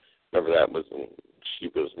that. Remember that she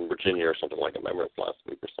was in Virginia or something like that. Remember it last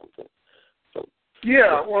week or something. So.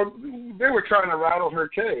 Yeah, well, they were trying to rattle her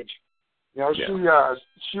cage.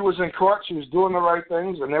 She was in court. She was doing the right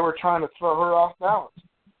things, and they were trying to throw her off balance.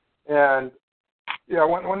 And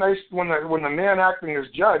when the man acting as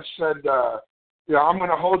judge said, I'm going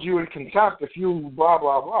to hold you in contempt if you blah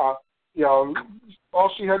blah blah. All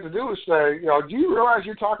she had to do was say, do you realize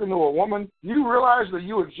you're talking to a woman? Do you realize that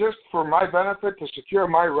you exist for my benefit to secure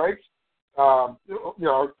my rights?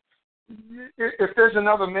 If there's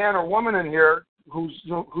another man or woman in here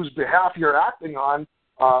whose behalf you're acting on,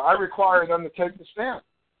 I require them to take the stand.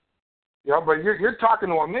 But you're talking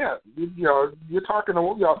to a man. You're talking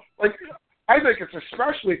to I think it's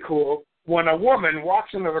especially cool when a woman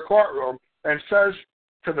walks into the courtroom and says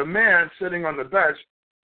to the man sitting on the bench,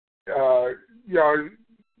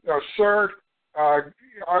 sir,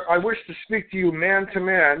 I wish to speak to you man to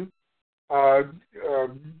man.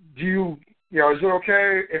 Do you, is it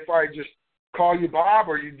okay if I just call you Bob,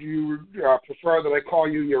 or do you prefer that I call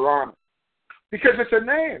you Your Honor? Because it's a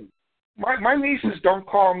name. My nieces don't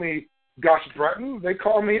call me Gus Breton. They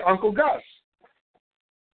call me Uncle Gus.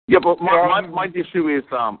 Yeah, but my issue is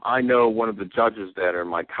I know one of the judges that are in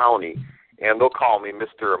my county, and they'll call me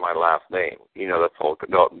Mr. my last name. That's all. They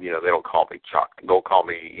don't call me Chuck. They'll call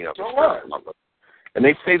me, So Mr. what? And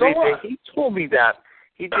they say he told me that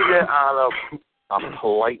he did it out of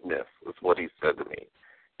politeness, is what he said to me.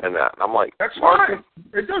 And I'm like, that's fine.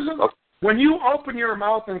 It doesn't. Okay. When you open your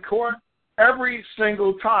mouth in court, every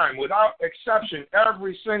single time, without exception,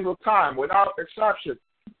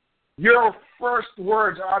 your first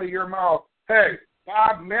words out of your mouth, hey,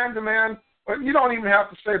 Bob, man to man, but you don't even have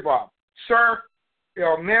to say Bob. Sir,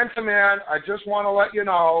 man to man, I just want to let you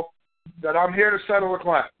know that I'm here to settle a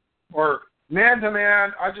claim. Or man to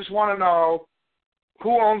man, I just want to know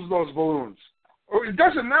who owns those balloons. It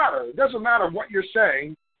doesn't matter. It doesn't matter what you're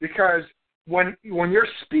saying, because when you're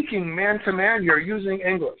speaking man to man, you're using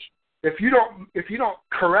English. If you don't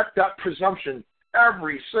correct that presumption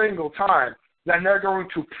every single time, then they're going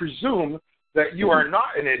to presume that you are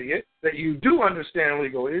not an idiot, that you do understand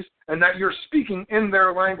legalese, and that you're speaking in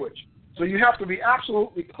their language. So you have to be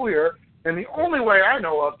absolutely clear, and the only way I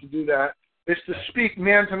know of to do that is to speak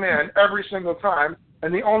man to man every single time,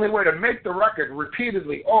 and the only way to make the record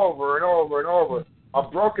repeatedly over and over and over, a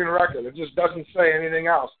broken record. It just doesn't say anything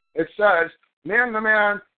else. It says, man to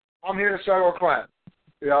man, I'm here to settle a claim.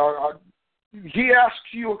 He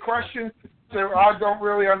asks you a question, so I don't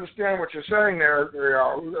really understand what you're saying there.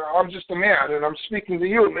 I'm just a man, and I'm speaking to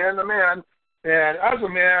you, man to man. And as a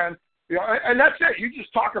man, and that's it. You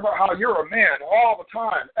just talk about how you're a man all the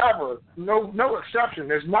time, ever. No exception.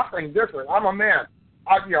 There's nothing different. I'm a man.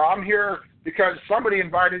 I'm here because somebody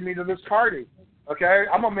invited me to this party. Okay,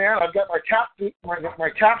 I'm a man. I've got my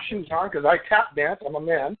tap shoes on because I tap dance. I'm a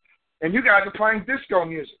man, and you guys are playing disco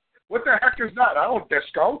music. What the heck is that? I don't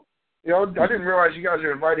disco. I didn't realize you guys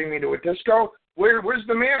are inviting me to a disco. Where's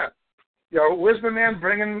the man? Where's the man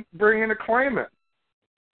bringing a claim in?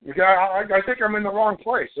 I think I'm in the wrong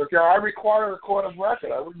place. Okay, I require a court of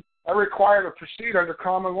record. I require to proceed under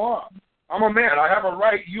common law. I'm a man. I have a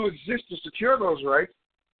right. You exist to secure those rights.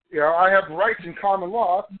 I have rights in common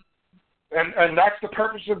law, and that's the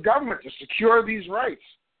purpose of government, to secure these rights.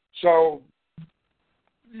 So,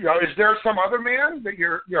 is there some other man that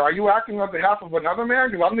are you acting on behalf of another man?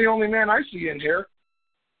 Because I'm the only man I see in here.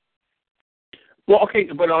 Well, okay,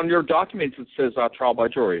 but on your documents it says trial by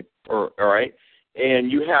jury, all right?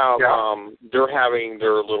 And you have, they're having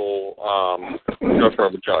their little judge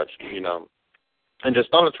of a judge, and just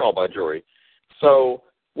not a trial by jury. So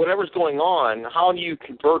whatever's going on, how do you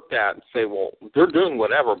convert that and say, well, they're doing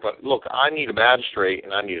whatever, but look, I need a magistrate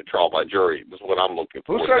and I need a trial by jury is what I'm looking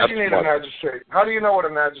for. Who says you need a magistrate? How do you know what a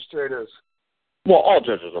magistrate is? Well, all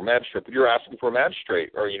judges are magistrates, but you're asking for a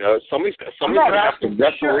magistrate, or somebody's going to have to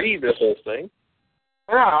referee this whole thing.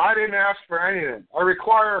 No, I didn't ask for anything. I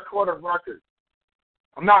require a court of record.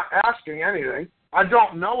 I'm not asking anything. I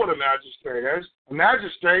don't know what a magistrate is. A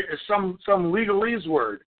magistrate is some legalese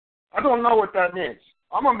word. I don't know what that means.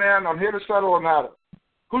 I'm a man. I'm here to settle a matter.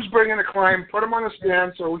 Who's bringing a claim? Put him on the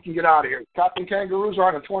stand so we can get out of here. Captain Kangaroo's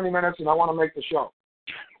on in 20 minutes, and I want to make the show.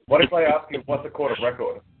 What if I ask you what's a court of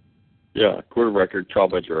record? Yeah, court of record, trial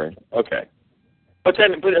by jury. Okay. But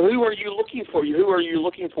who are you looking for? Who are you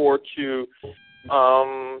looking for to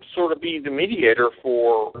sort of be the mediator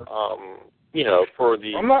for, for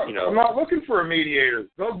the, I'm not looking for a mediator.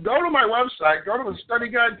 Go to my website, go to the study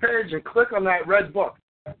guide page, and click on that red book.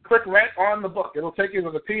 Click right on the book. It'll take you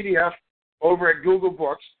to the PDF over at Google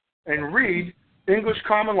Books, and read English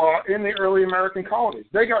common law in the early American colonies.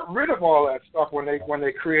 They got rid of all that stuff when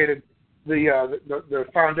they created the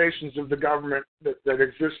foundations of the government that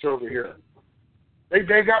exists over here.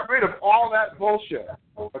 They got rid of all that bullshit.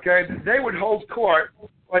 Okay, they would hold court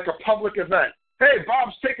like a public event. Hey,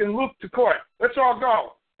 Bob's taking Luke to court. Let's all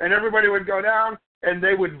go, and everybody would go down, and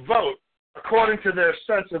they would vote according to their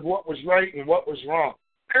sense of what was right and what was wrong.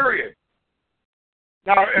 Period.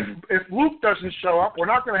 Now, if Luke doesn't show up, we're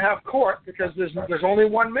not going to have court because there's only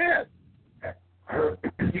one man.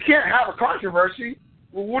 You can't have a controversy.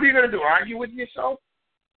 Well, what are you going to do? Argue with yourself?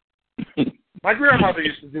 My grandmother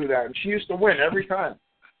used to do that, and she used to win every time.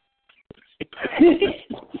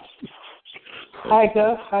 Hi,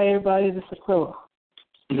 Gus. Hi, everybody. This is Aquila.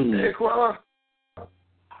 Hey, Aquila.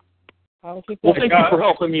 I'll keep Well, that. thank you for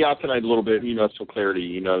helping me out tonight a little bit. Some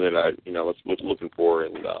clarity. That I was looking for.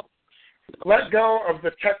 And let go of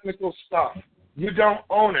the technical stuff. You don't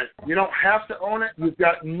own it. You don't have to own it.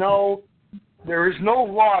 There is no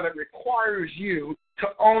law that requires you to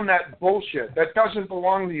own that bullshit. That doesn't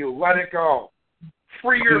belong to you. Let it go.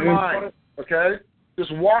 Free your mind. Okay?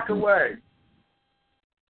 Just walk away.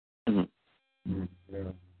 Mm-hmm.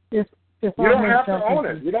 You don't have to own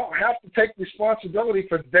it. You don't have to take responsibility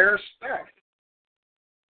for their stuff.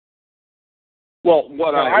 Well,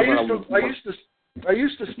 I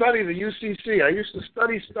used to study the UCC. I used to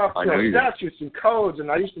study stuff, statutes and codes,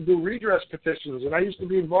 and I used to do redress petitions, and I used to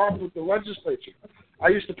be involved with the legislature. I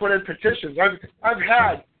used to put in petitions. I've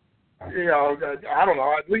had, I don't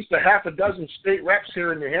know, at least a half a dozen state reps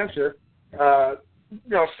here in New Hampshire,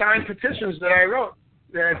 sign petitions that I wrote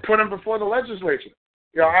and put them before the legislature.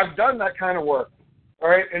 I've done that kind of work. All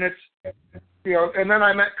right, and it's, and then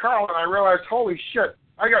I met Carl, and I realized, holy shit,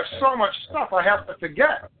 I got so much stuff I have to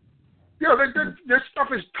forget. This stuff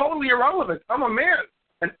is totally irrelevant. I'm a man.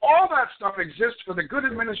 And all that stuff exists for the good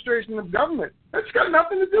administration of government. That's got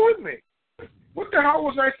nothing to do with me. What the hell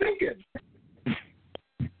was I thinking?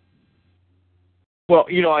 Well,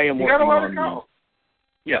 I am working on... You got to let it go.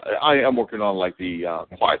 Yeah, I am working on, the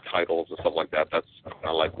quiet titles and stuff like that. That's kind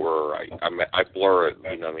of like where I blur it,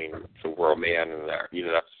 so we're a man in there.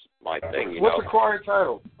 That's my thing, What's a quiet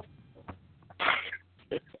title?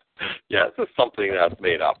 Yeah, this is something that's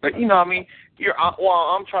made up. But I'm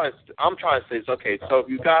trying to say is okay. So if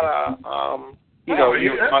you got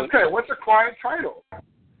okay. What's a quiet title?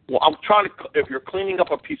 Well, I'm trying to. If you're cleaning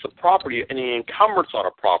up a piece of property, any encumbrance on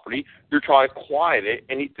a property, you're trying to quiet it.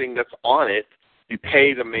 Anything that's on it, you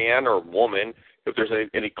pay the man or woman if there's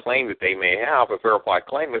any claim that they may have, a verified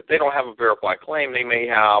claim. If they don't have a verified claim, they may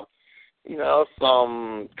have,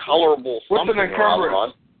 some colorable What's something. An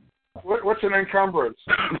encumbrance? What's an encumbrance?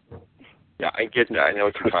 Yeah, I know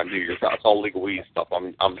what you're trying to do yourself. It's all legalese stuff.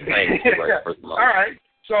 I'm saying it right for the moment. All right.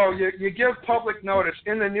 So you give public notice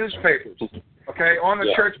in the newspapers, okay, on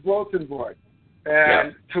the church bulletin board,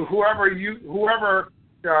 and to whoever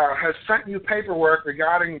has sent you paperwork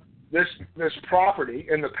regarding this property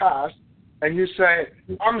in the past, and you say,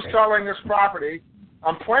 I'm selling this property.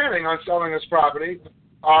 I'm planning on selling this property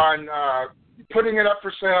on putting it up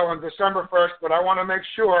for sale on December 1st, but I want to make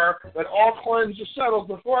sure that all claims are settled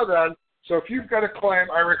before then. So if you've got a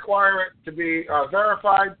claim, I require it to be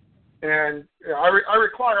verified, and I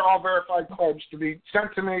require all verified claims to be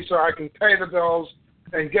sent to me so I can pay the bills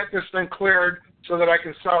and get this thing cleared so that I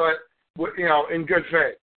can sell it, in good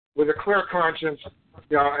faith, with a clear conscience,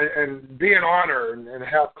 and be an honor and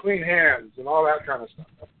have clean hands and all that kind of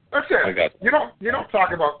stuff. That's it. You don't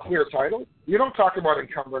talk about clear title. You don't talk about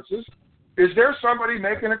encumbrances. Is there somebody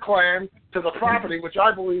making a claim to the property, which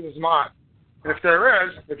I believe is mine? If there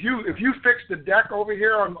is, if you fixed the deck over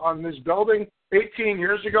here on this building 18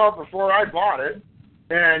 years ago before I bought it,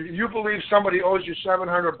 and you believe somebody owes you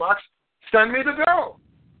 $700, send me the bill.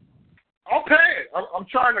 I'll pay it. I'm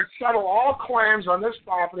trying to settle all claims on this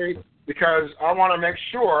property because I want to make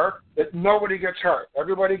sure that nobody gets hurt.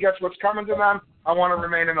 Everybody gets what's coming to them. I want to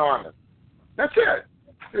remain an honor. That's it.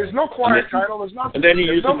 There's no quiet title. There's nothing. And then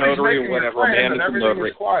you use a notary or whatever. Man is a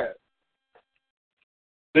notary. Quiet.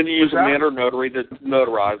 Then you use a man or notary to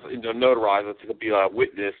notarize it to be a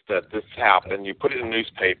witness that this happened. You put it in a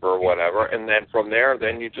newspaper or whatever, and then from there,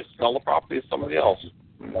 then you just sell the property to somebody else.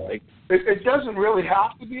 It doesn't really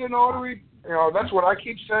have to be a notary. That's what I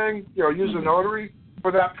keep saying. Use a notary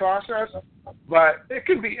for that process. But it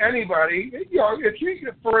can be anybody.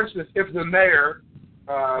 For instance, if the mayor,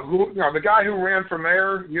 the guy who ran for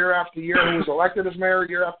mayor year after year, who was elected as mayor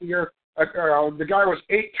year after year, the guy was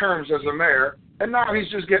 8 terms as a mayor, and now he's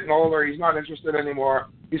just getting older. He's not interested anymore.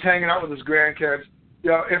 He's hanging out with his grandkids.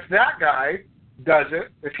 If that guy does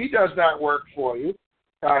it, if he does that work for you,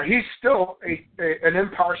 he's still an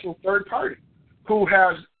impartial third party who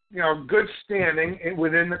has good standing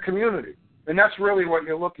within the community, and that's really what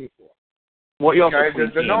you're looking for. Well, you also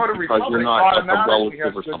the Notary Public automatically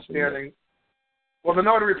has good standing. Well, the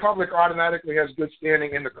Notary Public automatically has good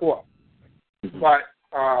standing in the court, but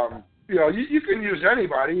you can use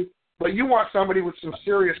anybody, but you want somebody with some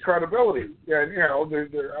serious credibility, and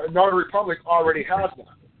the Notary Public already has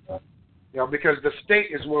that, because the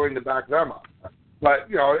state is willing to back them up. But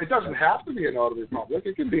it doesn't have to be a Notary Public.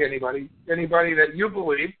 It can be anybody that you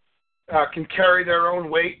believe can carry their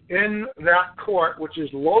own weight in that court, which is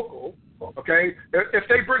local. Okay, if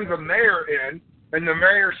they bring the mayor in and the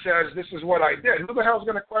mayor says this is what I did, who the hell's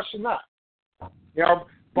going to question that?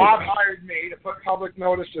 Bob hired me to put public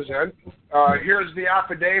notices in. Here's the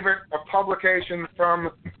affidavit of publication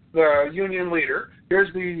from the union leader. Here's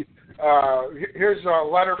a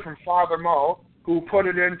letter from Father Mo, who put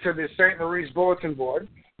it into the St. Maurice bulletin board.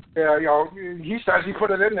 He says he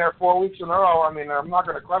put it in there 4 weeks in a row. I mean, I'm not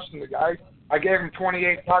going to question the guy. I gave him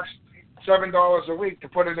 $28, $7 a week to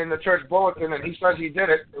put it in the church bulletin, and he says he did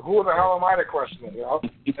it. Who the hell am I to question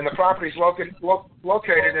it? And the property's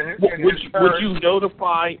located in his would you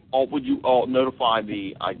notify, or would you notify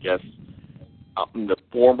the, I guess, the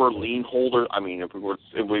former lien holder? I mean, if we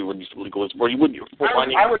would go as far, you wouldn't.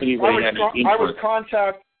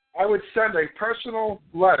 I would send a personal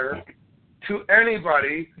letter to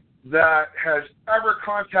anybody that has ever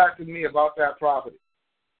contacted me about that property,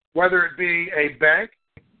 whether it be a bank,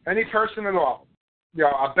 any person at all,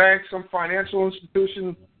 a bank, some financial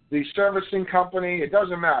institution, the servicing company, it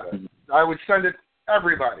doesn't matter. I would send it to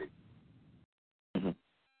everybody.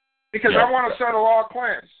 Because I want to settle all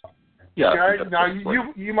claims. Yeah. Okay? Now,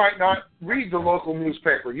 you might not read the local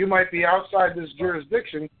newspaper. You might be outside this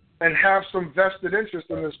jurisdiction and have some vested interest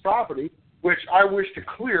in this property, which I wish to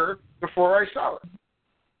clear before I sell it.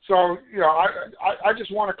 So, I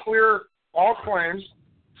just want to clear all claims,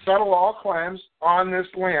 settle all claims on this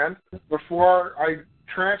land before I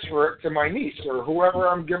transfer it to my niece or whoever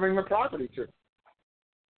I'm giving the property to,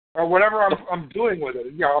 or whatever I'm doing with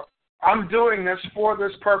it. I'm doing this for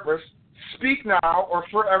this purpose. Speak now or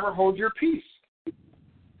forever hold your peace.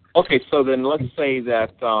 Okay, so then let's say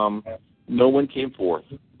that no one came forth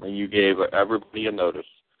and you gave everybody a notice.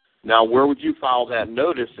 Now, where would you file that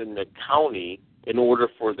notice in the county in order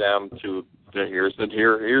for them to here's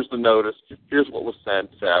the notice, here's what was sent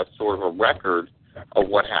as sort of a record of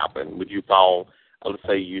what happened? Would you file, let's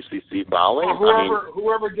say, UCC filing?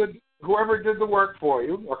 Whoever did the work for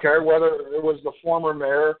you, okay, whether it was the former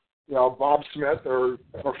mayor, Bob Smith or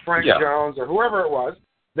Frank Jones or whoever it was,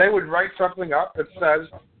 they would write something up that says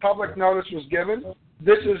public notice was given.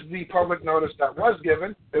 This is the public notice that was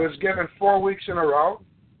given. It was given 4 weeks in a row.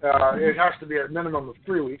 It has to be a minimum of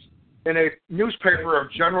 3 weeks. In a newspaper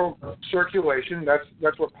of general circulation,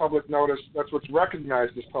 that's what public notice, that's what's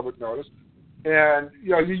recognized as public notice. And,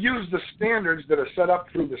 you use the standards that are set up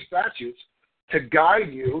through the statutes to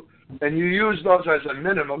guide you, and you use those as a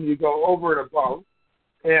minimum. You go over and above.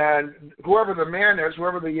 And whoever the man is,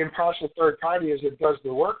 whoever the impartial third party is that does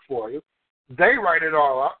the work for you, they write it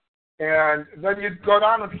all up, and then you go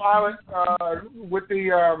down and file it with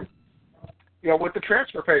the with the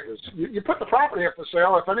transfer papers. You put the property up for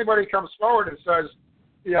sale. If anybody comes forward and says,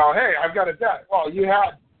 hey, I've got a debt. Well, you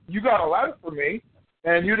got a letter from me,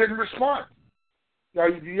 and you didn't respond. I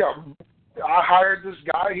hired this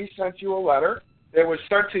guy. He sent you a letter. It was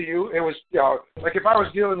sent to you. It was, like if I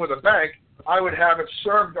was dealing with a bank, I would have it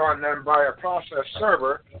served on them by a process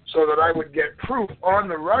server so that I would get proof on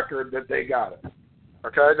the record that they got it.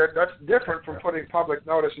 Okay, that's different from putting public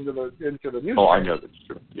notice into the newspaper. Oh, I know that's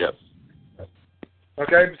true. Yes.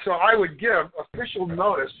 Okay, so I would give official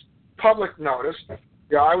notice, public notice.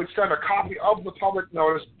 I would send a copy of the public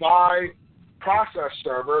notice by process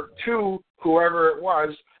server to whoever it was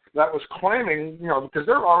that was claiming, because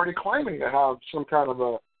they're already claiming to have some kind of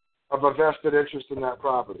a vested interest in that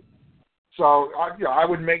property. So I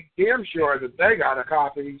would make damn sure that they got a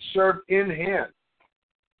copy served in hand.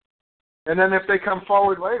 And then if they come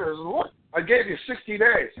forward later, look, I gave you 60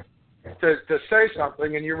 days to say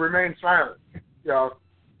something, and you remain silent.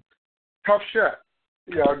 Tough shit.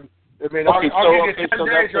 I'll give you 10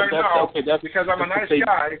 days right now because I'm a nice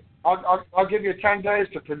guy. I'll give you 10 days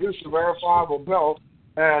to produce a verifiable bill,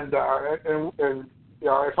 and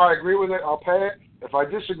if I agree with it, I'll pay it. If I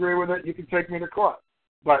disagree with it, you can take me to court.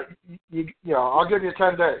 But I'll give you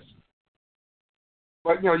 10 days.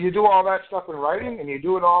 But you do all that stuff in writing, and you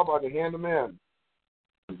do it all by the hand of man.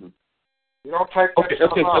 Mm-hmm. You don't take that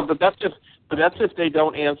stuff out. But that's if they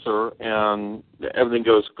don't answer and everything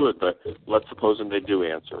goes good. But let's suppose they do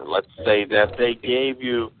answer. Let's say that they gave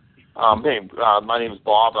you, hey, my name is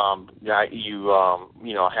Bob. You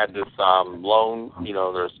had this loan.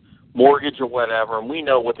 There's mortgage or whatever, and we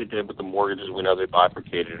know what they did with the mortgages. We know they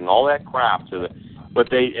bifurcated and all that crap to the. But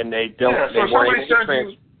they don't. Yeah, they weren't able to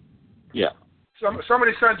transfer. Yeah.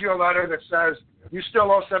 Somebody sends you a letter that says you still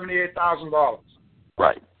owe $78,000.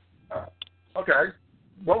 Right. Okay.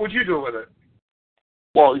 What would you do with it?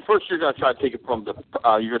 Well, first you're going to try to take it from the.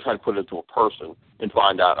 You're going to try to put it into a person and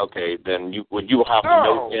find out. Okay, then you will have to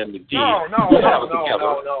note in the deed. No.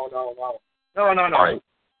 All right.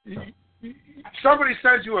 Somebody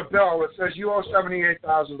sends you a bill that says you owe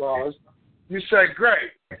 $78,000. You say,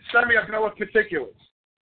 great. Send me a bill of particulars.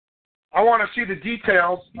 I want to see the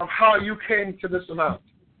details of how you came to this amount.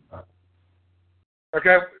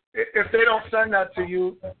 Okay? if they don't send that to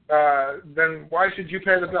you, then why should you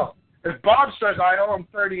pay the bill? If Bob says I owe him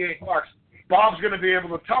 $38, Bob's going to be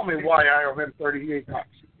able to tell me why I owe him $38.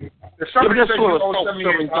 If somebody says you owe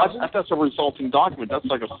 $78,000, that's a resulting document. That's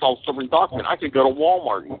like a self-serving document. I could go to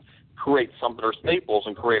Walmart and create something, or Staples,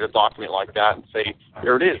 and create a document like that and say,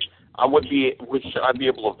 here it is. I'd be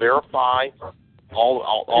able to verify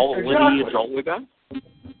all the lineage all the way back?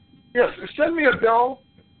 Yes, send me a bill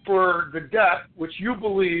for the debt, which you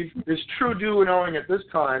believe is true due and owing at this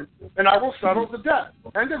time, and I will settle the debt.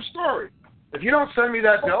 End of story. If you don't send me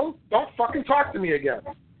that bill, don't fucking talk to me again.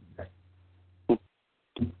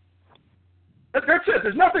 That's it.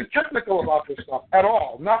 There's nothing technical about this stuff at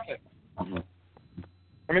all. Nothing. I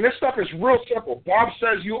mean, this stuff is real simple. Bob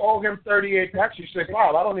says you owe him $38. You say,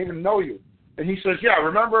 Bob, I don't even know you. And he says, yeah,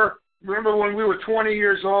 remember when we were 20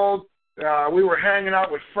 years old, we were hanging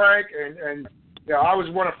out with Frank, and you know, I was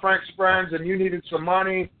one of Frank's friends, and you needed some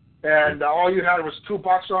money, and all you had was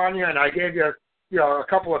 $2 on you, and I gave you, a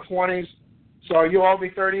couple of 20s, so you owe me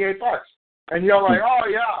 $38. And you're like, oh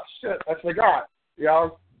yeah, shit, I forgot.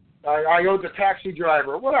 I owed the taxi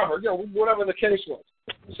driver, whatever the case was.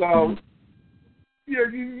 So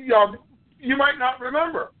you might not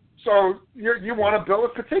remember. So you want a bill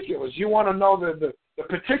of particulars. You want to know the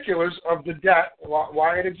particulars of the debt,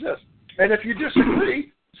 why it exists. And if you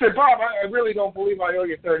disagree, say, Bob, I really don't believe I owe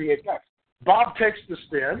you $38. Bob takes the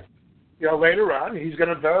stand. Later on, he's going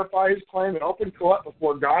to verify his claim in open court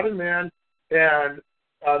before God and man, and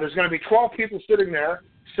there's going to be 12 people sitting there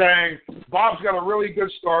saying, Bob's got a really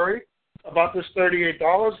good story about this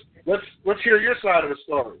 $38. Let's hear your side of the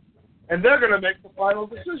story. And they're going to make the final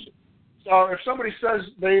decision. So if somebody says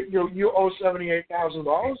you owe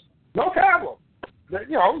 $78,000, no problem.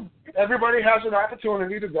 Everybody has an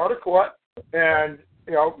opportunity to go to court, and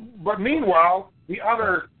but meanwhile, the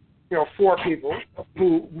other 4 people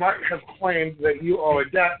who might have claimed that you owe a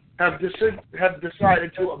debt have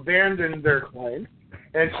decided to abandon their claim,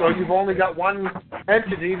 and so you've only got one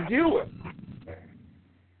entity to deal with.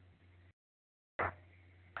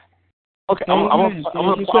 Okay, I'm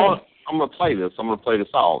gonna play this. I'm gonna play this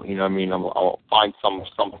out. I'll find some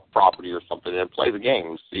property or something and play the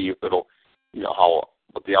game, see if it'll,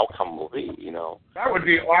 what the outcome will be. That would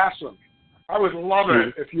be awesome. I would love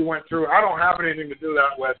it if you went through. I don't have anything to do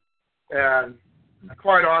that with, and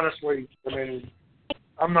quite honestly, I mean,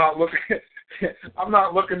 I'm not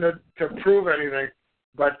looking to prove anything,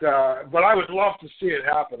 but I would love to see it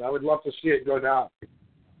happen. I would love to see it go down.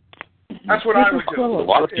 That's what I would do. A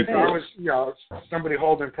lot of people. If I was, somebody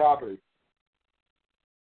holding property.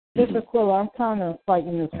 Mr. Aquila, I'm kind of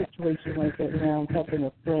fighting a situation like that now. I'm helping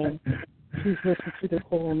a friend. She's listening to the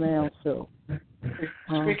call now, so.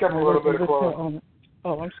 Speak up a little bit, Aquila.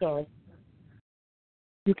 Oh, I'm sorry.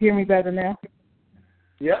 You can hear me better now?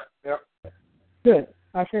 Yep. Good.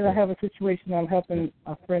 I said I have a situation. I'm helping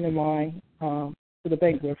a friend of mine with the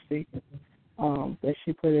bankruptcy that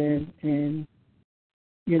she put in, and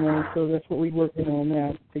so that's what we're working on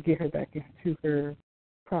now to get her back into her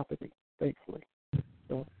property, basically.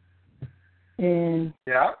 So, and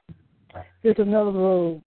there's another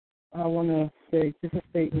little I want to say, just a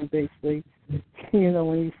statement, basically.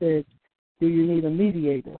 When you said, do you need a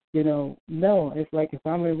mediator? No. It's like if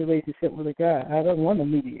I'm in a relationship with a guy, I don't want a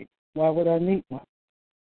mediator. Why would I need one?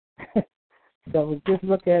 So just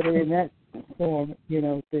look at it in that form,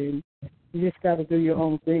 thing. You just got to do your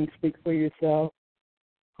own thing, speak for yourself.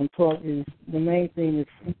 The main thing is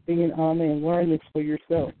being honest and learn this for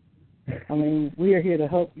yourself. I mean, we are here to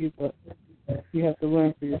help you, but you have to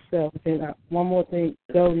learn for yourself. And one more thing,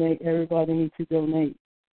 donate. Everybody needs to donate.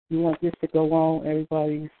 You want this to go on.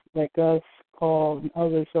 Everybody's like us, Carl, and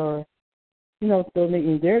others are,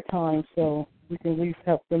 donating their time so we can at least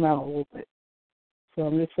help them out a little bit. So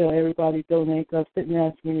I'm just saying everybody donate. God didn't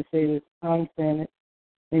ask me to say this. I understand it.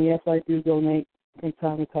 And yes, I do donate from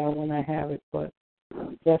time to time when I have it, but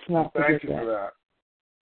let's not forget Thank you for that.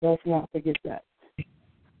 Let's not forget that.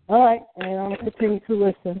 All right, and I'm going to continue to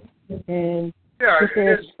listen. And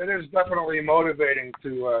it is definitely motivating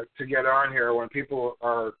to get on here when people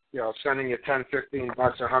are sending you $10, $15,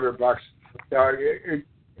 $100.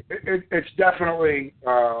 It's definitely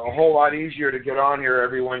a whole lot easier to get on here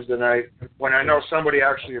every Wednesday night when I know somebody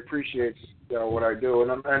actually appreciates what I do,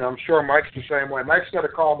 and I'm sure Mike's the same way. Mike's got a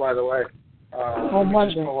call, by the way. On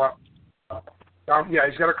Monday. Just pull up.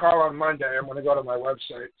 He's got a call on Monday. I'm going to go to my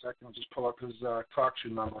website so I can just pull up his talk shoe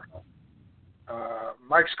number.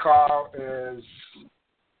 Mike's call is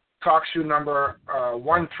talk shoe number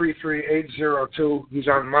 133802. He's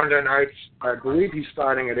on Monday nights. I believe he's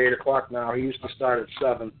starting at 8 o'clock now. He used to start at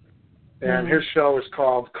 7. And his show is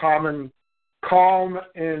called Common calm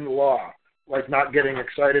in law, like not getting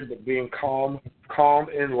excited, but being calm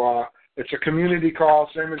in law. It's a community call,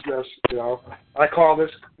 same as this. I call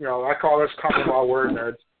this common law word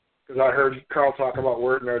nerds because I heard Carl talk about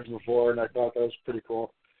word nerds before, and I thought that was pretty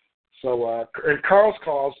cool. So, in Carl's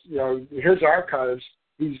calls, his archives,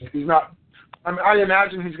 he's not. I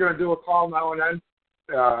imagine he's going to do a call now and then,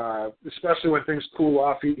 especially when things cool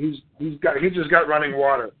off. He just got running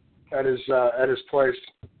water at his place.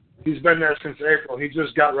 He's been there since April. He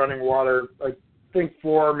just got running water, I think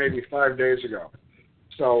 4, maybe 5 days ago.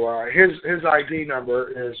 So his ID number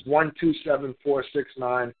is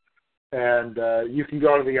 127469, and you can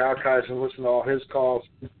go to the archives and listen to all his calls.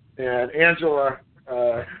 And Angela,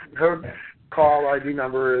 her call ID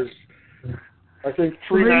number is, I think,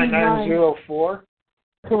 39904.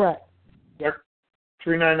 Correct.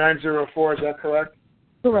 39904, is that correct?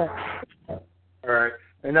 Correct. All right.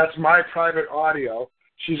 And that's my private audio.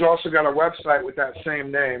 She's also got a website with that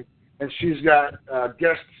same name, and she's got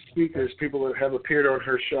guest speakers, people that have appeared on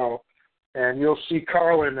her show. And you'll see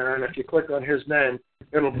Carl in there, and if you click on his name,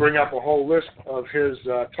 it'll bring up a whole list of his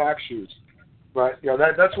talk shoes. But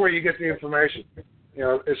that's where you get the information.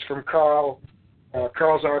 It's from Carl's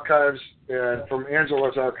archives and from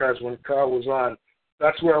Angela's archives when Carl was on.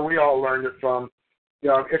 That's where we all learned it from.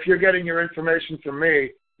 If you're getting your information from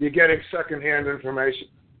me, you're getting secondhand information.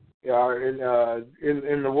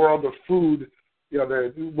 In the world of food,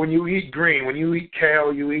 when you eat green, when you eat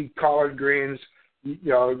kale, you eat collard greens,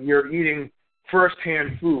 you're eating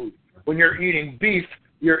first-hand food. When you're eating beef,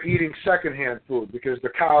 you're eating second-hand food because the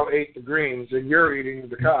cow ate the greens and you're eating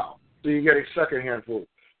the cow. So you're getting second-hand food.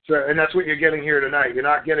 So, and that's what you're getting here tonight. You're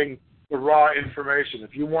not getting the raw information.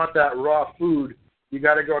 If you want that raw food, you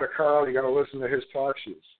got to go to Carl. You got to listen to his talk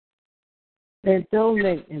shows. And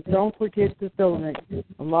donate, and don't forget to donate.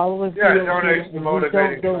 A lot of us donate to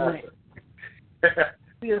motivating donate.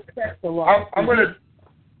 We expect a lot. I'm going to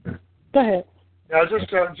go ahead.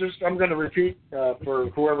 I'm going to repeat for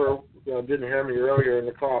whoever didn't hear me earlier in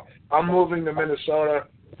the call. I'm moving to Minnesota.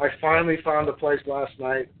 I finally found a place last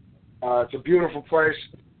night. It's a beautiful place.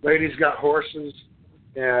 Lady's got horses,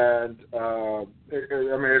 and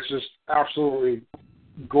it's just absolutely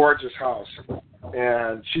gorgeous house.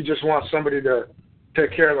 And she just wants somebody to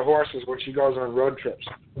take care of the horses when she goes on road trips.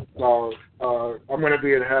 So I'm going to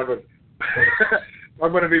be in heaven.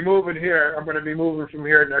 I'm going to be moving here. I'm going to be moving from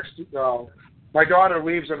here next. My daughter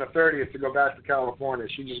leaves on the 30th to go back to California.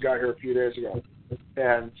 She just got here a few days ago.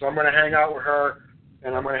 And so I'm going to hang out with her,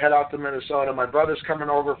 and I'm going to head out to Minnesota. My brother's coming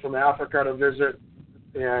over from Africa to visit,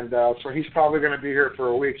 and so he's probably going to be here for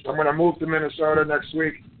a week. So I'm going to move to Minnesota next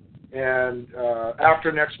week, and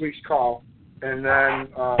after next week's call, and then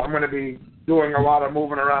I'm going to be doing a lot of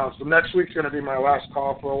moving around. So next week's going to be my last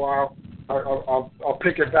call for a while. I'll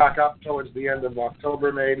pick it back up towards the end of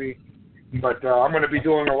October maybe, but I'm going to be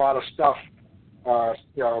doing a lot of stuff. My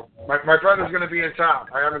brother's going to be in town.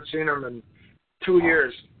 I haven't seen him in 2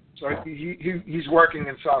 years, so he's working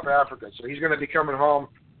in South Africa. So he's going to be coming home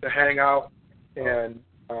to hang out, and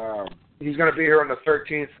he's going to be here on the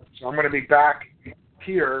 13th. So I'm going to be back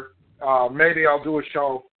here. Maybe I'll do a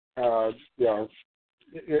show,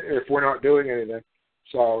 if we're not doing anything.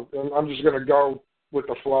 So I'm just going to go with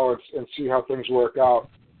the flow and see how things work out.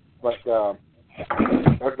 But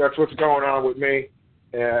that's what's going on with me.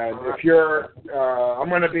 And if you're, I'm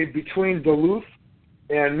going to be between Duluth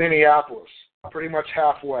and Minneapolis, pretty much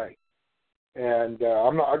halfway. And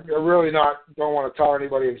don't want to tell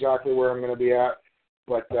anybody exactly where I'm going to be at.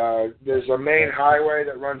 But there's a main highway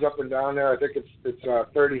that runs up and down there. I think it's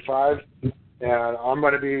 35, and I'm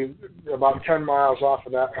going to be about 10 miles off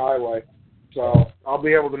of that highway. So I'll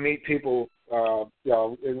be able to meet people,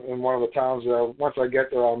 in one of the towns there. Once I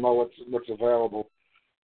get there, I'll know what's available.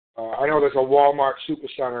 I know there's a Walmart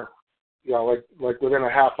Supercenter, like within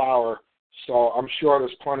a half hour. So I'm sure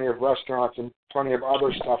there's plenty of restaurants and plenty of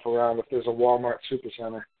other stuff around if there's a Walmart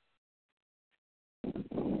Supercenter.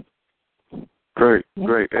 Great.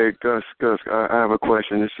 Hey, Gus, I have a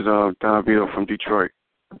question. This is Don Vito from Detroit.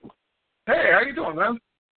 Hey, how you doing, man?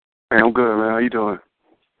 Hey, I'm good, man. How you doing?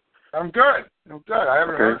 I'm good. I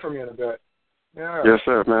haven't heard from you in a bit. Yeah. Yes,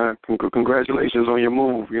 sir, man. Congratulations on your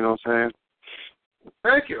move, you know what I'm saying?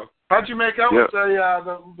 Thank you. How'd you make out with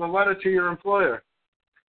the letter to your employer?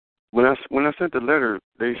 When I sent the letter,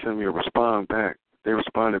 they sent me a response back. They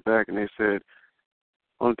responded back, and they said,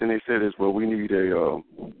 only thing they said is, well, we need a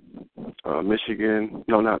Michigan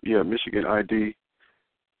ID,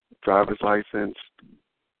 driver's license,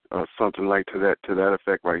 something like to that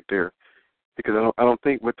effect right there. Because I don't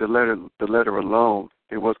think with the letter alone,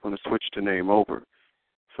 they was going to switch the name over.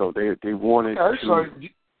 So they wanted to. So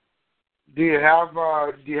Do you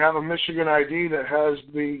have a Michigan ID that has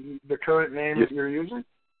the current name that you're using?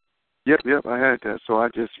 Yep, I had that. So I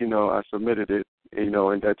just, I submitted it, and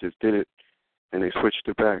that just did it, and they switched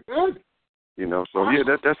it back. Good. So yeah,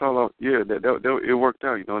 that's all. It worked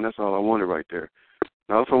out, and that's all I wanted right there.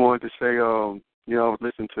 I also wanted to say, I was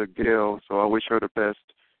listening to Gail, so I wish her the best,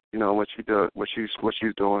 what she does, what she's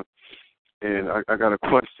doing. And I got a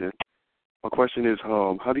question. My question is,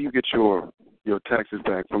 how do you get your taxes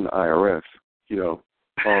back from the IRS?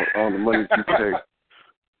 All the money that you pay.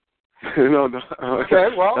 Okay,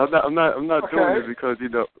 well, I'm not doing this because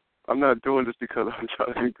I'm not doing this because I'm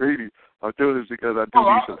trying to be greedy. I'm doing this because I do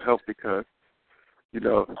need some help because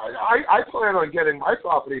I plan on getting my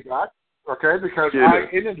property back. Okay, because I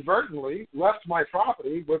inadvertently left my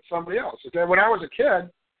property with somebody else. Okay, when I was a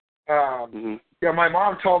kid, my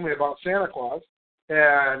mom told me about Santa Claus,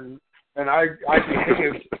 and I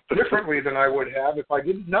behaved differently than I would have if I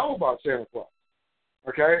didn't know about Santa Claus.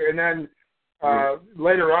 Okay, and then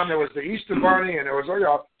later on there was the Easter Bunny, and there was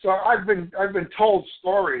so I've been told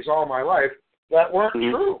stories all my life that weren't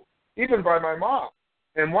true, even by my mom.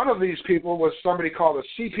 And one of these people was somebody called a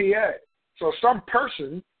CPA. So some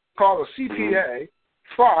person called a CPA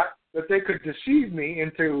thought that they could deceive me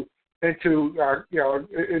into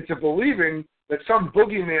believing that some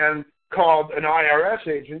boogeyman called an IRS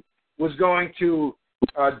agent was going to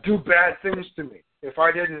do bad things to me if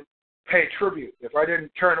I didn't pay tribute, if I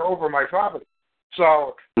didn't turn over my property.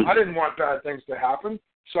 So I didn't want bad things to happen.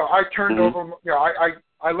 So I turned over,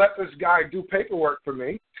 I let this guy do paperwork for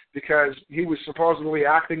me because he was supposedly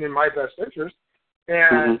acting in my best interest,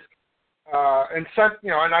 and sent,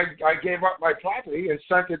 and I gave up my property and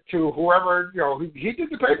sent it to whoever, he did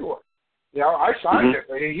the paperwork. I signed it,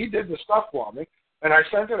 but he did the stuff for me, and I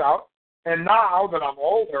sent it out. And now that I'm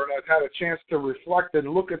older and I've had a chance to reflect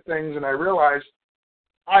and look at things, and I realized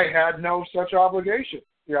I had no such obligation.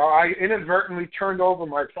 I inadvertently turned over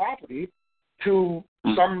my property to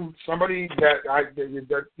somebody that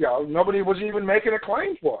nobody was even making a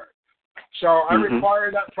claim for it. So I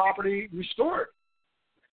require that property restored.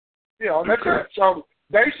 That's it. So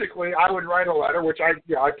basically, I would write a letter, which I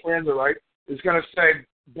plan to write. Is going to say,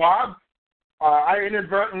 Bob, I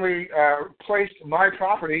inadvertently placed my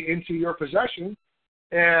property into your possession,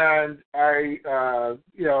 and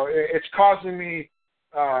it's causing me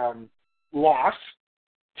loss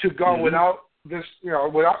to go without this,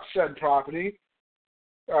 without said property.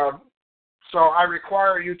 So I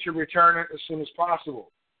require you to return it as soon as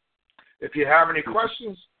possible. If you have any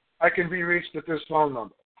questions, I can be reached at this phone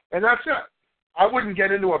number. And that's it. I wouldn't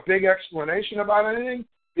get into a big explanation about anything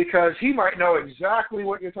because he might know exactly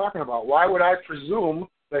what you're talking about. Why would I presume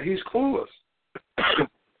that he's clueless?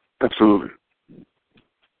 Absolutely.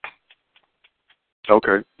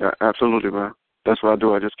 Okay. Yeah, absolutely, man. That's what I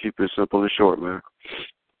do. I just keep it simple and short, man.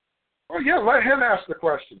 Well, yeah, let him ask the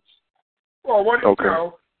questions. Well, what do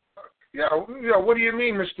what do you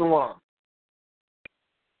mean, Mr. Long?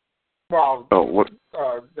 Well, what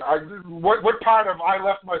part of I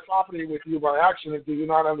left my property with you by accident do you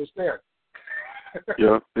not understand?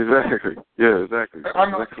 Yeah, exactly. Yeah, exactly.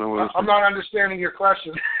 I'm not understanding your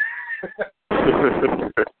question.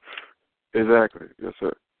 Exactly. Yes,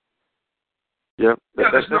 sir. Yep.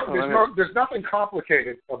 There's nothing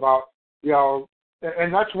complicated about,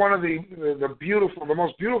 and that's one of the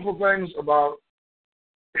most beautiful things about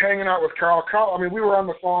hanging out with Carl. Carl, I mean, we were on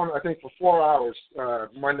the phone, I think, for 4 hours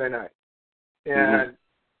Monday night. And,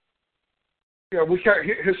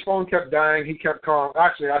 his phone kept dying. He kept calling.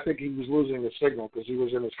 Actually, I think he was losing the signal because he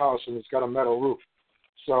was in his house and it's got a metal roof.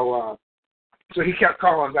 So he kept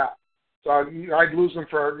calling back. So I'd lose him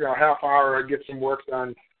for a half hour. I'd get some work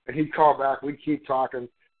done, and he'd call back. We'd keep talking.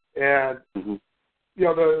 And, we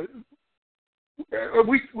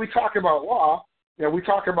talk about law. We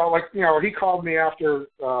talk about, he called me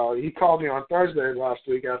on Thursday last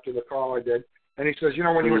week after the call I did. And he says,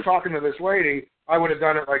 when you were talking to this lady, I would have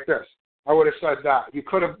done it like this. I would have said that. You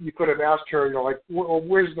could have asked her,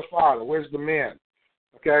 where's the father? Where's the man?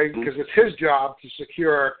 Okay? Because it's his job to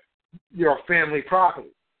secure, family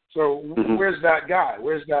property. So where's that guy?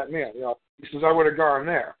 Where's that man? He says, I would have gone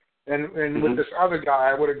there. And with this other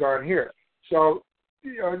guy, I would have gone here. So,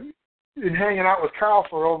 in hanging out with Carl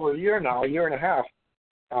for over a year now, a year and a half,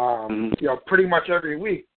 pretty much every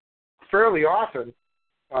week, fairly often.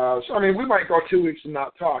 So, I mean, we might go 2 weeks and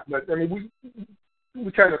not talk, but, I mean,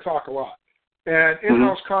 we kind of talk a lot. And in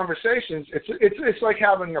those conversations, it's like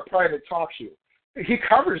having a private talk show. He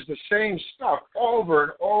covers the same stuff over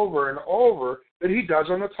and over and over that he does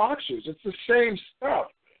on the talk shows. It's the same stuff.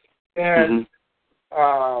 And,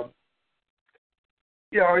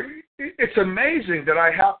 it's amazing that I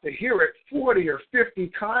have to hear it 40 or 50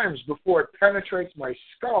 times before it penetrates my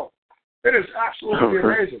skull. It is absolutely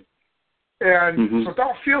amazing. And so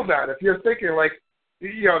don't feel that. If you're thinking like,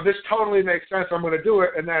 this totally makes sense, I'm going to do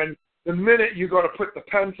it, and then the minute you go to put the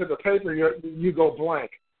pen to the paper, you go blank.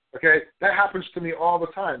 Okay? That happens to me all the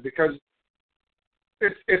time because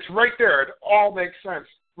it's right there. It all makes sense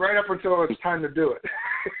right up until it's time to do it.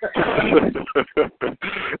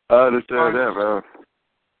 I understand that, man.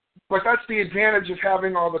 But that's the advantage of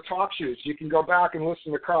having all the talk shoes. You can go back and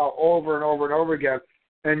listen to Carl over and over and over again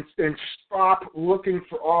and stop looking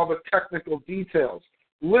for all the technical details.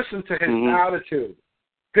 Listen to his attitude.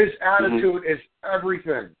 His attitude is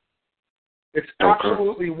everything. It's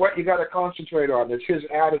absolutely what you got to concentrate on. It's his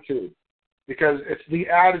attitude because it's the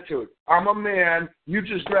attitude. I'm a man. You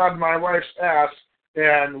just grabbed my wife's ass,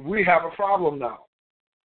 and we have a problem now.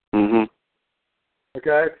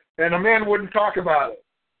 Okay? And a man wouldn't talk about it.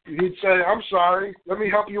 He'd say, I'm sorry. Let me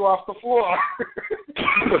help you off the floor.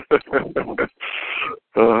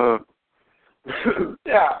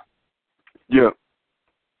 Yeah. Yeah.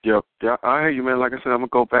 I hear you, man. Like I said, I'm gonna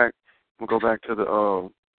go back to the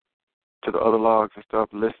other logs and stuff,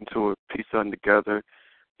 listen to it, piece something together,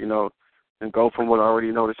 and go from what I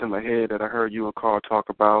already noticed in my head that I heard you and Carl talk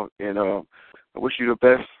about. And I wish you the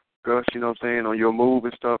best, Gus, on your move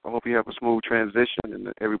and stuff. I hope you have a smooth transition,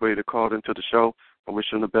 and everybody that called into the show, I wish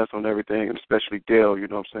them the best on everything, and especially Dale,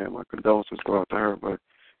 my condolences go out to her. But,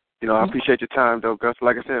 I appreciate your time, though, Gus.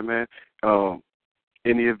 Like I said, man,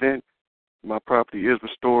 in the event my property is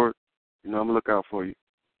restored, I'm going to look out for you.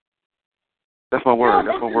 That's my word.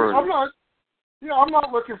 That's my word. I'm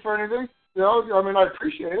not looking for anything. I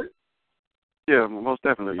appreciate it. Yeah, most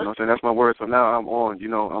definitely. That's my word. So now I'm on,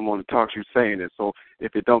 I'm on the talk show saying it. So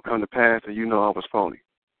if it don't come to pass, then I was phony.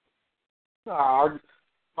 No,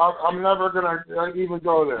 I'm never going to even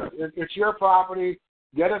go there. It's your property.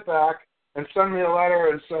 Get it back and send me a letter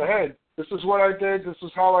and say, hey, this is what I did, this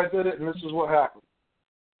is how I did it, and this is what happened.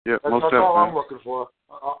 Yeah, that's all I'm looking for.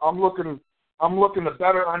 I'm looking to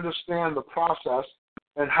better understand the process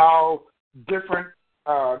and how different,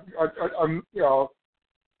 I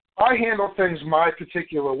handle things my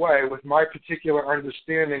particular way with my particular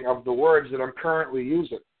understanding of the words that I'm currently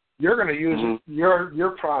using. You're going to use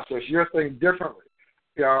your process, your thing differently.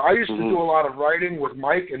 I used to do a lot of writing with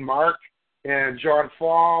Mike and Mark and John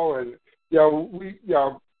Fall, and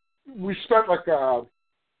we spent like the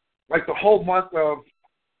whole month of,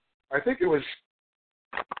 I think it was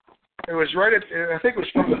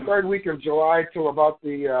from the third week of July till about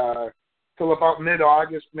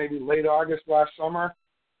mid-August, maybe late August last summer.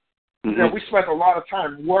 We spent a lot of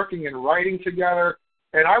time working and writing together,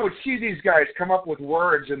 and I would see these guys come up with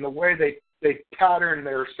words and the way they pattern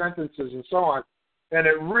their sentences and so on, and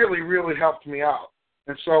it really, really helped me out.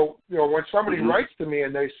 And so, when somebody writes to me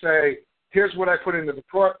and they say, here's what I put into the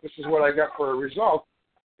court, this is what I got for a result,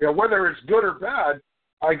 whether it's good or bad,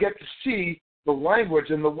 I get to see the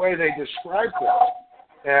language and the way they describe things.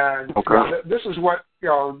 And this is what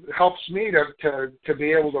helps me to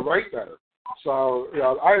be able to write better. So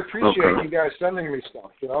I appreciate you guys sending me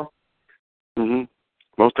stuff.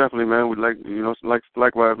 Most definitely, man. We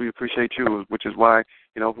likewise we appreciate you, which is why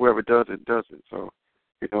whoever does it does it. So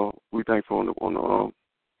we thankful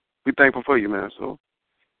we thankful for you, man. So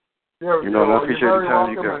I appreciate the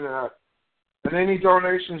time you got. And any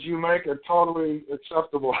donations you make are totally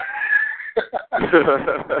acceptable.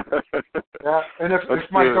 And if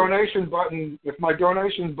my donation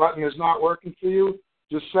button is not working for you,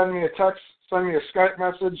 just send me a text, send me a Skype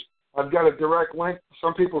message. I've got a direct link.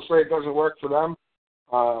 Some people say it doesn't work for them.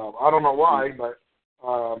 I don't know why, but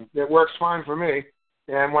it works fine for me.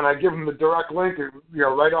 And when I give them the direct link,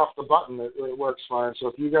 right off the button, it works fine. So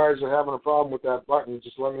if you guys are having a problem with that button,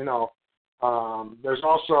 just let me know. There's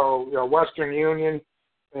also Western Union,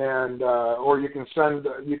 and or you can send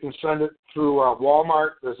it through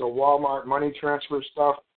Walmart. There's a Walmart money transfer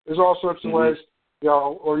stuff. There's all sorts of ways,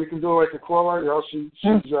 or you can do it like Aquila. She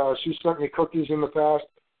sent me cookies in the past,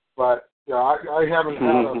 but I haven't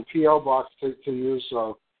had a PO box to use,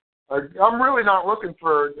 so I'm really not looking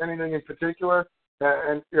for anything in particular.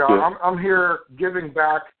 And I'm here giving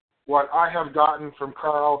back what I have gotten from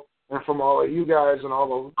Carl and from all of you guys and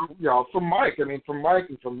all the, from Mike. I mean, from Mike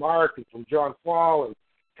and from Mark and from John Fall and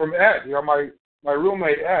from Ed. My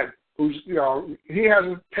roommate Ed, who's he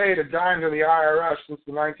hasn't paid a dime to the IRS since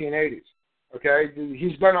the 1980s. Okay,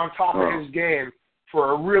 he's been on top of his game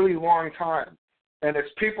for a really long time, and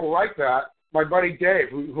it's people like that. My buddy Dave,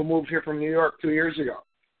 who moved here from New York 2 years ago.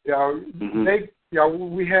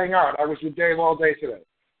 We hang out. I was with Dave all day today.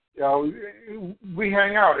 We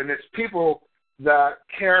hang out, and it's people that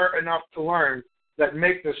care enough to learn that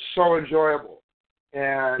make this so enjoyable.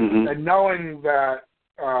 And knowing that,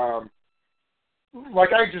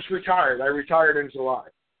 like I just retired. I retired in July.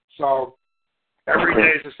 So every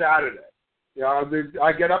day is a Saturday. You know,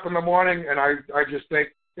 I get up in the morning and I just think,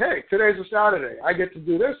 hey, today's a Saturday. I get to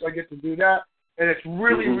do this. I get to do that. And it's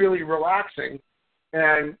really, really relaxing.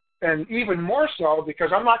 And even more so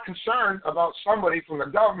because I'm not concerned about somebody from the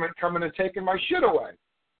government coming and taking my shit away.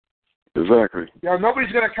 Exactly. You know,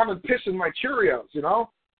 nobody's going to come and piss in my Cheerios, you know?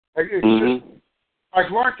 It's just,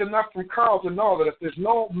 I've learned enough from Carl to know that if there's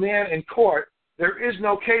no man in court, there is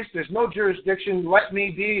no case, there's no jurisdiction, let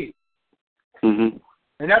me be.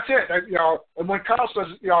 And that's it. You know, and when Carl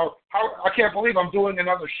says, you know, I can't believe I'm doing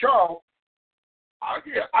another show, I'm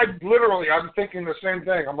thinking the same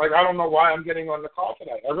thing. I'm like, I don't know why I'm getting on the call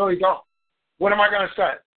today. I really don't. What am I going to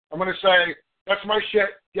say? I'm going to say, that's my shit,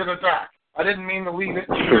 give it back. I didn't mean to leave it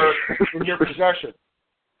in your possession.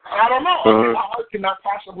 I don't know. How hard can that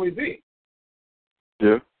possibly be?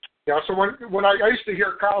 Yeah. Yeah. So when I used to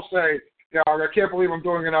hear Carl say, "Yeah, I can't believe I'm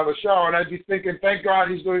doing another show," and I'd be thinking, "Thank God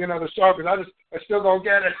he's doing another show," because I still don't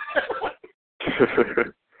get it.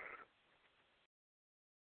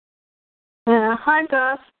 Hi,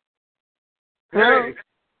 Gus. Hey.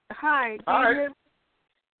 Hi. Hi.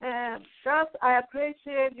 Gus, I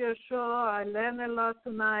appreciate your show. I learned a lot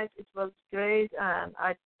tonight. It was great, and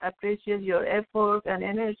I appreciate your effort and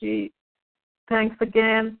energy. Thanks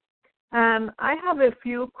again. And I have a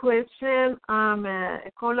few questions. I'm a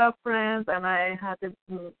caller friend, and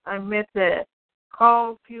I met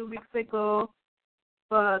Carl a few weeks ago.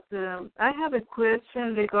 But I have a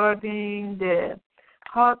question regarding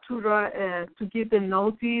how to give the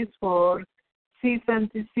notice for cease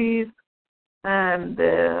and desist, and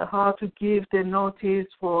how to give the notice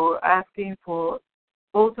for asking for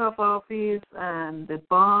oath of office and the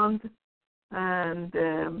bond. And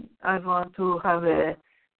I want to have a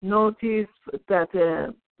notice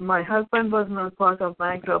that my husband was not part of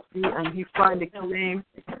bankruptcy and he filed a claim,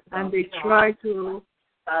 and they try to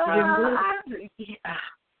remove.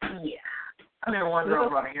 I never wanted to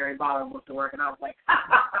run a Harry Potter book to work, and I was like,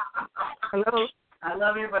 hello? I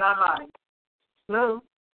love you, but I'm out. Hello?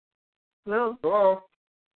 Hello? Hello?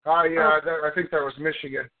 I think that was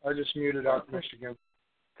Michigan. I just muted out Michigan.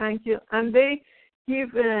 Thank you. And they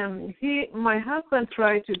give, my husband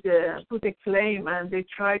tried to put a claim, and they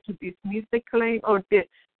tried to dismiss the claim, or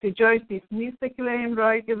the judge dismissed the claim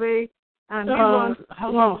right away. And hold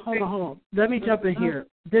on. Let me jump in here.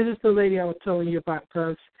 This is the lady I was telling you about,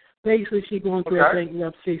 because basically she's going through a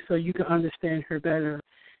bankruptcy, so you can understand her better.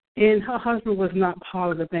 And her husband was not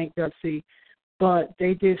part of the bankruptcy, but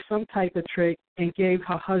they did some type of trick and gave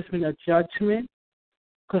her husband a judgment,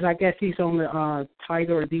 because I guess he's on the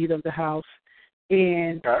title or deed of the house,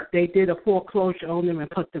 and they did a foreclosure on them and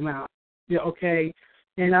put them out. Yeah, okay?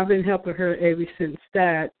 And I've been helping her ever since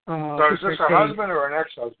that. So is this her husband or an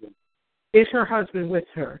ex-husband? It's her husband with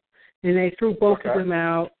her. And they threw both of them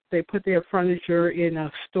out. They put their furniture in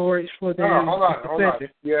a storage for them. Oh, hold on.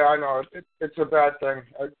 Yeah, I know. It's a bad thing.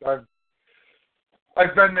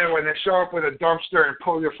 I've been there when they show up with a dumpster and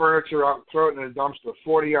pull your furniture out and throw it in a dumpster,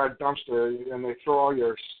 40-yard dumpster, and they throw all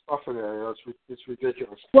your stuff in there. You know, it's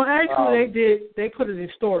ridiculous. Well, actually, they put it in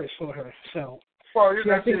storage for her. So. Well,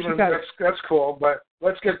 that's cool, but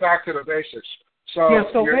let's get back to the basics. So,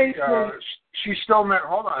 basically, she's still married.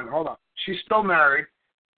 Hold on. She's still married.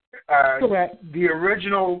 Correct. The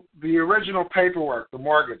original paperwork, the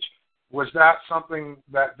mortgage, was that something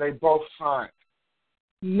that they both signed?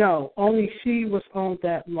 No, only she was on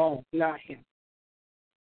that loan, not him.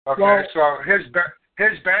 Okay, so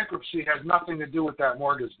his bankruptcy has nothing to do with that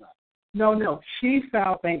mortgage now. No, she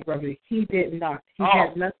filed bankruptcy. He did not. He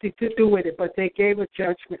had nothing to do with it, but they gave a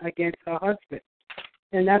judgment against her husband,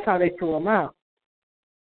 and that's how they threw him out.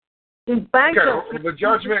 In bankruptcy. Okay, the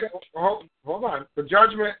judgment. Hold on. The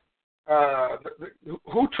judgment.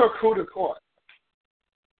 Who took who to court?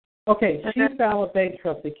 Okay, she filed a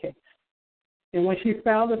bankruptcy case, and when she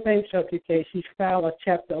filed a bankruptcy case, she filed a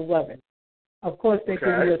Chapter 11. Of course, they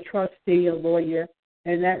give you a trustee, a lawyer,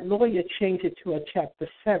 and that lawyer changed it to a Chapter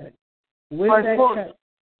 7.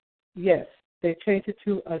 Yes, they changed it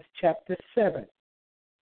to a Chapter 7.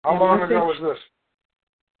 How long ago was this?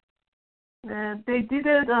 They did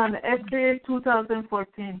it on April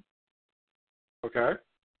 2014. Okay.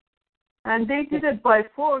 And they did it by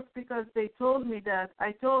force because they told me that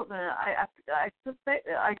I told them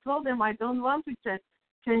I don't want to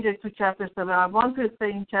change it to Chapter 7. I want to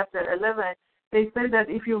stay in Chapter 11. They said that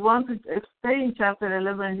if you want to stay in Chapter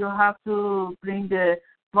 11, you have to bring the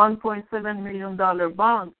 $1.7 million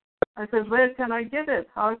bond. I said, where can I get it?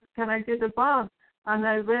 How can I get a bond? And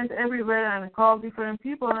I went everywhere and called different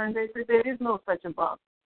people, and they said there is no such a bond.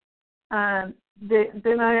 And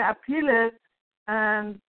then I appealed,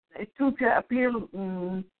 and it took appeal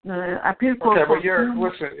court. Okay, but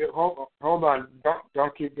listen. Hold on.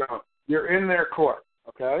 Don't keep going. You're in their court,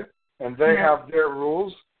 okay? And they have their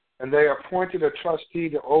rules, and they appointed a trustee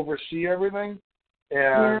to oversee everything.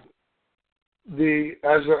 And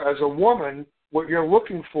as a woman, what you're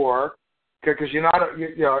looking for, because you're not,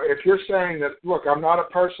 if you're saying that, look, I'm not a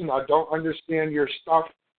person, I don't understand your stuff,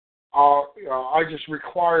 I just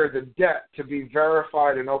require the debt to be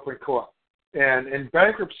verified in open court. And in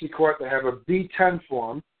bankruptcy court, they have a B-10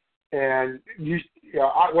 form, and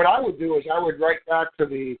what I would do is I would write back to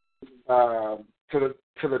the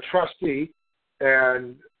trustee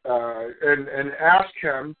and ask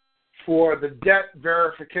him for the debt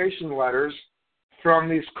verification letters from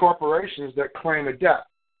these corporations that claim a debt.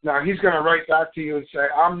 Now, he's going to write back to you and say,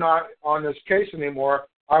 I'm not on this case anymore.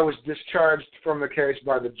 I was discharged from the case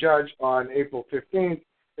by the judge on April 15th,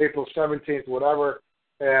 April 17th, whatever,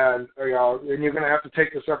 and you're going to have to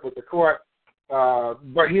take this up with the court.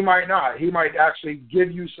 But he might not. He might actually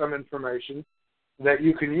give you some information that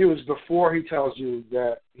you can use before he tells you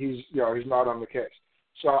that he's not on the case.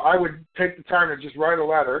 So I would take the time to just write a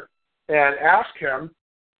letter and ask him,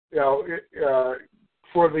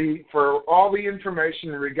 for all the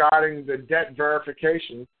information regarding the debt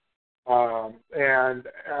verification, and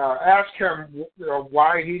ask him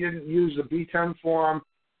why he didn't use the B-10 form,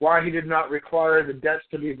 why he did not require the debts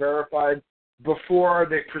to be verified before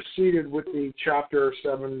they proceeded with the Chapter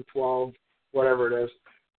 712, whatever it is.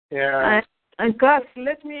 And Gus,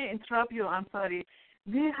 let me interrupt you. I'm sorry.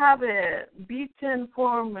 We have a B-10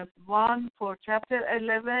 form 1 for Chapter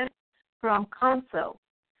 11 from Council,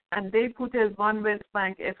 and they put a One West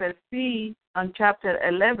Bank FSB on Chapter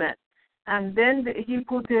 11. And then he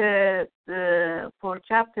put for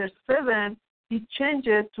Chapter 7, he changed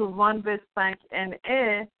it to One West Bank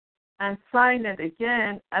NA and signed it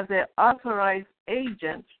again as an authorized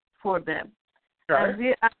agent for them.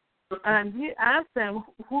 Right. And we asked them,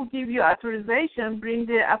 who give you authorization, bring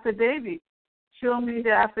the affidavit. Show me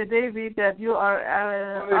the affidavit that you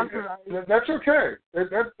are authorized. That's okay.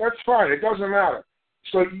 That's fine. It doesn't matter.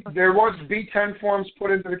 So there was B-10 forms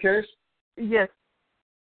put into the case? Yes.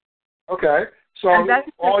 Okay. So and that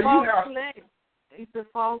is all a false you have... claim. It's a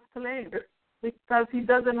false claim because he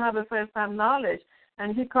doesn't have a first-hand knowledge,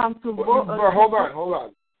 and he comes to... But hold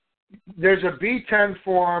on. There's a B-10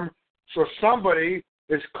 form, so somebody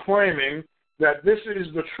is claiming that this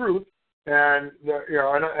is the truth, and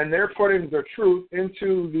and they're putting the truth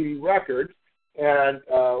into the record, and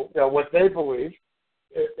what they believe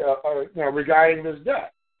regarding this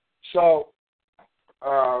debt. So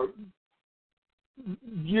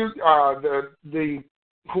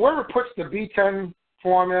whoever puts the B-10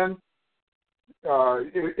 form in,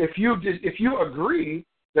 if you agree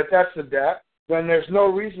that that's the debt, then there's no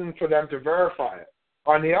reason for them to verify it.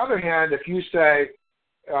 On the other hand, if you say,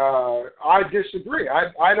 I disagree,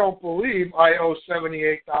 I don't believe I owe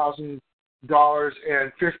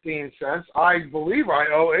 $78,000.15. I believe I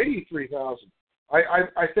owe $83,000.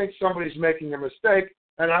 I think somebody's making a mistake,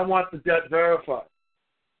 and I want the debt verified.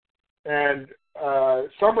 And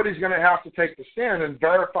somebody's going to have to take the stand and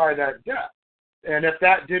verify that debt. And if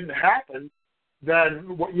that didn't happen,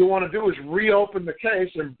 then what you want to do is reopen the case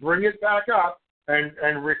and bring it back up and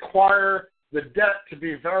require the debt to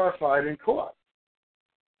be verified in court.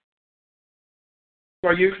 So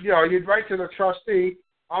you'd write to the trustee,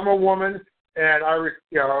 I'm a woman, and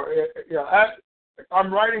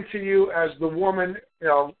I'm writing to you as the woman,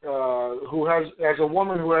 who has a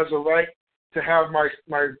right to have my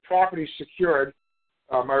property secured,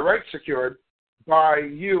 my rights secured by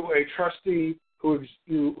you, a trustee who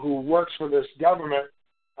works for this government,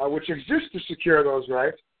 which exists to secure those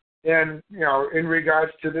rights, and in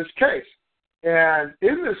regards to this case. And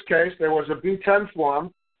in this case, there was a B-10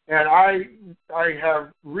 form, and I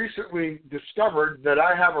have recently discovered that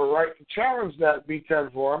I have a right to challenge that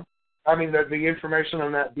B-10 form. I mean the information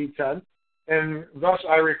on that B-10, and thus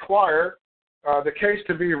I require the case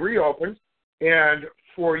to be reopened and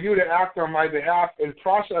for you to act on my behalf in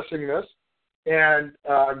processing this and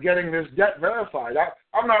getting this debt verified.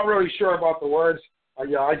 I'm not really sure about the words.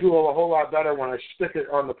 I do a whole lot better when I stick it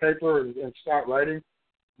on the paper and start writing.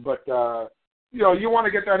 But, you want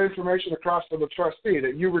to get that information across to the trustee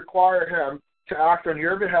that you require him to act on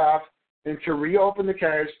your behalf and to reopen the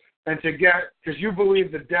case and to get, because you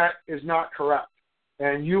believe the debt is not correct,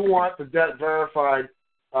 and you want the debt verified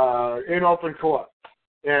in open court,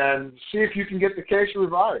 and see if you can get the case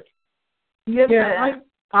revived. Yes,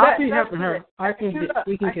 I'll be helping her.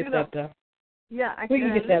 We can get that done. Yeah, we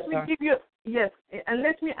can get that done. Yes, and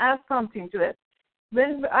let me add something to it.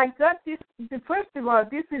 When I got this, first of all,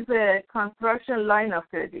 this is a construction line of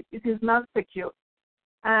credit. It is not secure.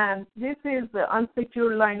 And this is the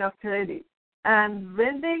unsecured line of credit. And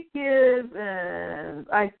when they give,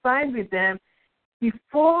 I signed with them,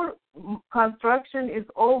 before construction is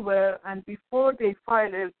over and before they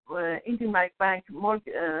file IndyMac Bank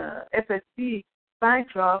FSC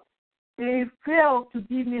bankrupt, they failed to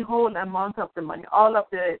give me whole amount of the money, all of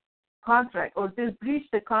the contract, or they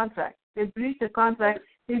breached the contract. They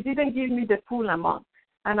didn't give me the full amount.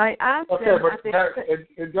 And I asked them. Okay, but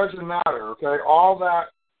it doesn't matter, okay? All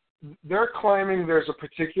that, they're claiming there's a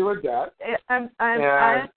particular debt. Let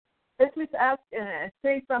me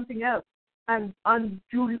say something else. And on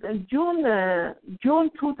June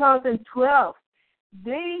 2012,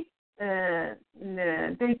 they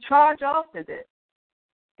charge off the debt.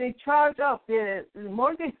 They charge off the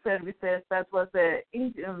mortgage services that was they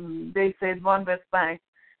said One West Bank,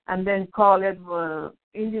 and then call it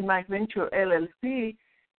IndyMac Venture LLC.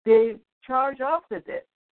 They charge off the debt.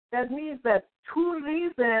 That means that two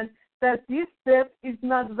reasons that this debt is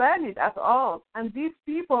not valid at all. And these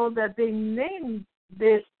people that they name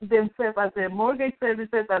themselves as a mortgage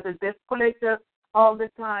services, as a debt collector all the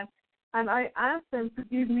time. And I asked them to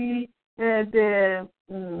give me to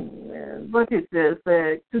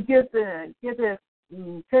get a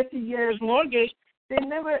 30 years mortgage. They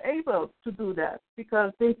never able to do that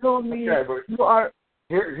because they told me you are.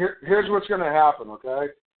 Here's what's going to happen,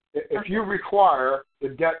 okay? If you require the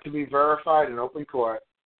debt to be verified in open court,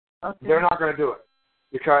 they're not going to do it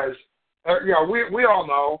because we all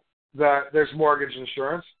know that there's mortgage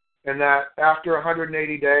insurance and that after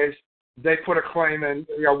 180 days they put a claim in.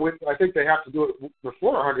 I think they have to do it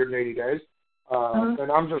before 180 days.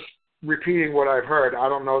 And I'm just repeating what I've heard. I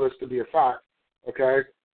don't know this to be a fact, okay?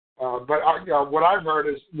 But what I've heard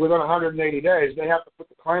is within 180 days, they have to put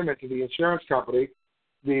the claim into the insurance company,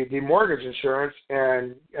 the mortgage insurance,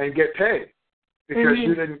 and get paid because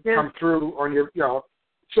you didn't come through on your,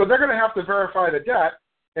 So they're going to have to verify the debt,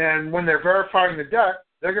 and when they're verifying the debt,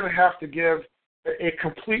 they're going to have to give a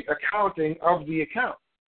complete accounting of the account.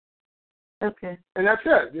 Okay. And that's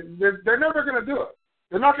it. They're never going to do it.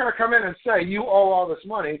 They're not going to come in and say, you owe all this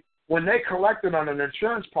money when they collected on an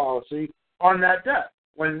insurance policy on that debt,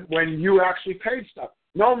 when you actually paid stuff.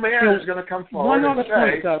 No man is going to come forward and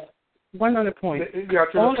say... One other point.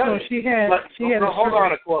 Also, she had... hold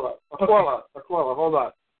on, Aquila, hold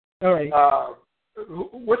on. All right.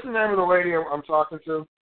 What's the name of the lady I'm talking to?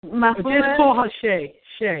 Just call her Shay.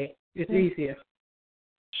 Shay. It's easier.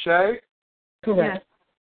 Shay? Correct. Yes.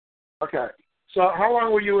 Okay. So how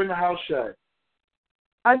long were you in the house, Shay?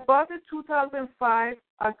 I bought it 2005.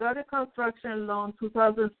 I got a construction loan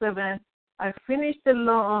 2007. I finished the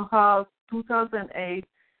house 2008,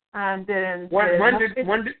 and then what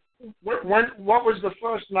was the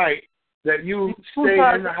first night that you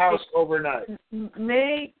stayed in the house overnight?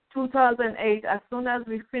 May 2008. As soon as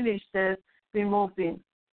we finished it, we moved in.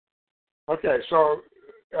 Okay, so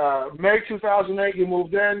May 2008 you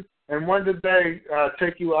moved in, and when did they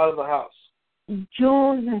take you out of the house?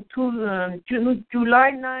 July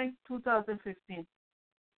 9, 2015.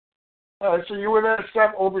 All right, so you were there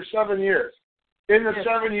over 7 years. In the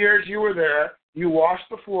 7 years you were there, you washed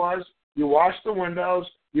the floors, you washed the windows,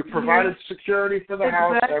 you provided security for the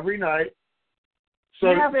house every night.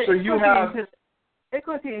 So you have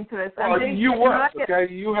equity interest. You work, okay?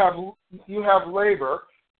 You have labor,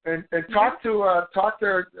 and talk to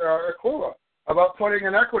Aquila about putting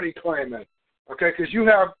an equity claim in, okay? Because you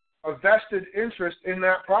have a vested interest in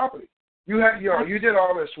that property. You did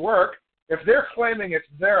all this work. If they're claiming it's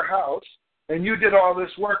their house and you did all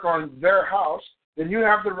this work on their house, then you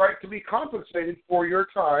have the right to be compensated for your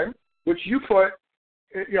time, which you put,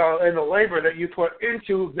 and the labor that you put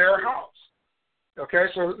into their house. Okay,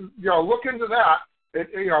 so look into that.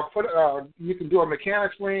 You can do a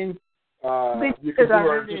mechanics lien. You can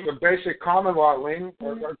do just a basic common law lien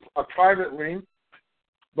or a private lien.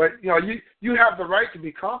 But you have the right to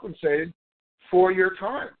be compensated for your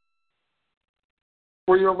time,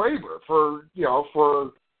 for your labor, for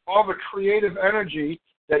all the creative energy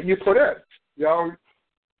that you put in.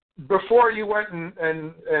 Before you went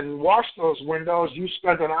and washed those windows, you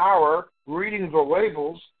spent an hour reading the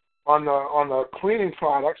labels on the cleaning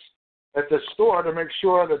products at the store to make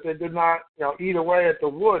sure that they did not eat away at the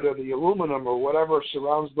wood or the aluminum or whatever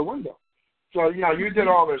surrounds the window. So you did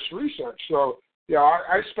all this research. So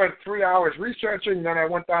I spent 3 hours researching, then I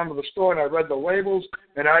went down to the store and I read the labels,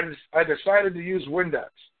 and I decided to use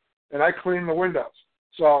Windex, and I cleaned the windows.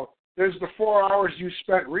 So there's the 4 hours you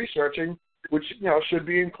spent researching, which should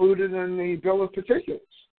be included in the bill of particulars.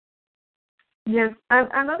 Yes, and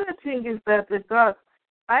another thing is that because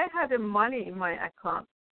I had the money in my account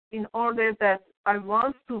in order that I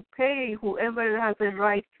want to pay whoever has a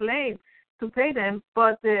right claim to pay them,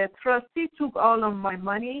 but the trustee took all of my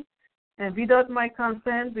money without my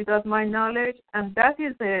consent, without my knowledge, and that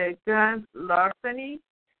is a grand larceny.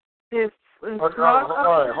 All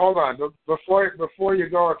right, hold on. Before you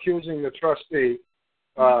go accusing the trustee,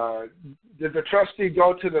 did the trustee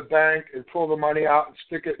go to the bank and pull the money out and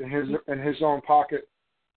stick it in his own pocket?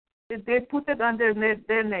 They put it under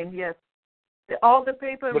their name, yes. All the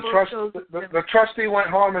paperwork. The trustee went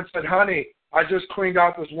home and said, "Honey, I just cleaned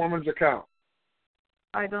out this woman's account."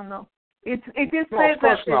 I don't know. It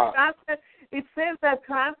says that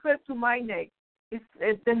transfer to my name.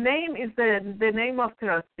 The name is the name of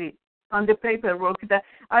trustee on the paperwork. That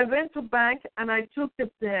I went to bank and I took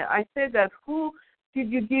I said that who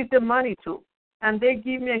did you give the money to, and they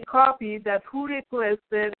give me a copy that who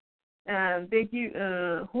requested, and they give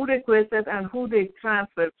who requested and who they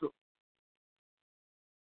transferred to.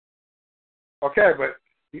 Okay, but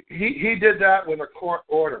he did that with a court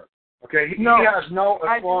order. Okay, he has no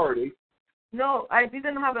authority. No, I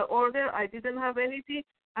didn't have an order. I didn't have anything.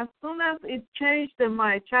 As soon as it changed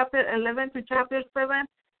my Chapter 11 to Chapter 7,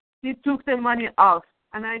 he took the money off.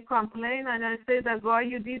 And I complained and I said that why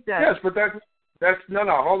you did that. Yes, but that's no,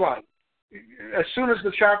 hold on. As soon as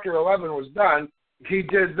the Chapter 11 was done, he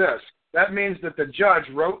did this. That means that the judge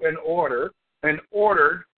wrote an order and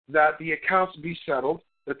ordered that the accounts be settled,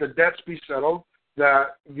 that the debts be settled,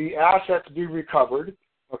 that the assets be recovered.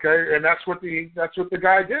 Okay, and that's what the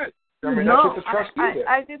guy did. I mean, that's what the trustee did.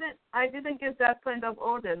 I didn't get that kind of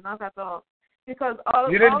order, not at all. Because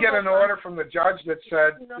you didn't get an order from the judge that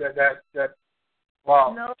said that.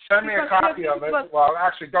 Well, send me a copy of it. Well,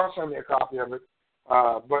 actually, don't send me a copy of it.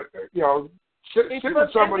 But sit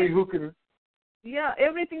with somebody who can. Yeah,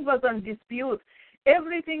 everything was on dispute.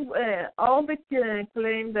 Everything, all the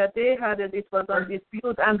claim that they had, it was on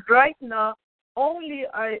dispute. And right now, only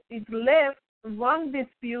it left one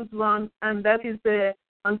dispute, and that is the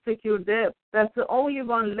unsecured debt. That's the only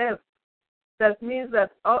one left. That means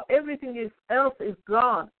that everything else is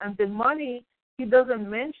gone, and the money, he doesn't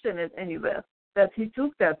mention it anywhere, that he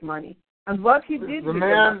took that money. And what he did the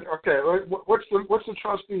man, okay, what's the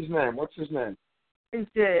trustee's name? What's his name?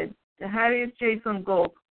 It's Harry Jason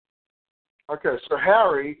Gold. Okay, so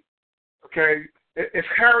Harry, if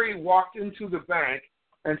Harry walked into the bank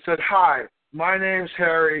and said, "Hi, my name's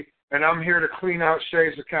Harry, and I'm here to clean out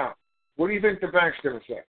Shay's account," what do you think the bank's going to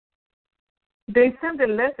say? They sent a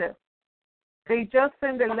letter. They just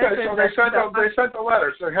sent a letter. Okay, so they sent a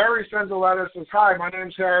letter. So Harry sends a letter, says, "Hi, my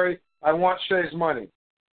name's Harry. I want Shay's money."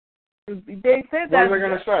 They said that. What are they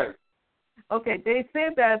going to say? Okay, they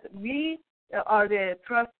said that we are the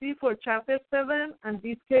trustee for Chapter 7, and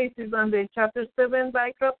this case is on the Chapter 7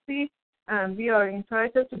 bankruptcy, and we are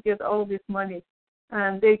entitled to get all this money.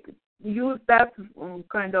 And they use that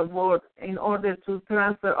kind of word in order to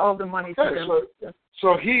transfer all the money to them.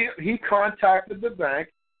 So he contacted the bank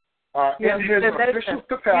in his official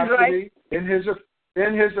capacity.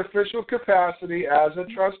 In his official capacity as a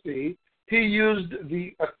trustee, he used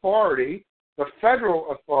the authority, the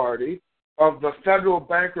federal authority of the federal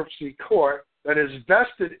bankruptcy court that is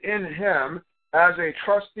vested in him as a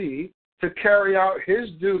trustee to carry out his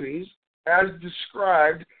duties as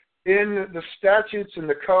described in the statutes and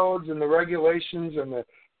the codes and the regulations and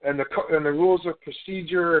the rules of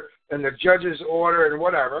procedure and the judge's order and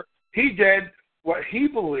whatever. He did what he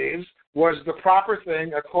believes was the proper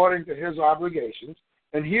thing according to his obligations,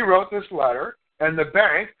 and he wrote this letter, and the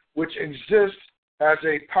bank, which exists as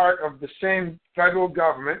a part of the same federal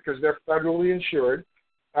government because they're federally insured,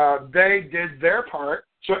 they did their part.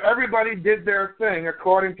 So everybody did their thing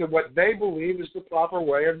according to what they believe is the proper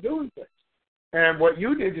way of doing things. And what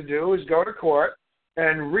you need to do is go to court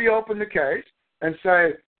and reopen the case and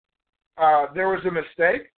say, there was a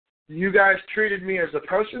mistake. You guys treated me as a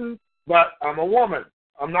person, but I'm a woman.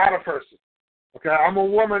 I'm not a person. Okay, I'm a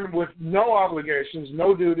woman with no obligations,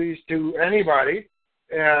 no duties to anybody,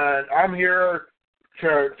 and I'm here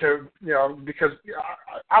to because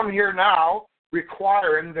I'm here now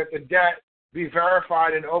requiring that the debt be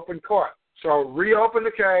verified in open court. So reopen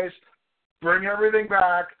the case, bring everything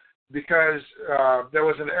back, because there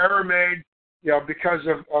was an error made, because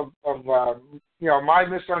of my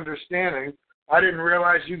misunderstanding. I didn't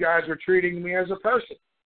realize you guys were treating me as a person,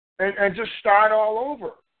 and just start all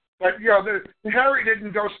over. But Harry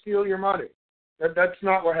didn't go steal your money. That's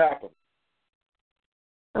not what happened.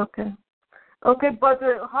 Okay, but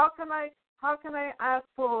how can how can I ask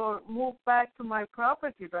for move back to my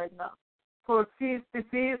property right now? For cease,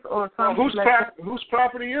 desist, or something Whose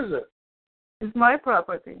property is it? It's my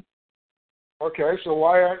property. Okay, so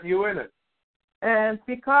why aren't you in it? And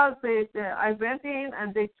because I went in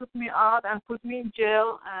and they took me out and put me in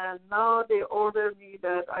jail, and now they order me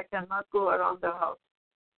that I cannot go around the house.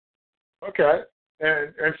 Okay,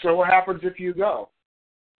 and so what happens if you go?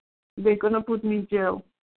 They're going to put me in jail.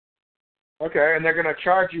 Okay, and they're going to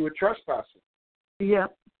charge you with trespassing. Yeah.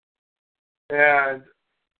 And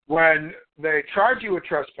when they charge you with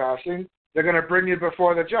trespassing, they're going to bring you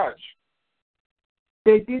before the judge.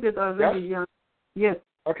 They did it already, yes? Yes.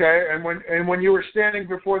 Okay, and when you were standing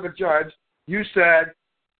before the judge, you said,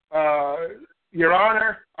 Your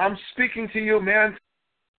Honor, I'm speaking to you, man.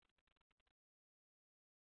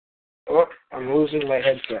 Oh, I'm losing my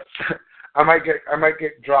headset. I might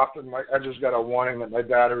get dropped. I just got a warning that my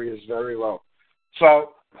battery is very low.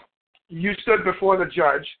 So you stood before the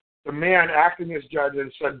judge, the man acting as judge,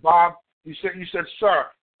 and said, Bob, you said, sir,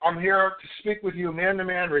 I'm here to speak with you man to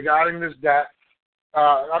man regarding this debt.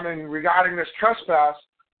 Regarding this trespass.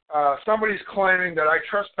 Somebody's claiming that I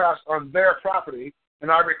trespassed on their property, and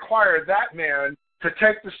I require that man to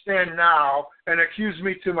take the stand now and accuse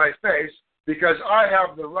me to my face because I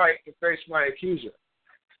have the right to face my accuser.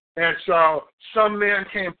 And so some man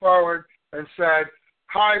came forward and said,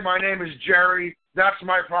 hi, my name is Jerry, that's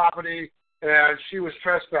my property, and she was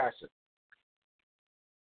trespassing.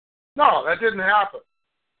 No, that didn't happen.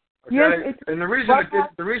 Okay? Yes, and the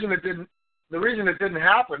reason it didn't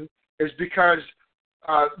happen is because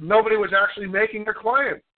nobody was actually making a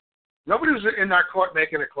claim. Nobody was in that court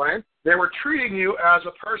making a claim. They were treating you as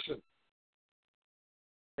a person.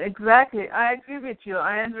 Exactly. I agree with you.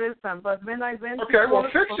 I understand. But when I went okay, well,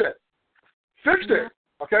 fix it. Fix it.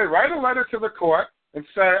 Okay, write a letter to the court and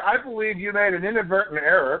say, I believe you made an inadvertent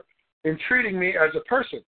error in treating me as a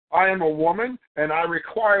person. I am a woman, and I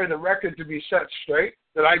require the record to be set straight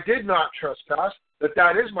that I did not trespass,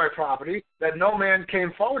 that is my property, that no man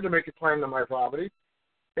came forward to make a claim to my property,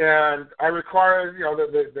 and I require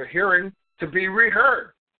the hearing to be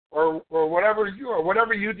reheard, or whatever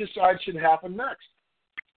you decide should happen next.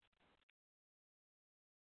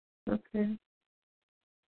 Okay.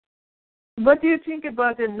 What do you think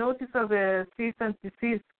about the notice of a cease and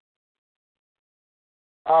desist?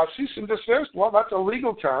 Cease and desist, well, that's a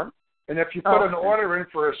legal term, and if you put an order in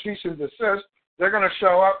for a cease and desist, they're going to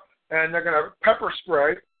show up and they're going to pepper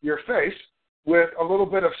spray your face with a little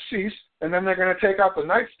bit of cease, and then they're going to take out the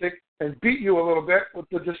nightstick and beat you a little bit with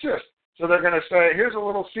the desist. So they're going to say, here's a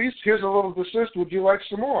little cease, here's a little desist, would you like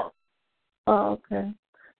some more? Oh, okay.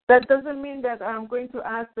 That doesn't mean that I'm going to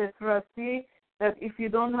ask the trustee that if you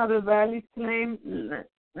don't have a valid claim,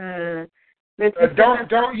 listen,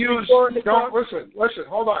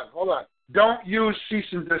 hold on. Don't use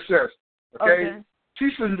cease and desist, okay?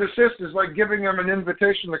 Cease and desist is like giving them an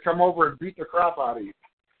invitation to come over and beat the crap out of you.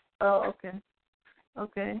 Oh,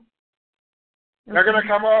 okay. They're going to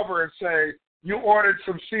come over and say, you ordered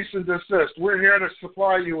some cease and desist. We're here to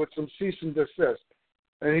supply you with some cease and desist.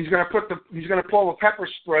 And he's going to pull a pepper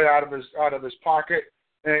spray out of his pocket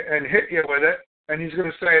and hit you with it. And he's going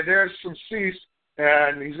to say, there's some cease.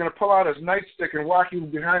 And he's going to pull out his nightstick and whack you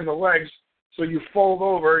behind the legs so you fold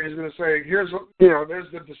over. And he's going to say, there's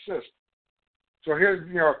the desist. So here's,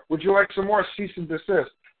 would you like some more cease and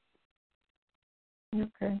desist?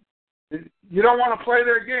 Okay. You don't want to play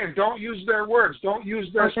their game. Don't use their words. Don't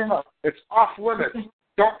use their stuff. It's off limits.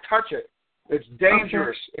 Don't touch it. It's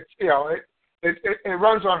dangerous. It's, it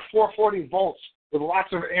runs on 440 volts with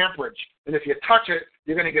lots of amperage. And if you touch it,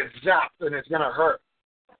 you're going to get zapped and it's going to hurt.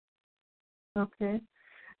 Okay.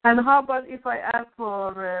 And how about if I ask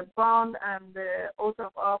for a bond and the oath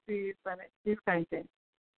of office and this kind of thing?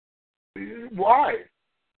 Why?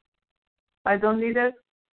 I don't need it?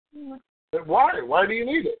 Why? Why do you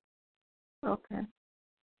need it? Okay.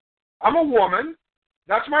 I'm a woman.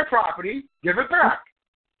 That's my property. Give it back.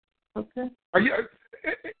 Okay. Are you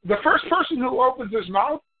the first person who opens his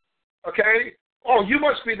mouth? Okay. Oh, you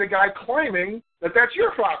must be the guy claiming that that's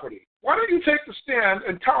your property. Why don't you take the stand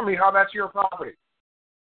and tell me how that's your property?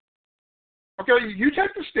 Okay, you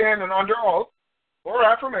take the stand and under oath or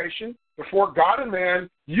affirmation before God and man,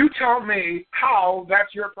 you tell me how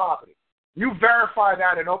that's your property. You verify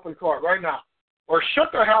that in open court right now. Or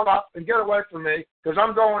shut the hell up and get away from me because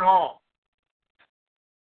I'm going home.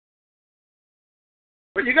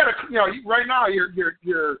 But you got to, right now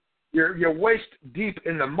you're waist deep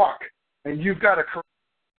in the muck, and you've got to.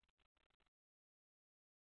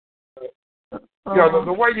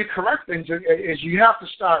 The way you correct things is you have to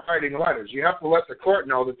start writing letters. You have to let the court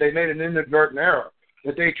know that they made an inadvertent error.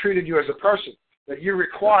 that they treated you as a person, that you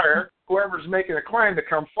require whoever's making a claim to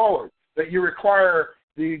come forward, that you require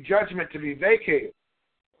the judgment to be vacated.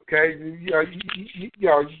 Okay,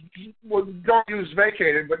 well, don't use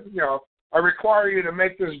vacated, but I require you to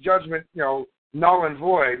make this judgment, null and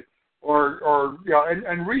void, or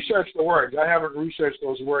and research the words. I haven't researched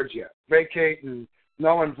those words yet. Vacate and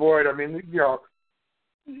null and void. I mean,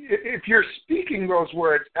 if you're speaking those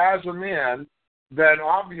words as a man, then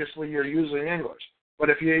obviously you're using English. But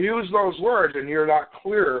if you use those words and you're not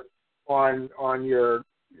clear on your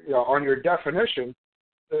definition,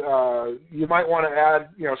 you might want to add,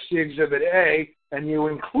 see Exhibit A, and you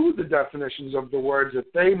include the definitions of the words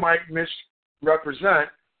that they might misrepresent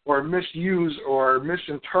or misuse or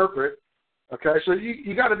misinterpret. Okay, so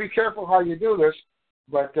you got to be careful how you do this,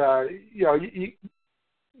 but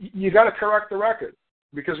you got to correct the record,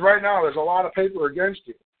 because right now there's a lot of paper against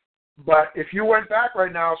you. But if you went back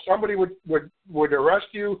right now, somebody would arrest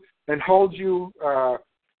you and hold you.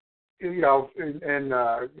 And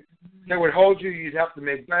they would hold you, you'd have to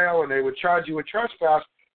make bail, and they would charge you with trespass.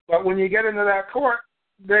 But when you get into that court,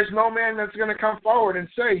 there's no man that's going to come forward and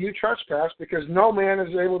say you trespassed, because no man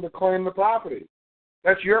is able to claim the property.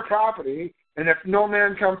 That's your property, and if no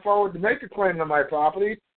man come forward to make a claim to my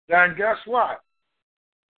property, then guess what?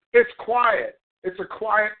 It's quiet. It's a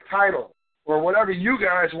quiet title, or whatever you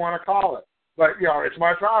guys want to call it. But, it's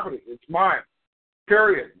my property. It's mine,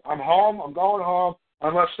 period. I'm home. I'm going home.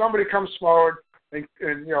 Unless somebody comes forward and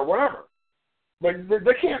whatever. But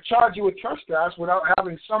they can't charge you with trespass without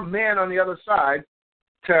having some man on the other side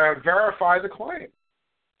to verify the claim.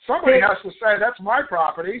 Somebody has to say, that's my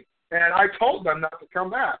property, and I told them not to come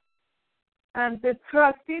back. And the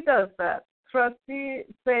trustee does that. Trustee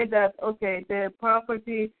say that, okay, the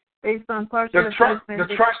property based on partial assessment.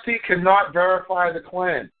 The trustee cannot verify the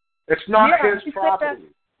claim. It's not his property.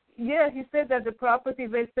 He said that the property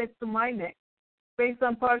vested to my name, based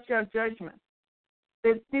on partial judgment.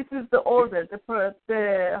 This is the order.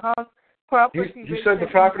 The house property. You said the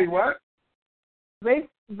property what?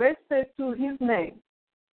 Vested to his name.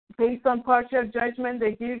 Based on partial judgment,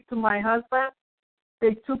 they gave it to my husband.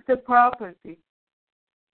 They took the property.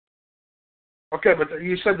 Okay, but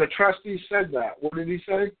you said the trustee said that. What did he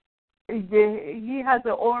say? He has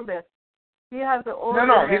an order. He has an order.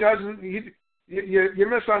 No, he doesn't.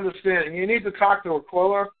 You're misunderstanding. You need to talk to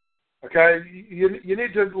Aquila. Okay, you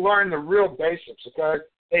need to learn the real basics. Okay,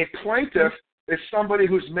 a plaintiff is somebody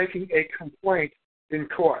who's making a complaint in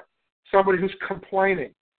court. Somebody who's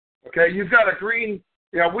complaining. Okay, you've got a green.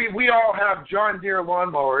 We all have John Deere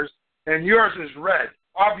lawnmowers, and yours is red.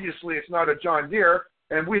 Obviously, it's not a John Deere,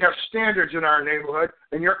 and we have standards in our neighborhood,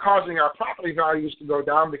 and you're causing our property values to go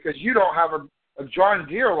down because you don't have a John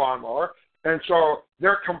Deere lawnmower, and so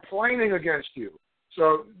they're complaining against you.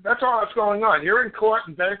 So that's all that's going on. You're in court,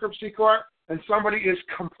 in bankruptcy court, and somebody is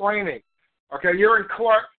complaining. Okay, you're in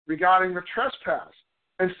court regarding the trespass,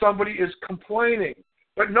 and somebody is complaining.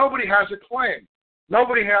 But nobody has a claim.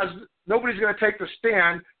 Nobody's going to take the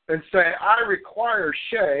stand and say, I require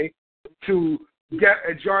Shay to get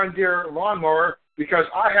a John Deere lawnmower because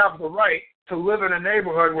I have the right to live in a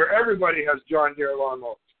neighborhood where everybody has John Deere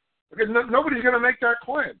lawnmowers. Because nobody's going to make that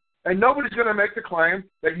claim. And nobody's going to make the claim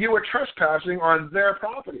that you were trespassing on their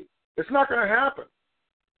property. It's not going to happen.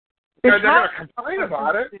 They're going to complain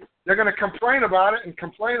about it. They're going to complain about it and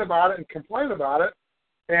complain about it and complain about it.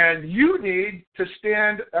 And you need to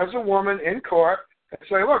stand as a woman in court and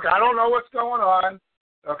say, look, I don't know what's going on.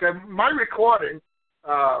 Okay, my recording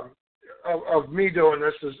of me doing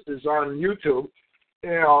this is on YouTube.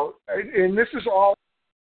 And this is all,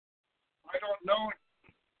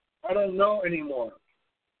 I don't know anymore.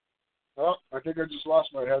 Oh, I think I just lost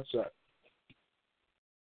my headset.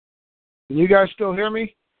 Can you guys still hear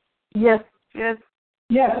me? Yes. Yes,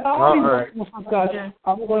 all right.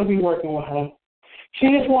 I'm going to be working with her. She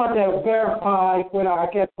just wanted to verify whether I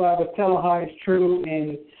guess I was telling her it's true,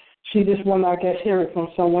 and she just wanted, I guess, hear it from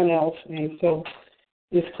someone else, and so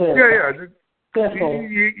it's clear. Yeah. That's all.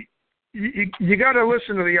 You got to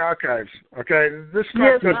listen to the archives, okay? This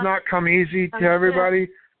stuff does not come easy to everybody.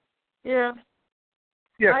 Yeah.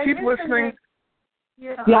 Yeah, keep listening.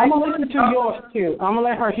 Yeah, I'm going to listen to yours, too. I'm going to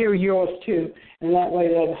let her hear yours, too, and that way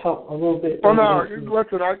that'll help a little bit. Oh, no,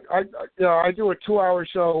 listen, I do a 2-hour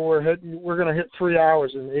show. We're going to hit 3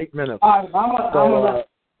 hours in 8 minutes. Okay,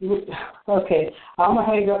 I'm going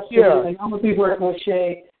to hang up soon, and I'm going to be working with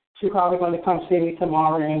Shay. She's probably going to come see me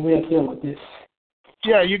tomorrow, and we'll deal with this.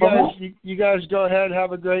 Yeah, you guys go ahead,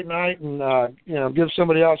 have a great night, and give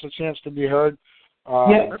somebody else a chance to be heard.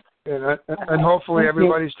 And hopefully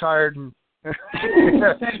everybody's tired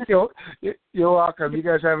You're welcome. You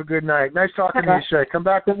guys have a good night. Nice talking to you, Shay. Come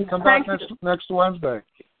back next Wednesday.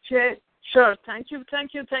 Sure. Thank you.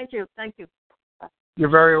 You're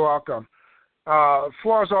very welcome.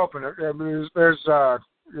 Floor's open. There's a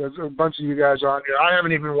bunch of you guys on here. I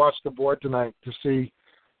haven't even watched the board tonight to see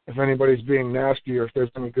if anybody's being nasty or if there's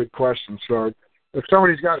any good questions. So if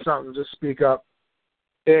somebody's got something, just speak up.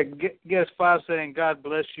 Yeah, guess 5 saying, God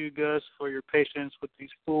bless you, Gus, for your patience with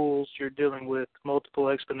these fools you're dealing with. Multiple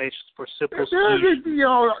explanations for simple solutions.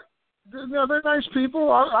 They're nice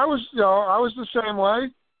people. I was the same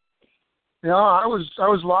way. I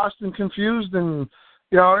was lost and confused, and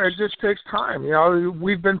it just takes time.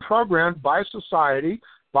 We've been programmed by society,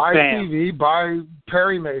 by TV, by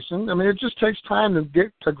Perry Mason. I mean, it just takes time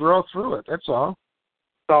to grow through it. That's all.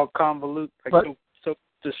 It's all convoluted, so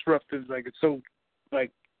disruptive, it's so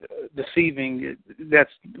deceiving. That's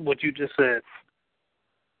what you just said.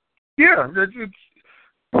 Yeah,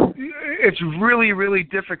 it's really, really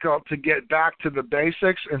difficult to get back to the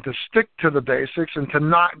basics and to stick to the basics and to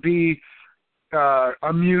not be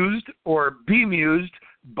amused or bemused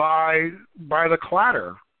by the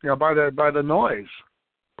clatter, by the noise.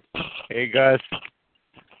 Hey, Gus.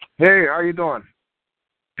 Hey, how you doing?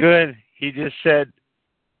 Good. He just said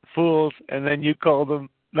fools, and then you called them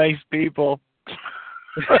nice people.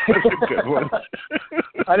 That's a good one.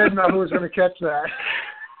 I didn't know who was going to catch that.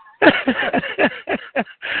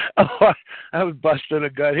 I was busting a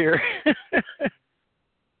gut here.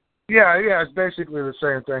 Yeah, it's basically the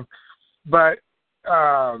same thing, but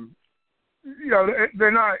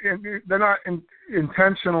they're not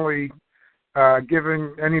intentionally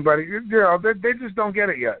giving anybody. They just don't get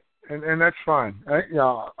it yet, and that's fine.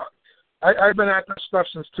 I've been at this stuff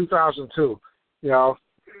since 2002.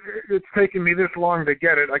 It's taken me this long to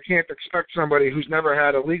get it. I can't expect somebody who's never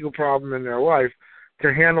had a legal problem in their life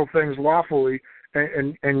to handle things lawfully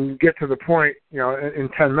and get to the point, in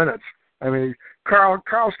 10 minutes. I mean,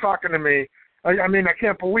 Carl's talking to me. I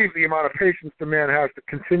can't believe the amount of patience the man has to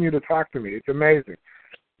continue to talk to me. It's amazing.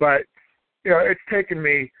 But, it's taken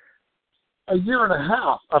me a year and a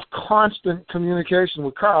half of constant communication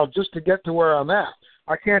with Carl just to get to where I'm at.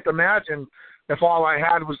 I can't imagine if all I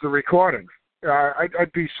had was the recordings.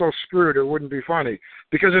 I'd be so screwed it wouldn't be funny.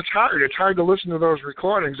 Because it's hard. It's hard to listen to those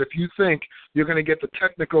recordings if you think you're going to get the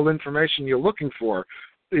technical information you're looking for.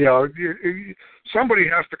 Somebody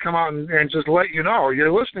has to come out and just let you know.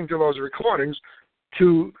 You're listening to those recordings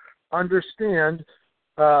to understand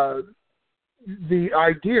the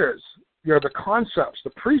ideas, the concepts,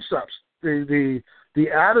 the precepts, the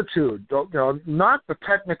attitude, not the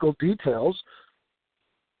technical details.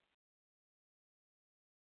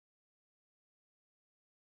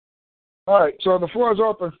 All right, so the floor is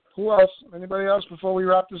open. Who else? Anybody else before we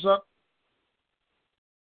wrap this up?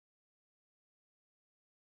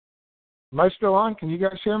 Am I still on? Can you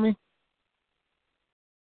guys hear me?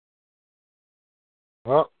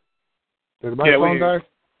 Oh, did my phone die?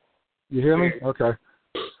 You hear me? Okay.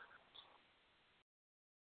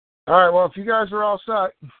 All right, well, if you guys are all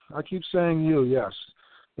set, I keep saying you, yes.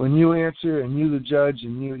 When you answer and you the judge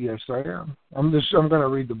and you, yes, I am. I'm going to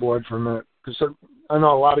read the board for a minute because I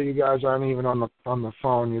know a lot of you guys aren't even on the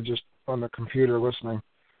phone. You're just on the computer listening.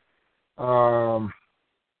 Did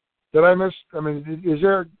I miss? Is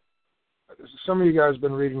there? Some of you guys have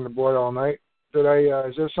been reading the board all night.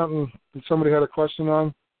 Is there something that somebody had a question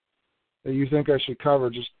on that you think I should cover?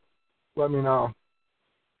 Just let me know.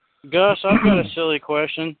 Gus, I've got a silly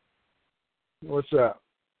question. What's that?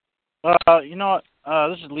 You know what?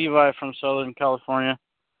 This is Levi from Southern California.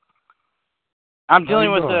 I'm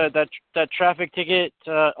dealing with that traffic ticket.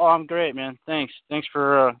 I'm great, man. Thanks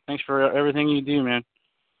for everything you do, man.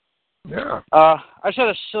 Yeah. I just had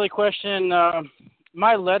a silly question.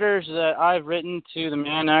 My letters that I've written to the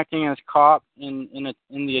man acting as cop in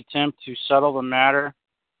the attempt to settle the matter,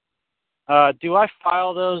 do I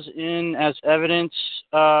file those in as evidence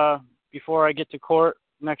before I get to court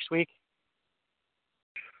next week?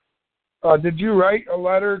 Did you write a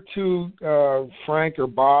letter to Frank or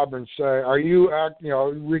Bob and say, are you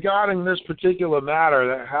regarding this particular matter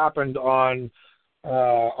that happened on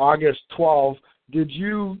August 12th?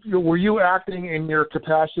 Were you acting in your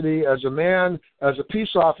capacity as a man, as a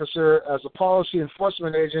peace officer, as a policy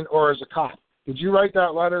enforcement agent, or as a cop? Did you write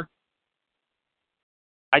that letter?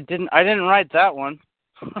 I didn't write that one.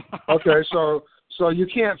 Okay, so you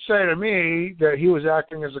can't say to me that he was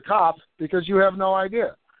acting as a cop because you have no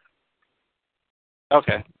idea.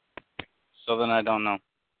 Okay. So then I don't know.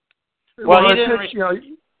 Well, he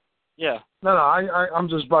didn't. Yeah. No, I'm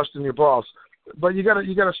just busting your balls. but you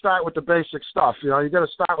gotta start with the basic stuff. You gotta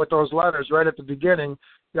start with those letters right at the beginning.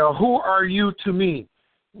 Who are you to me?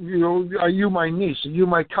 Are you my niece? Are you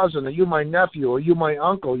my cousin? Are you my nephew? Are you my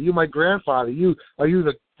uncle? Are you my grandfather? Are you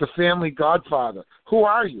the family godfather? Who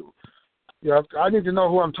are you? I need to know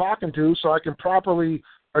who I'm talking to so I can properly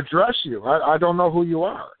address you. I don't know who you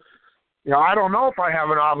are. I don't know if I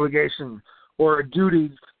have an obligation or a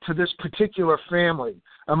duty to this particular family.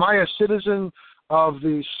 Am I a citizen of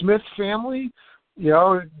the Smith family?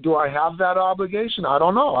 Do I have that obligation? I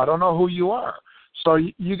don't know. I don't know who you are. So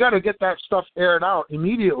you got to get that stuff aired out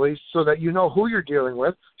immediately so that you know who you're dealing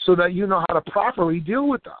with, so that you know how to properly deal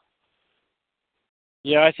with them.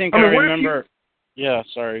 Yeah, I think I remember. Yeah,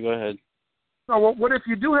 sorry, go ahead. No, well, what if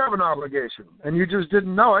you do have an obligation and you just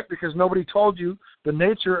didn't know it because nobody told you the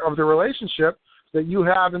nature of the relationship that you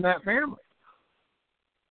have in that family?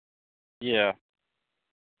 Yeah.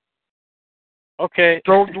 Okay.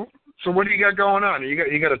 So what do you got going on? You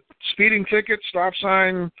got a speeding ticket, stop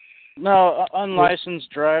sign? No, unlicensed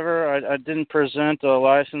driver. I didn't present a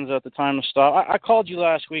license at the time of stop. I called you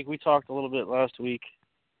last week. We talked a little bit last week.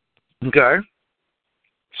 Okay.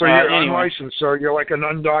 So you're anyway. unlicensed. So you're like an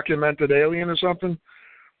undocumented alien or something.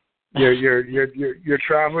 You're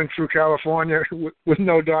traveling through California with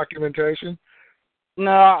no documentation.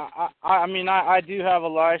 No, I mean I do have a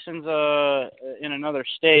license in another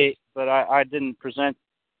state, but I didn't present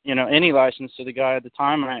any license to the guy at the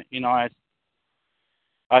time. I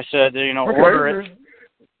said okay. Order it.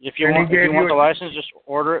 If you want the license, just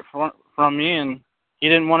order it from me, and he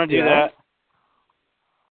didn't want to do that.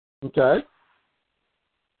 Okay.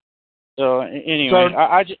 So anyway,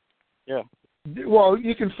 I just yeah. Well,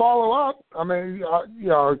 you can follow up. I mean,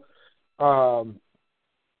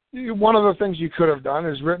 one of the things you could have done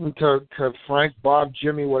is written to Frank, Bob,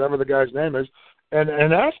 Jimmy, whatever the guy's name is, and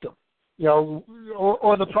asked him,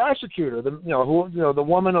 or the prosecutor, the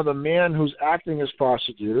woman or the man who's acting as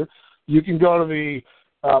prosecutor. You can go to the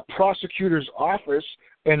prosecutor's office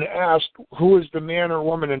and ask who is the man or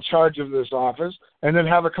woman in charge of this office, and then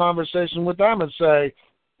have a conversation with them and say,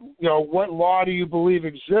 what law do you believe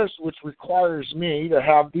exists which requires me to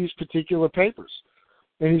have these particular papers?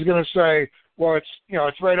 And he's going to say, well,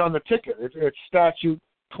 it's right on the ticket. It's statute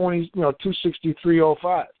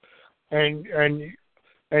 26305, and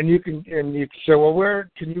you can say, well, where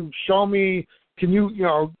can you show me? Can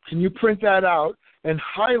you print that out and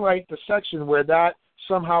highlight the section where that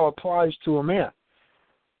somehow applies to a man?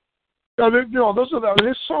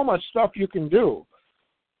 There's so much stuff you can do.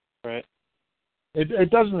 Right. It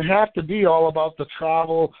doesn't have to be all about the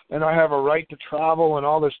travel and I have a right to travel and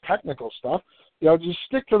all this technical stuff. Just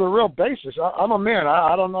stick to the real basics. I'm a man.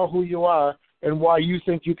 I don't know who you are and why you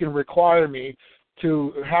think you can require me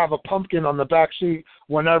to have a pumpkin on the back seat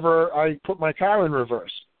whenever I put my car in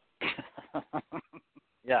reverse.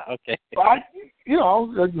 Yeah, okay.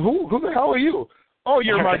 Who the hell are you? Oh,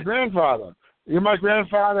 you're my grandfather. You're my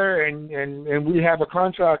grandfather, and we have a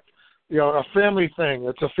contract, a family thing.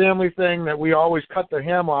 It's a family thing that we always cut the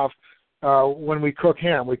ham off when we cook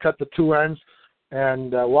ham. We cut the two ends.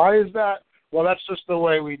 And why is that? Well, that's just the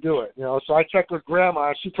way we do it. So I checked with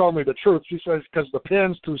Grandma. She told me the truth. She says because the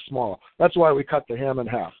pan's too small. That's why we cut the ham in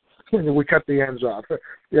half. We cut the ends off. So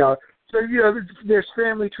there's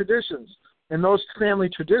family traditions, and those family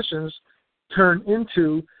traditions turn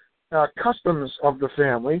into customs of the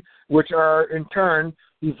family, which are in turn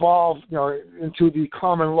evolve, into the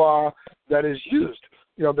common law that is used.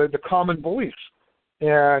 The common beliefs.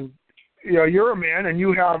 And you're a man and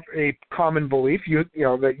you have a common belief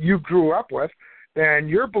that you grew up with, and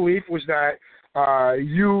your belief was that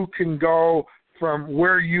you can go from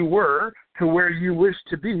where you were to where you wish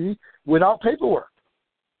to be without paperwork.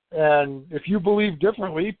 And if you believe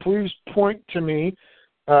differently, please point to me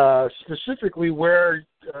specifically where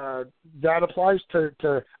that applies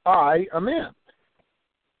to I, a man.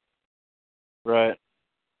 Right.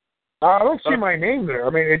 I don't see my name there.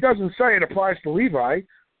 I mean, it doesn't say it applies to Levi.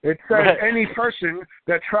 It says any person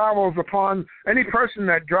that any person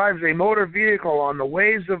that drives a motor vehicle on the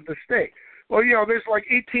ways of the state. Well, there's like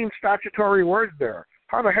 18 statutory words there.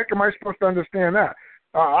 How the heck am I supposed to understand that?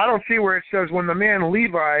 I don't see where it says when the man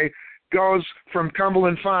Levi goes from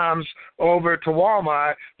Cumberland Farms over to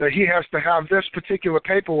Walmart that he has to have this particular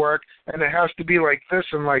paperwork and it has to be like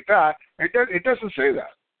this and like that. It doesn't say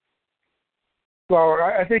that. So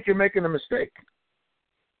I think you're making a mistake.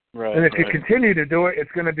 Right. And if you continue to do it,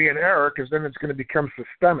 it's going to be an error because then it's going to become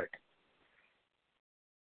systemic.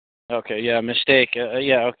 Okay, yeah, mistake.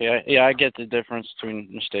 Okay. I get the difference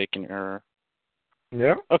between mistake and error.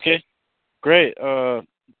 Yeah. Okay, great. All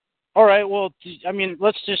right, well, I mean,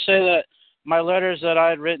 let's just say that my letters that I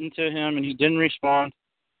had written to him and he didn't respond.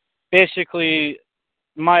 Basically,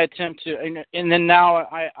 my attempt to, and then now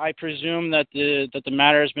I presume that the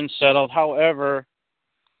matter has been settled. However,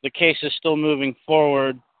 the case is still moving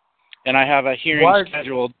forward, and I have a hearing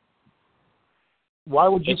scheduled. Why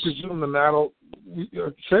would you presume the matter?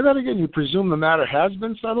 Say that again. You presume the matter has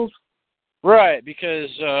been settled? Right, because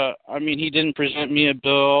he didn't present me a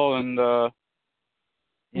bill, and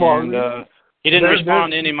he didn't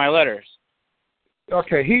respond to any of my letters.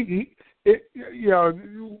 Okay,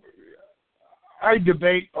 I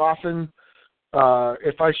debate often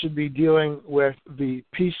if I should be dealing with the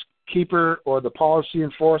peacekeeper or the policy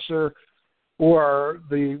enforcer or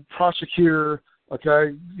the prosecutor.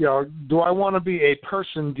 Okay, do I want to be a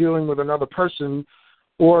person dealing with another person,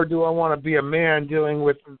 or do I want to be a man dealing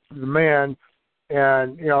with the man?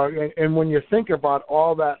 And and when you think about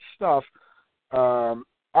all that stuff,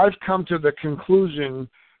 I've come to the conclusion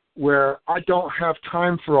where I don't have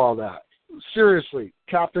time for all that. Seriously,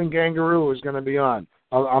 Captain Gangaroo is going to be on.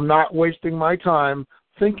 I'm not wasting my time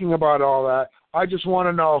thinking about all that. I just want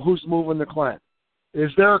to know who's moving the Klan.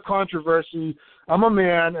 Is there a controversy? I'm a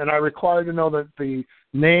man, and I require to know that the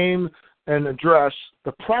name and address,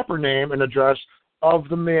 the proper name and address of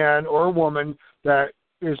the man or woman that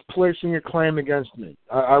is placing a claim against me.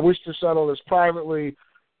 I wish to settle this privately.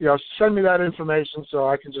 Send me that information so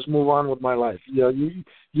I can just move on with my life.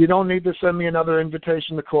 You don't need to send me another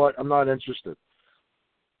invitation to court. I'm not interested.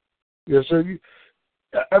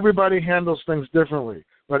 Everybody handles things differently.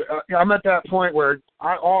 But I'm at that point where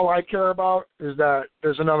all I care about is that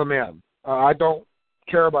there's another man. I don't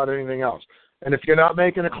care about anything else. And if you're not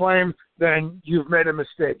making a claim, then you've made a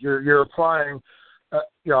mistake. You're applying,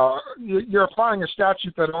 you're applying a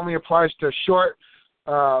statute that only applies to short,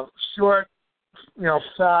 fat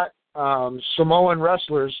Samoan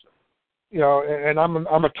wrestlers. And I'm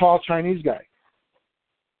a tall Chinese guy.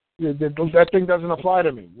 That thing doesn't apply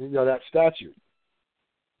to me. That statute.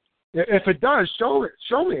 If it does, show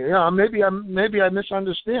me. Maybe I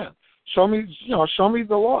misunderstand. Show me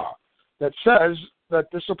the law that says that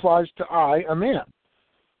this applies to I, a man.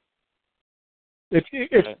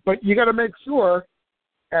 But you got to make sure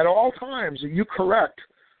at all times that you correct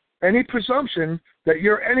any presumption that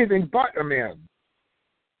you're anything but a man.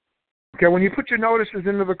 Okay, when you put your notices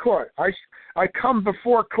into the court, I come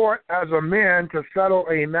before court as a man to settle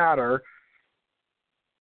a matter.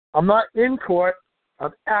 I'm not in court.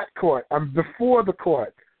 I'm at court. I'm before the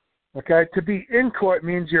court. Okay? To be in court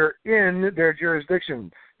means you're in their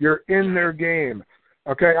jurisdiction. You're in their game.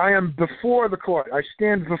 Okay? I am before the court. I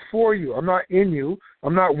stand before you. I'm not in you.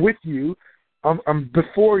 I'm not with you. I'm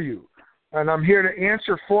before you. And I'm here to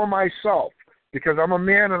answer for myself because I'm a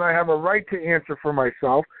man and I have a right to answer for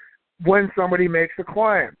myself when somebody makes a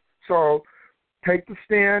claim. So take the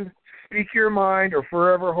stand, speak your mind, or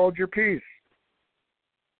forever hold your peace.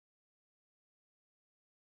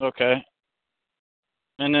 Okay.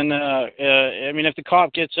 And then, if the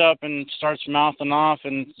cop gets up and starts mouthing off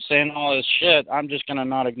and saying all this shit, I'm just going to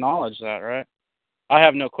not acknowledge that, right? I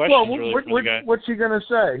have no questions really for the guy. What's he going to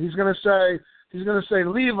say? He's going to say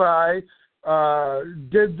Levi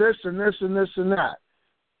did this and this and this and that.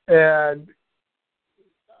 And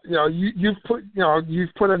you've put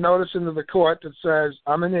a notice into the court that says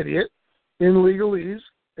I'm an idiot in legalese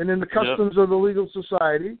and in the customs of the legal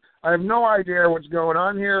society. I have no idea what's going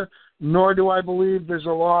on here, nor do I believe there's a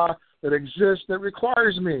law that exists that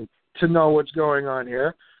requires me to know what's going on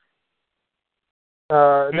here.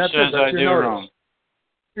 Who says I do wrong?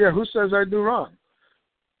 Yeah, who says I do wrong?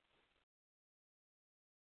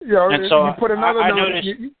 You put another notice.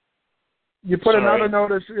 You put another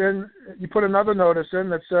notice in. You put another notice in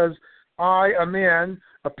that says, "I, a man,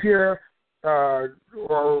 appear, or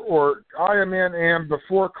I, a man, am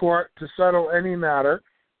before court to settle any matter.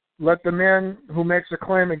 Let the man who makes a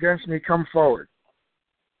claim against me come forward."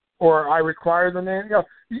 Or I require the name.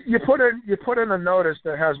 You put in a notice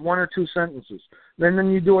that has one or two sentences.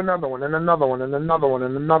 Then you do another one and another one and another one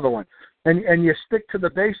and another one, and you stick to the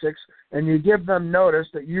basics and you give them notice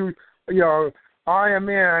that I, a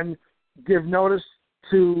man, give notice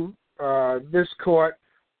to this court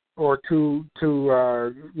or to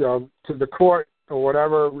the court or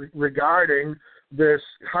whatever regarding this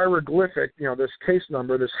hieroglyphic, this case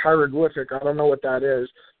number, this hieroglyphic. I don't know what that is.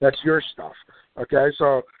 That's your stuff. Okay,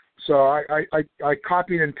 so I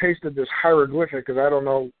copied and pasted this hieroglyphic because I don't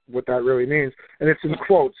know what that really means, and it's in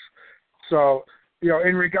quotes. So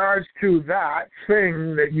in regards to that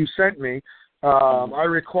thing that you sent me, I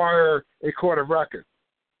require a court of record.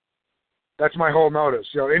 That's my whole notice.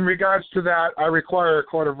 In regards to that, I require a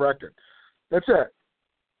court of record. That's it.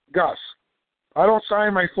 Gus. I don't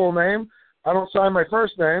sign my full name. I don't sign my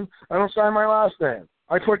first name. I don't sign my last name.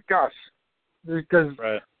 I put Gus because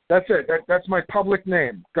that's it. That's my public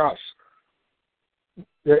name, Gus.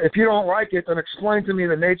 If you don't like it, then explain to me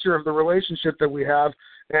the nature of the relationship that we have,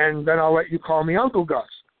 and then I'll let you call me Uncle Gus.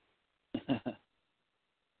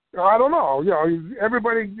 I don't know.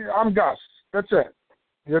 Everybody, I'm Gus. That's it.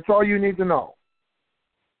 That's all you need to know.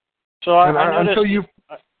 So I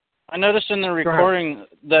noticed in the recording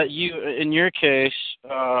that you, in your case,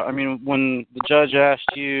 when the judge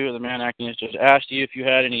asked you, the man acting as judge asked you if you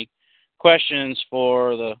had any questions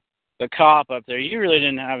for the cop up there, you really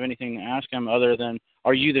didn't have anything to ask him other than,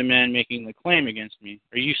 are you the man making the claim against me?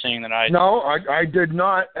 Are you saying that I... No, I did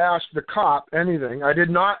not ask the cop anything. I did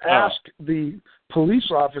not ask the police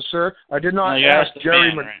officer. I did not ask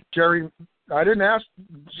Jerry. I didn't ask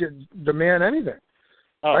the man anything.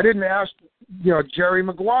 I didn't ask, Jerry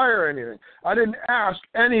Maguire anything. I didn't ask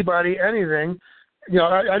anybody anything.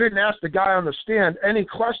 I didn't ask the guy on the stand any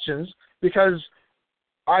questions because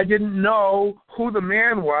I didn't know who the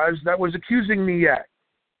man was that was accusing me yet.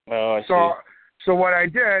 Oh, I see. So what I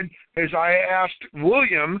did is I asked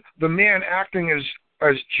William, the man acting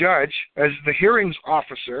as judge, as the hearings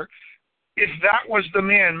officer, if that was the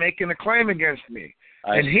man making a claim against me.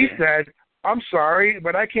 And he said, I'm sorry,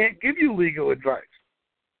 but I can't give you legal advice.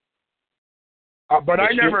 But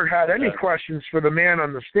I never had any questions for the man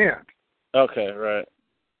on the stand. Okay, right.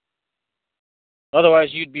 Otherwise,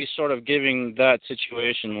 you'd be sort of giving that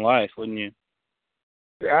situation life, wouldn't you?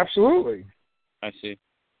 Absolutely. I see.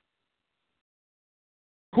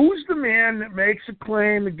 Who's the man that makes a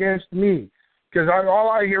claim against me? Because all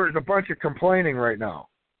I hear is a bunch of complaining right now.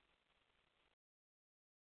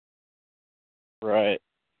 Right.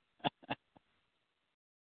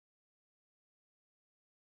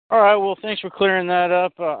 All right. Well, thanks for clearing that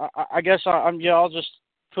up. I guess I'll just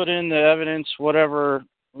put in the evidence, whatever.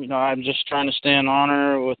 I'm just trying to stay in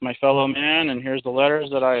honor with my fellow man, and here's the letters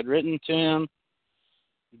that I had written to him.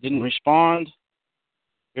 He didn't respond.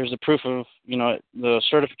 Here's the proof of, the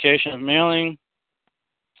certification of mailing,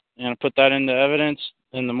 and I put that into evidence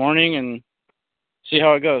in the morning and see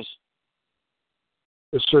how it goes.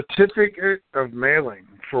 The certificate of mailing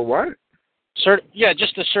for what?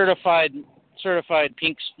 Just the certified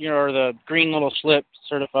pink, or the green little slip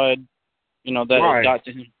certified, that it got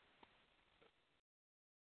to him.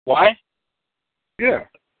 Why? Yeah.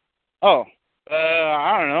 Oh,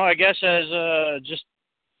 I don't know. I guess as just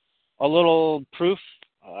a little proof,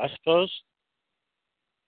 I suppose.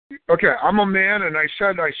 Okay, I'm a man, and I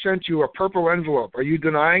said I sent you a purple envelope. Are you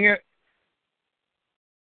denying it?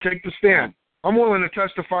 Take the stand. I'm willing to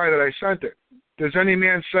testify that I sent it. Does any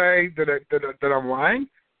man say that I'm lying?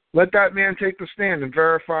 Let that man take the stand and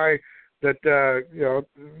verify that,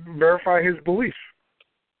 verify his belief.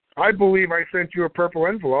 I believe I sent you a purple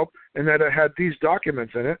envelope and that it had these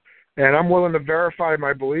documents in it, and I'm willing to verify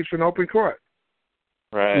my beliefs in open court.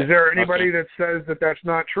 Right. Is there anybody that says that that's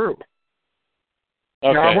not true?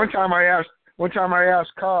 Okay. Now, one time I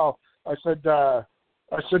asked Carl. I said,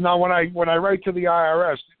 now when I write to the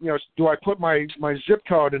IRS, do I put my zip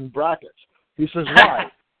code in brackets? He says,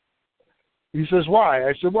 why? He says, why?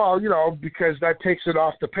 I said, well, because that takes it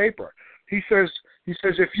off the paper. He says,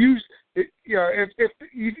 if you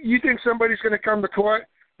think somebody's going to come to court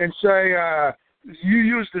and say you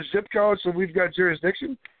use the zip code, so we've got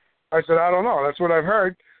jurisdiction. I said, I don't know. That's what I've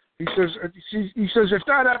heard. He says, if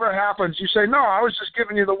that ever happens, you say, no, I was just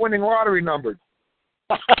giving you the winning lottery number.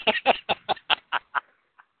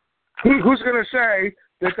 Who's going to say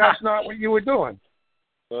that that's not what you were doing?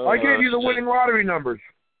 I gave you the winning lottery numbers.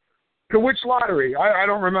 To which lottery? I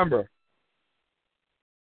don't remember.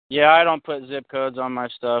 Yeah, I don't put zip codes on my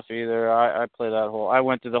stuff either. I play that I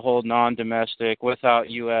went through the whole non-domestic, without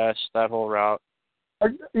U.S., that whole route.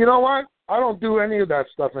 You know what? I don't do any of that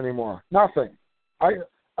stuff anymore. Nothing. I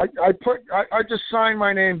just sign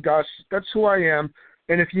my name, Gus. That's who I am.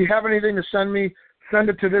 And if you have anything to send me, send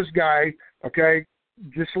it to this guy, okay,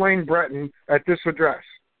 Ghislaine Breton, at this address.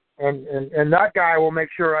 And that guy will make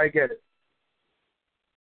sure I get it.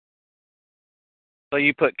 So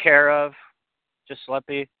you put care of, just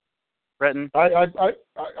Sleppy, Breton?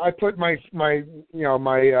 I put my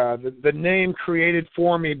the name created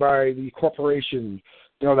for me by the corporation,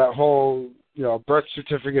 that whole birth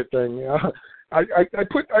certificate thing. I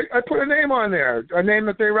put a name on there, a name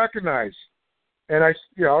that they recognize, and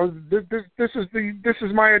this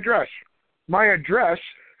is my address. My address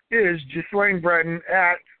is Ghislaine Breton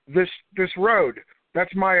at this road.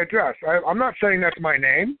 That's my address. I'm not saying that's my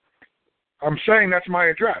name. I'm saying that's my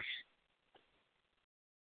address.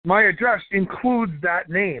 My address includes that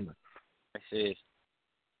name. I see.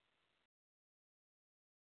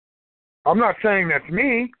 I'm not saying that's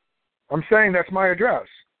me. I'm saying that's my address.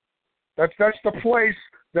 That's the place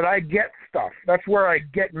that I get stuff. That's where I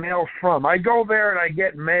get mail from. I go there and I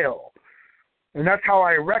get mail. And that's how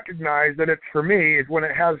I recognize that it's for me, is when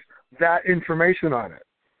it has that information on it.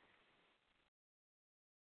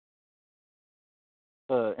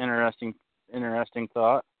 Interesting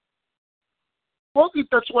thought. Well,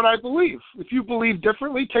 that's what I believe. If you believe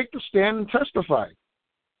differently, take the stand and testify.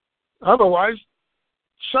 Otherwise,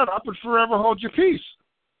 shut up and forever hold your peace.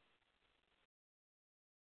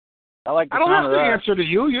 I like the I don't sound have of to that. answer to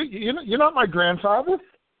you. You're not my grandfather.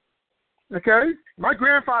 Okay? My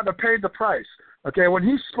grandfather paid the price. Okay? When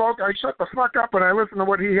he spoke, I shut the fuck up and I listened to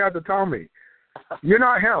what he had to tell me. You're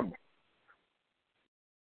not him.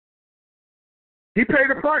 He paid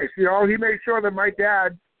a price. You know, he made sure that my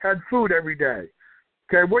dad had food every day.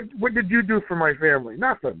 Okay? What did you do for my family?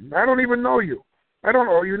 Nothing. I don't even know you. I don't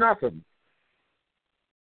owe you nothing.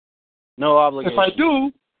 No obligation. If I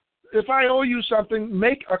do, if I owe you something,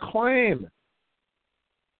 make a claim.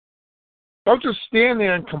 Don't just stand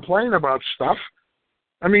there and complain about stuff.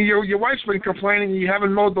 I mean, your wife's been complaining you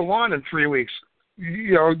haven't mowed the lawn in 3 weeks.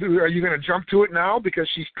 You know, are you going to jump to it now because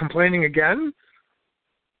she's complaining again?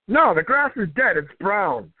 No, the grass is dead. It's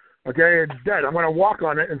brown. Okay, it's dead. I'm going to walk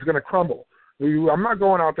on it and it's going to crumble. I'm not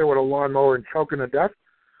going out there with a lawnmower and choking to death.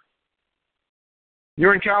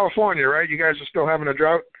 You're in California, right? You guys are still having a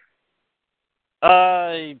drought?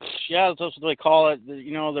 Yeah, that's what they call it.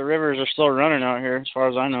 You know, the rivers are still running out here, as far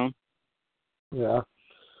as I know. Yeah.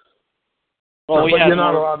 Well, but you're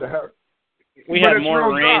not allowed to have. We had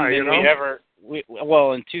more rain than we ever.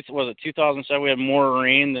 Well, in 2007, we had more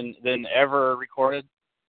rain than ever recorded.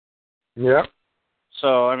 Yeah.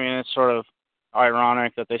 So I mean, it's sort of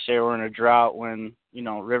ironic that they say we're in a drought when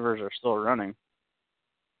rivers are still running.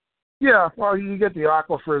 Yeah. Well, you get the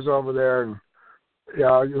aquifers over there, and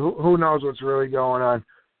yeah, who knows what's really going on.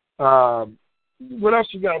 What else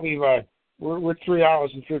you got, Levi? We're 3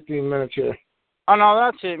 hours and 15 minutes here. Oh, no,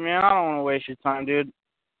 that's it, man. I don't want to waste your time, dude.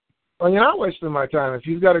 Well, you're not wasting my time. If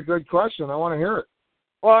you've got a good question, I want to hear it.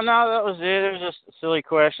 Well, no, that was it. It was just a silly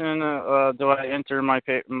question. Do I enter my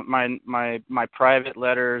private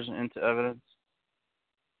letters into evidence?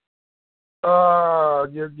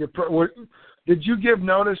 Did you give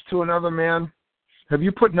notice to another man? Have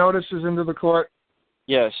you put notices into the court?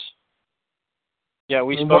 Yes. Yeah,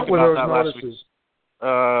 we spoke about that last week.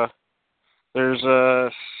 There's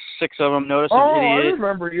 6 of them. Notice Oh, an idiot. I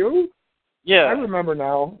remember you. Yeah. I remember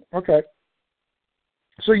now. Okay.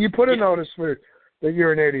 So you put a notice for that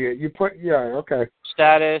you're an idiot. You put, okay.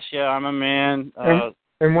 Status, yeah, I'm a man.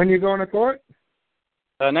 And when you going to court?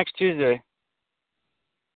 Next Tuesday.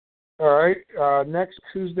 All right. Next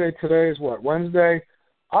Tuesday. Today is what? Wednesday.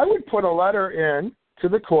 I would put a letter in to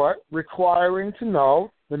the court requiring to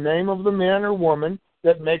know the name of the man or woman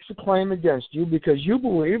that makes a claim against you, because you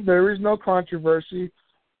believe there is no controversy.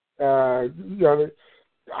 I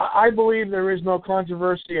believe there is no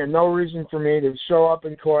controversy and no reason for me to show up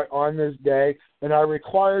in court on this day, and I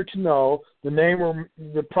require to know the name or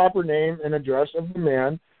the proper name and address of the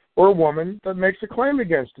man or woman that makes a claim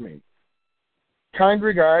against me. Kind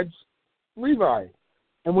regards, Levi.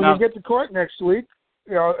 And when you get to court next week,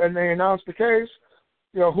 and they announce the case,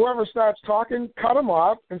 whoever starts talking, cut them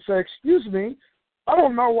off and say, "Excuse me, I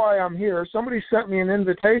don't know why I'm here. Somebody sent me an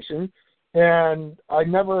invitation, and I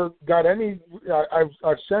never got any.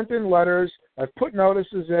 I've sent in letters. I've put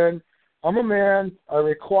notices in. I'm a man. I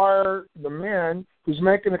require the man who's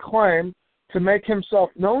making a claim to make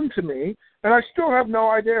himself known to me, and I still have no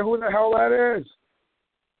idea who the hell that is.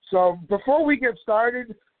 So before we get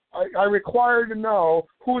started, I require to know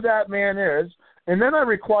who that man is, and then I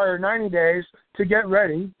require 90 days to get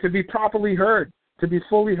ready to be properly heard, to be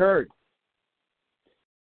fully heard.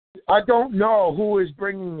 I don't know who is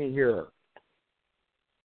bringing me here.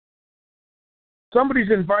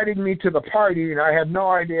 Somebody's inviting me to the party, and I have no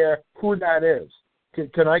idea who that is.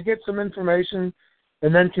 Can I get some information,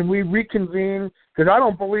 and then can we reconvene? Because I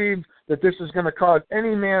don't believe that this is going to cause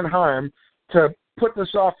any man harm to put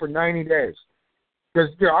this off for 90 days. Because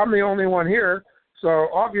I'm the only one here, so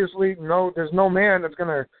obviously there's no man that's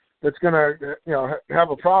gonna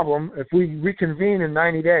have a problem if we reconvene in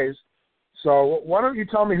 90 days. So why don't you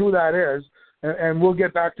tell me who that is, and we'll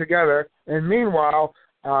get back together. And meanwhile,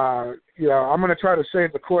 I'm going to try to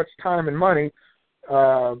save the court's time and money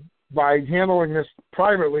by handling this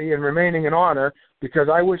privately and remaining in honor, because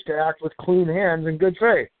I wish to act with clean hands and good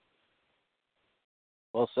faith.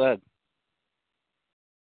 Well said.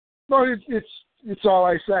 Well, it's all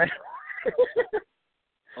I say.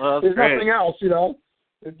 Well, There's great. nothing else,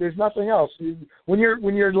 There's nothing else. When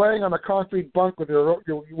you're laying on a concrete bunk with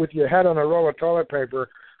your head on a roll of toilet paper,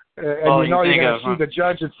 and you know you're going to see the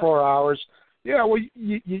judge in 4 hours. Yeah, well,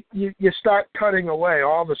 you start cutting away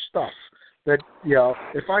all the stuff that,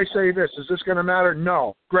 if I say this, is this going to matter?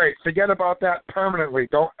 No. Great. Forget about that permanently.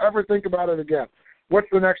 Don't ever think about it again. What's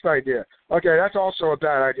the next idea? Okay, that's also a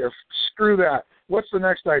bad idea. Screw that. What's the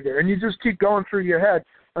next idea? And you just keep going through your head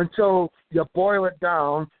until you boil it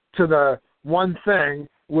down to the one thing,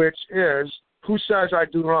 which is, who says I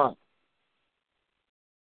do wrong?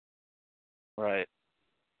 Right.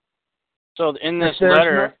 So in this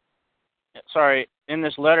letter,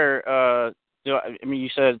 you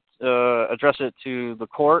said address it to the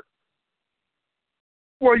court?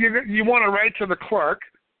 Well, you want to write to the clerk.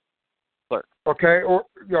 Okay, or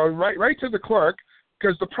write to the clerk,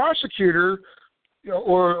 because the prosecutor,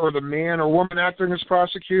 or the man or woman acting as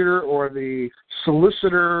prosecutor, or the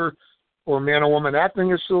solicitor, or man or woman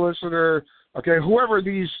acting as solicitor, okay, whoever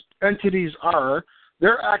these entities are,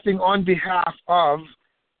 they're acting on behalf of,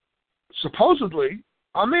 supposedly,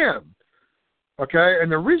 a man. Okay,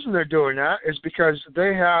 and the reason they're doing that is because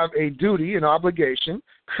they have a duty, an obligation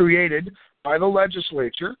created by the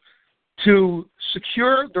legislature to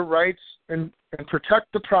secure the rights and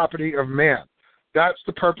protect the property of man. That's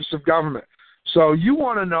the purpose of government. So you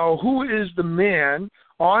want to know who is the man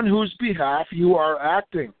on whose behalf you are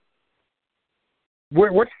acting.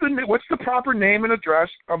 What's the proper name and address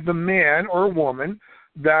of the man or woman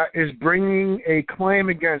that is bringing a claim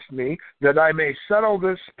against me, that I may settle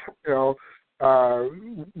this,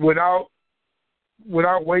 without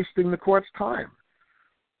wasting the court's time?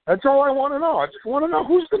 That's all I want to know. I just want to know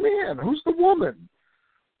who's the man, who's the woman.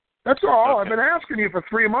 That's all. Okay. I've been asking you for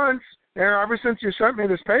 3 months, and ever since you sent me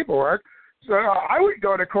this paperwork. So I would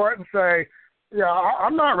go to court and say,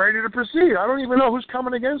 I'm not ready to proceed. I don't even know who's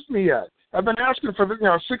coming against me yet. I've been asking for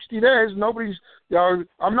 60 days. Nobody's.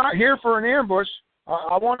 I'm not here for an ambush.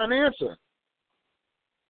 I want an answer.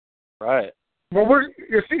 Right. Well,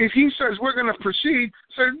 if he says we're going to proceed,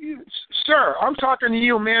 sir, I'm talking to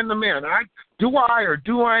you, man to man. Do I or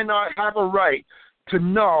do I not have a right to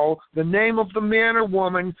know the name of the man or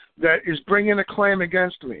woman that is bringing a claim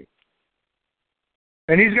against me?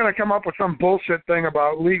 And he's going to come up with some bullshit thing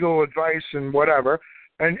about legal advice and whatever,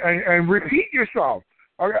 and repeat yourself.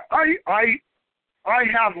 I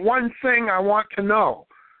have one thing I want to know.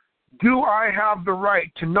 Do I have the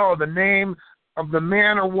right to know the name of the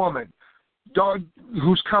man or woman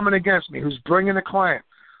who's coming against me, who's bringing a claim?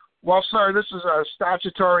 Well, sir, this is a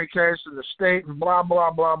statutory case of the state and blah,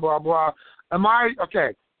 blah, blah, blah, blah.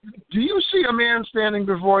 Okay, do you see a man standing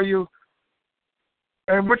before you?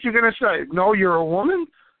 And what you going to say? No, you're a woman?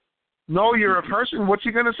 No, you're a person? What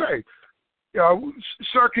you going to say?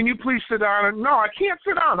 Sir, can you please sit down? No, I can't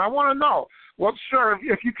sit down. I want to know. Well, sir,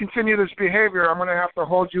 if you continue this behavior, I'm going to have to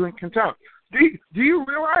hold you in contempt. Do you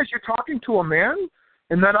realize you're talking to a man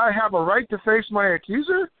and that I have a right to face my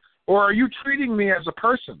accuser? Or are you treating me as a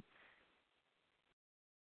person?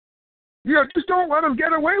 Just don't let him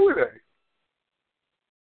get away with it.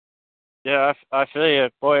 Yeah, I feel you.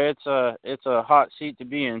 Boy, it's a hot seat to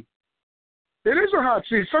be in. It is a hot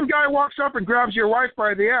seat. Some guy walks up and grabs your wife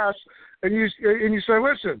by the ass, and you say,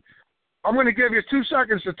 listen, I'm going to give you 2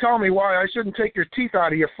 seconds to tell me why I shouldn't take your teeth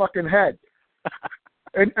out of your fucking head.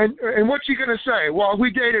 and what's she going to say? Well,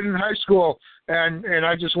 we dated in high school, and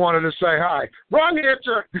I just wanted to say hi. Wrong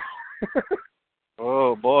answer.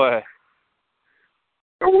 Oh, boy.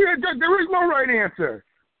 There is no right answer,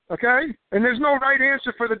 okay? And there's no right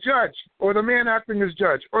answer for the judge or the man acting as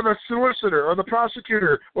judge or the solicitor or the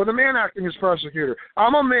prosecutor or the man acting as prosecutor.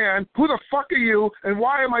 I'm a man. Who the fuck are you, and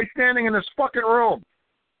why am I standing in this fucking room?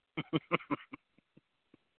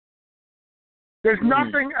 There's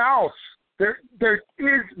nothing else. There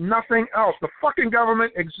is nothing else. The fucking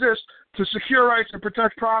government exists to secure rights and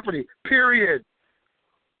protect property, period.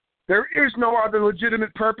 There is no other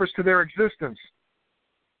legitimate purpose to their existence.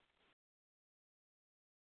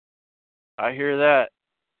 I hear that.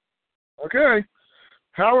 Okay.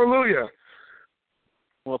 Hallelujah.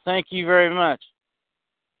 Well, thank you very much.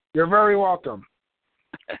 You're very welcome.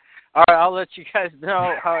 All right, I'll let you guys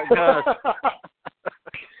know how it goes.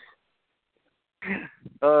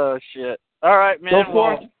 Oh, shit. All right, man.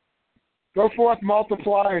 Go forth,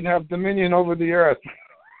 multiply, and have dominion over the earth.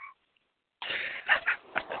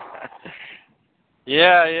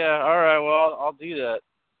 Yeah. All right, well, I'll do that.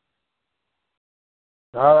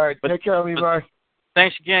 All right. Take care, Levi.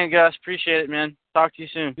 Thanks again, Gus. Appreciate it, man. Talk to you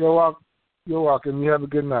soon. You're welcome. You're welcome. You have a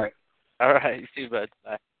good night. All right. You too, bud.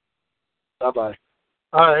 Bye. Bye-bye.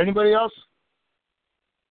 All right. Anybody else?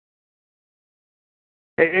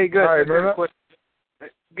 Hey, Gus. All right,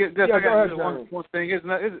 Gus, Yeah, I go got ahead, one thing.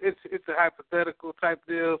 It's a hypothetical type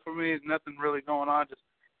deal for me. There's nothing really going on. Just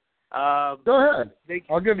go ahead.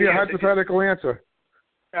 I'll give you a hypothetical answer.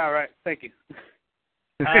 All right, thank you.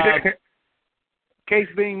 Case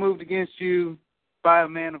being moved against you by a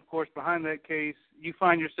man, of course, behind that case. You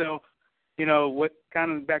find yourself, what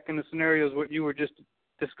kind of back in the scenarios what you were just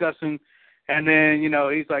discussing, and then,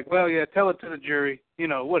 he's like, well, yeah, tell it to the jury,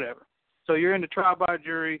 whatever. So you're in the trial by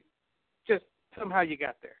jury. Just somehow you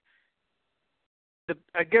got there.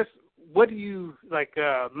 I guess, what do you, like,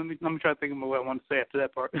 let me try to think of what I want to say after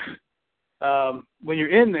that part. When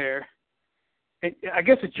you're in there, I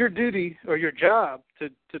guess it's your duty or your job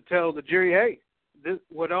to tell the jury, hey,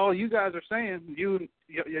 what all you guys are saying,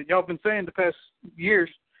 y'all been saying the past years,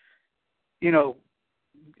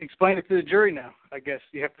 explain it to the jury now. I guess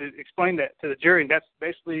you have to explain that to the jury, and that's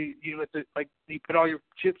basically you put all your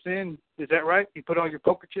chips in. Is that right? You put all your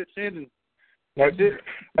poker chips in, and that's it.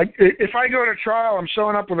 If I go to trial, I'm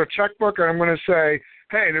showing up with a checkbook, and I'm going to say,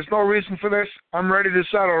 hey, there's no reason for this. I'm ready to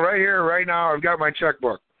settle right here, right now. I've got my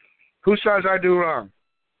checkbook. Who says I do wrong?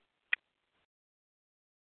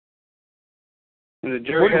 And the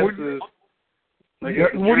jury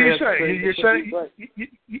what do you say?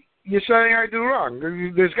 You're saying I do wrong.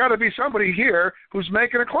 There's got to be somebody here who's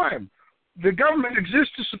making a claim. The government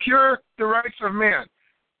exists to secure the rights of man.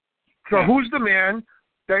 So who's the man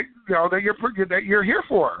that you're here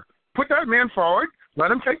for? Put that man forward.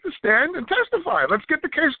 Let him take the stand and testify. Let's get the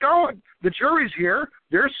case going. The jury's here.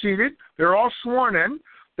 They're seated. They're all sworn in.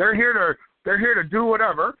 They're here to do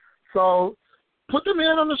whatever. So put the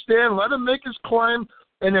man on the stand. Let him make his claim.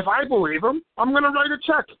 And if I believe him, I'm going to write a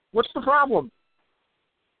check. What's the problem?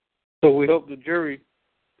 So we hope the jury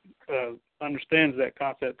understands that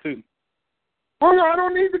concept too. Oh, no, I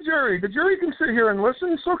don't need the jury. The jury can sit here and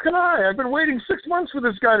listen. So can I. I've been waiting 6 months for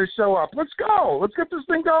this guy to show up. Let's go. Let's get this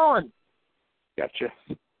thing going. Gotcha.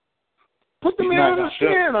 Put the man on the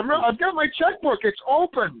stand. I've got my checkbook. It's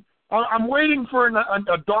open. I'm waiting for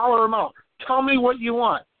a dollar amount. Tell me what you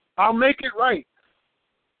want. I'll make it right.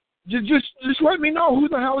 Just let me know who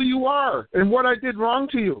the hell you are and what I did wrong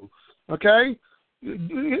to you. Okay?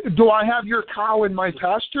 Do I have your cow in my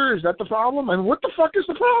pasture? Is that the problem? And what the fuck is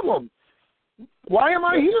the problem? Why am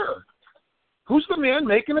I here? Who's the man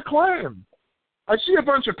making a claim? I see a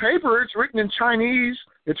bunch of paper. It's written in Chinese.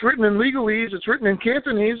 It's written in legalese. It's written in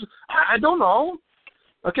Cantonese. I don't know.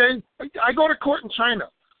 Okay? I go to court in China.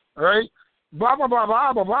 All right? Blah, blah, blah,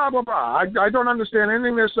 blah, blah, blah, blah, blah. I don't understand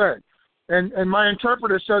anything they're saying. And my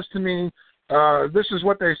interpreter says to me, this is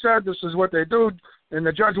what they said, this is what they do, and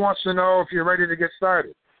the judge wants to know if you're ready to get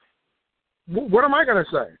started. What am I going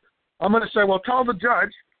to say? I'm going to say, well, tell the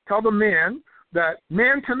judge, tell the man that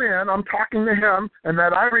man to man, I'm talking to him, and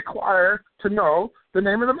that I require to know the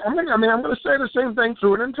name of them. I'm going to say the same thing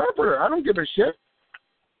through an interpreter. I don't give a shit.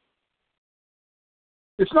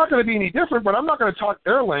 It's not going to be any different, but I'm not going to talk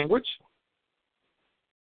their language.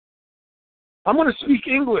 I'm going to speak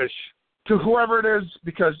English to whoever it is,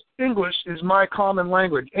 because English is my common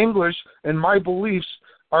language. English and my beliefs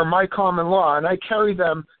are my common law, and I carry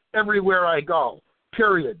them everywhere I go,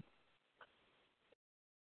 period.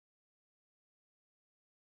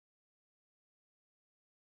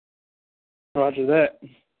 Roger that.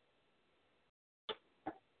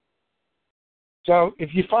 So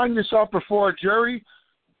if you find yourself before a jury,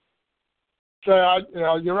 say,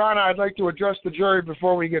 Your Honor, I'd like to address the jury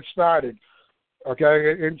before we get started.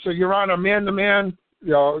 Okay, and so, Your Honor, man-to-man,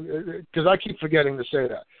 because I keep forgetting to say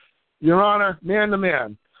that. Your Honor,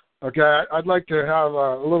 man-to-man, okay, I'd like to have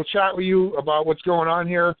a little chat with you about what's going on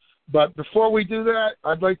here, but before we do that,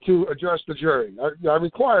 I'd like to address the jury. I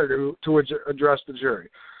require to address the jury,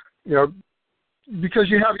 because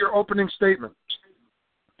you have your opening statement.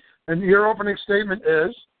 And your opening statement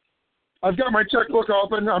is, I've got my checkbook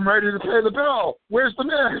open, I'm ready to pay the bill. Where's the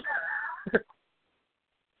man?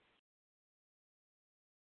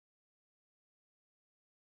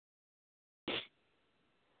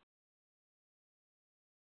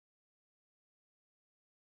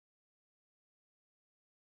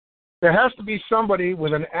 There has to be somebody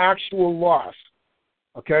with an actual loss,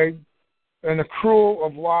 okay, an accrual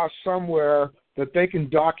of loss somewhere that they can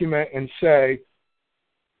document and say,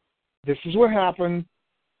 this is what happened,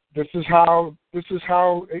 this is how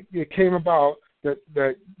it came about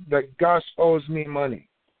that Gus owes me money,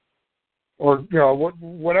 or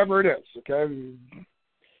whatever it is, okay.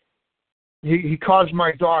 He caused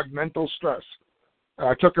my dog mental stress.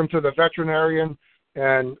 I took him to the veterinarian.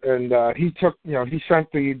 And he sent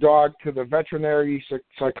the dog to the veterinary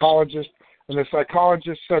psychologist, and the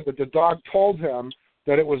psychologist said that the dog told him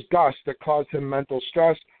that it was Gus that caused him mental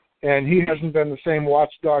stress, and he hasn't been the same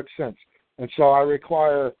watchdog since. And so I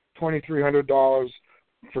require $2,300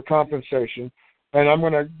 for compensation, and I'm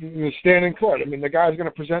going to stand in court. I mean, the guy's going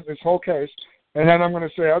to present this whole case, and then I'm going to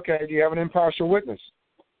say, okay, do you have an impartial witness?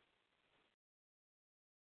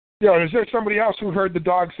 Is there somebody else who heard the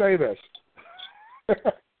dog say this?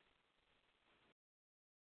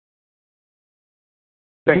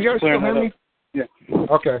 Thanks you guys for clearing still hear that me? up. Yeah.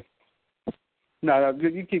 Okay. No,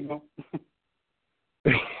 you keep going.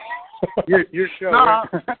 your show. No.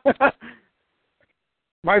 Right?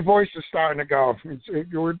 My voice is starting to go.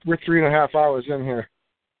 We're 3.5 hours in here.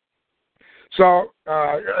 So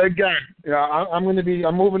again, I'm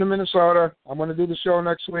moving to Minnesota. I'm going to do the show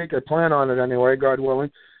next week. I plan on it anyway, God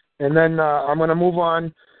willing. And then I'm going to move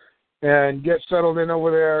on and get settled in over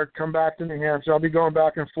there, come back to New Hampshire. I'll be going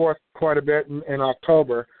back and forth quite a bit in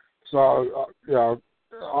October. So,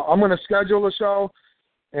 I'm going to schedule the show,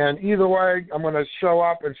 and either way, I'm going to show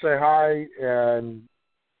up and say hi, and,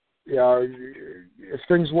 if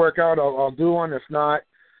things work out, I'll do one. If not,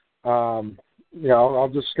 I'll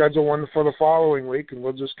just schedule one for the following week, and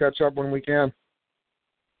we'll just catch up when we can.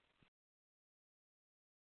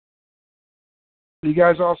 You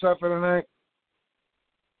guys all set for tonight?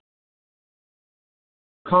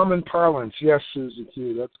 Common parlance, yes, Susie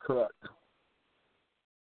Q, that's correct.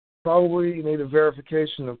 Probably you need a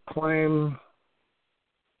verification of claim.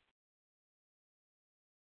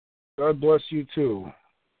 God bless you too.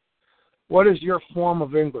 What is your form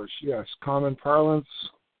of English? Yes, common parlance.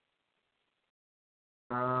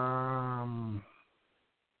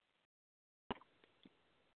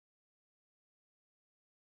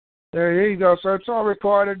 There you go. So it's all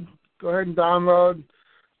recorded. Go ahead and download.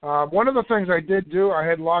 One of the things I did do, I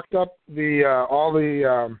had locked up the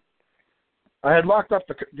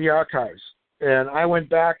archives, and I went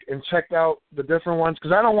back and checked out the different ones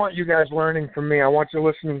because I don't want you guys learning from me. I want you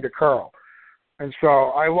listening to Carl. And so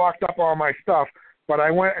I locked up all my stuff, but I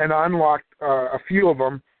went and unlocked a few of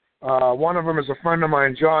them. One of them is a friend of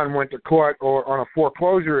mine, John, went to court on a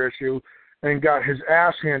foreclosure issue and got his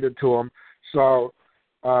ass handed to him. So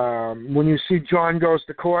when you see John Goes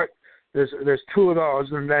to Court, there's two of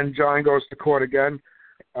those, and then John Goes to Court again.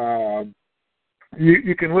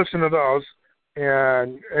 You can listen to those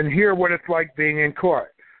and hear what it's like being in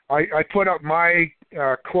court. I put up my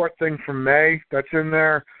court thing from May that's in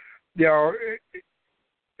there,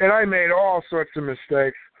 and I made all sorts of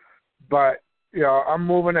mistakes, but I'm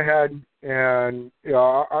moving ahead, and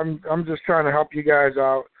I'm just trying to help you guys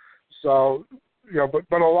out. So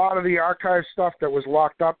but a lot of the archive stuff that was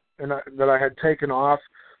locked up and that I had taken off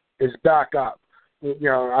is back up.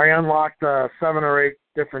 I unlocked 7 or 8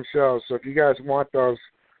 different shows, so if you guys want those,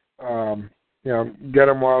 get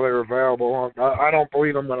them while they're available. I don't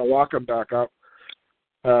believe I'm going to lock them back up.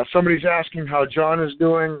 Somebody's asking how John is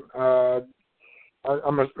doing. I'm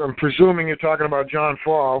presuming you're talking about John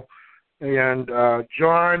Fall. And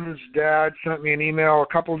John's dad sent me an email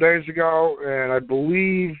a couple of days ago, and I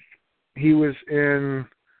believe he was in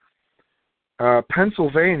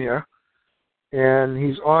Pennsylvania, and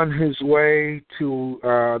he's on his way to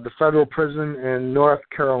the federal prison in North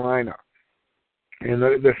Carolina. And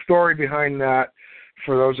the story behind that,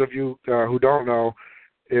 for those of you who don't know,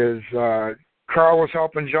 is Carl was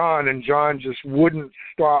helping John, and John just wouldn't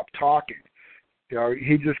stop talking.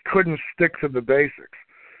 He just couldn't stick to the basics.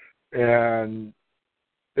 And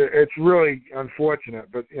it's really unfortunate.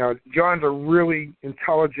 But, John's a really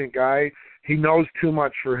intelligent guy. He knows too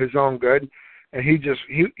much for his own good. And he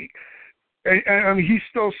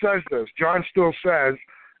still says this. John still says,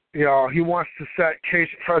 he wants to set case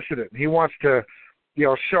precedent. He wants to,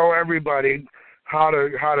 show everybody how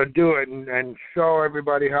to do it and show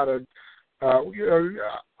everybody how to.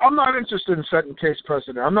 I'm not interested in setting case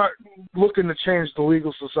precedent. I'm not looking to change the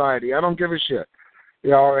legal society. I don't give a shit.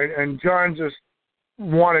 And John just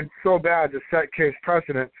wanted so bad to set case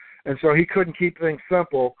precedent, and so he couldn't keep things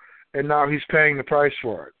simple, and now he's paying the price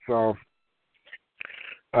for it. So.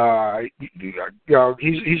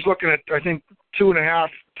 He's looking at, I think, 2.5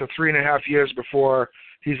 to 3.5 years before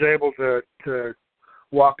he's able to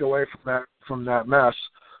walk away from that mess,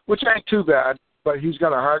 which ain't too bad. But he's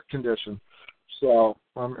got a heart condition, so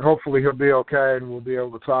hopefully he'll be okay and we'll be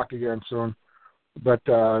able to talk again soon. But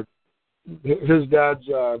his dad's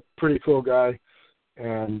a pretty cool guy,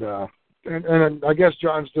 and I guess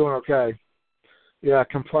John's doing okay. Yeah,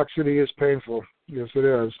 complexity is painful. Yes, it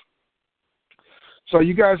is. So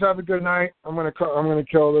you guys have a good night. I'm gonna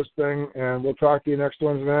kill this thing, and we'll talk to you next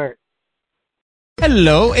Wednesday night.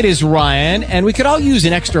 Hello, it is Ryan, and we could all use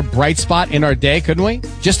an extra bright spot in our day, couldn't we?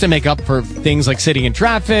 Just to make up for things like sitting in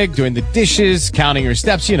traffic, doing the dishes, counting your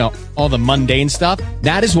steps, you know, all the mundane stuff.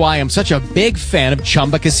 That is why I'm such a big fan of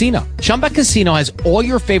Chumba Casino. Chumba Casino has all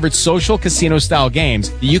your favorite social casino-style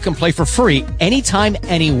games that you can play for free anytime,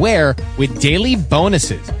 anywhere with daily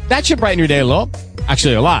bonuses. That should brighten your day a little.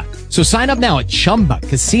 Actually, a lot. So sign up now at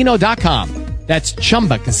ChumbaCasino.com. That's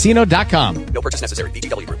ChumbaCasino.com. No purchase necessary.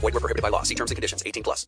 VGW Group. Void where prohibited by law. See terms and conditions. 18+.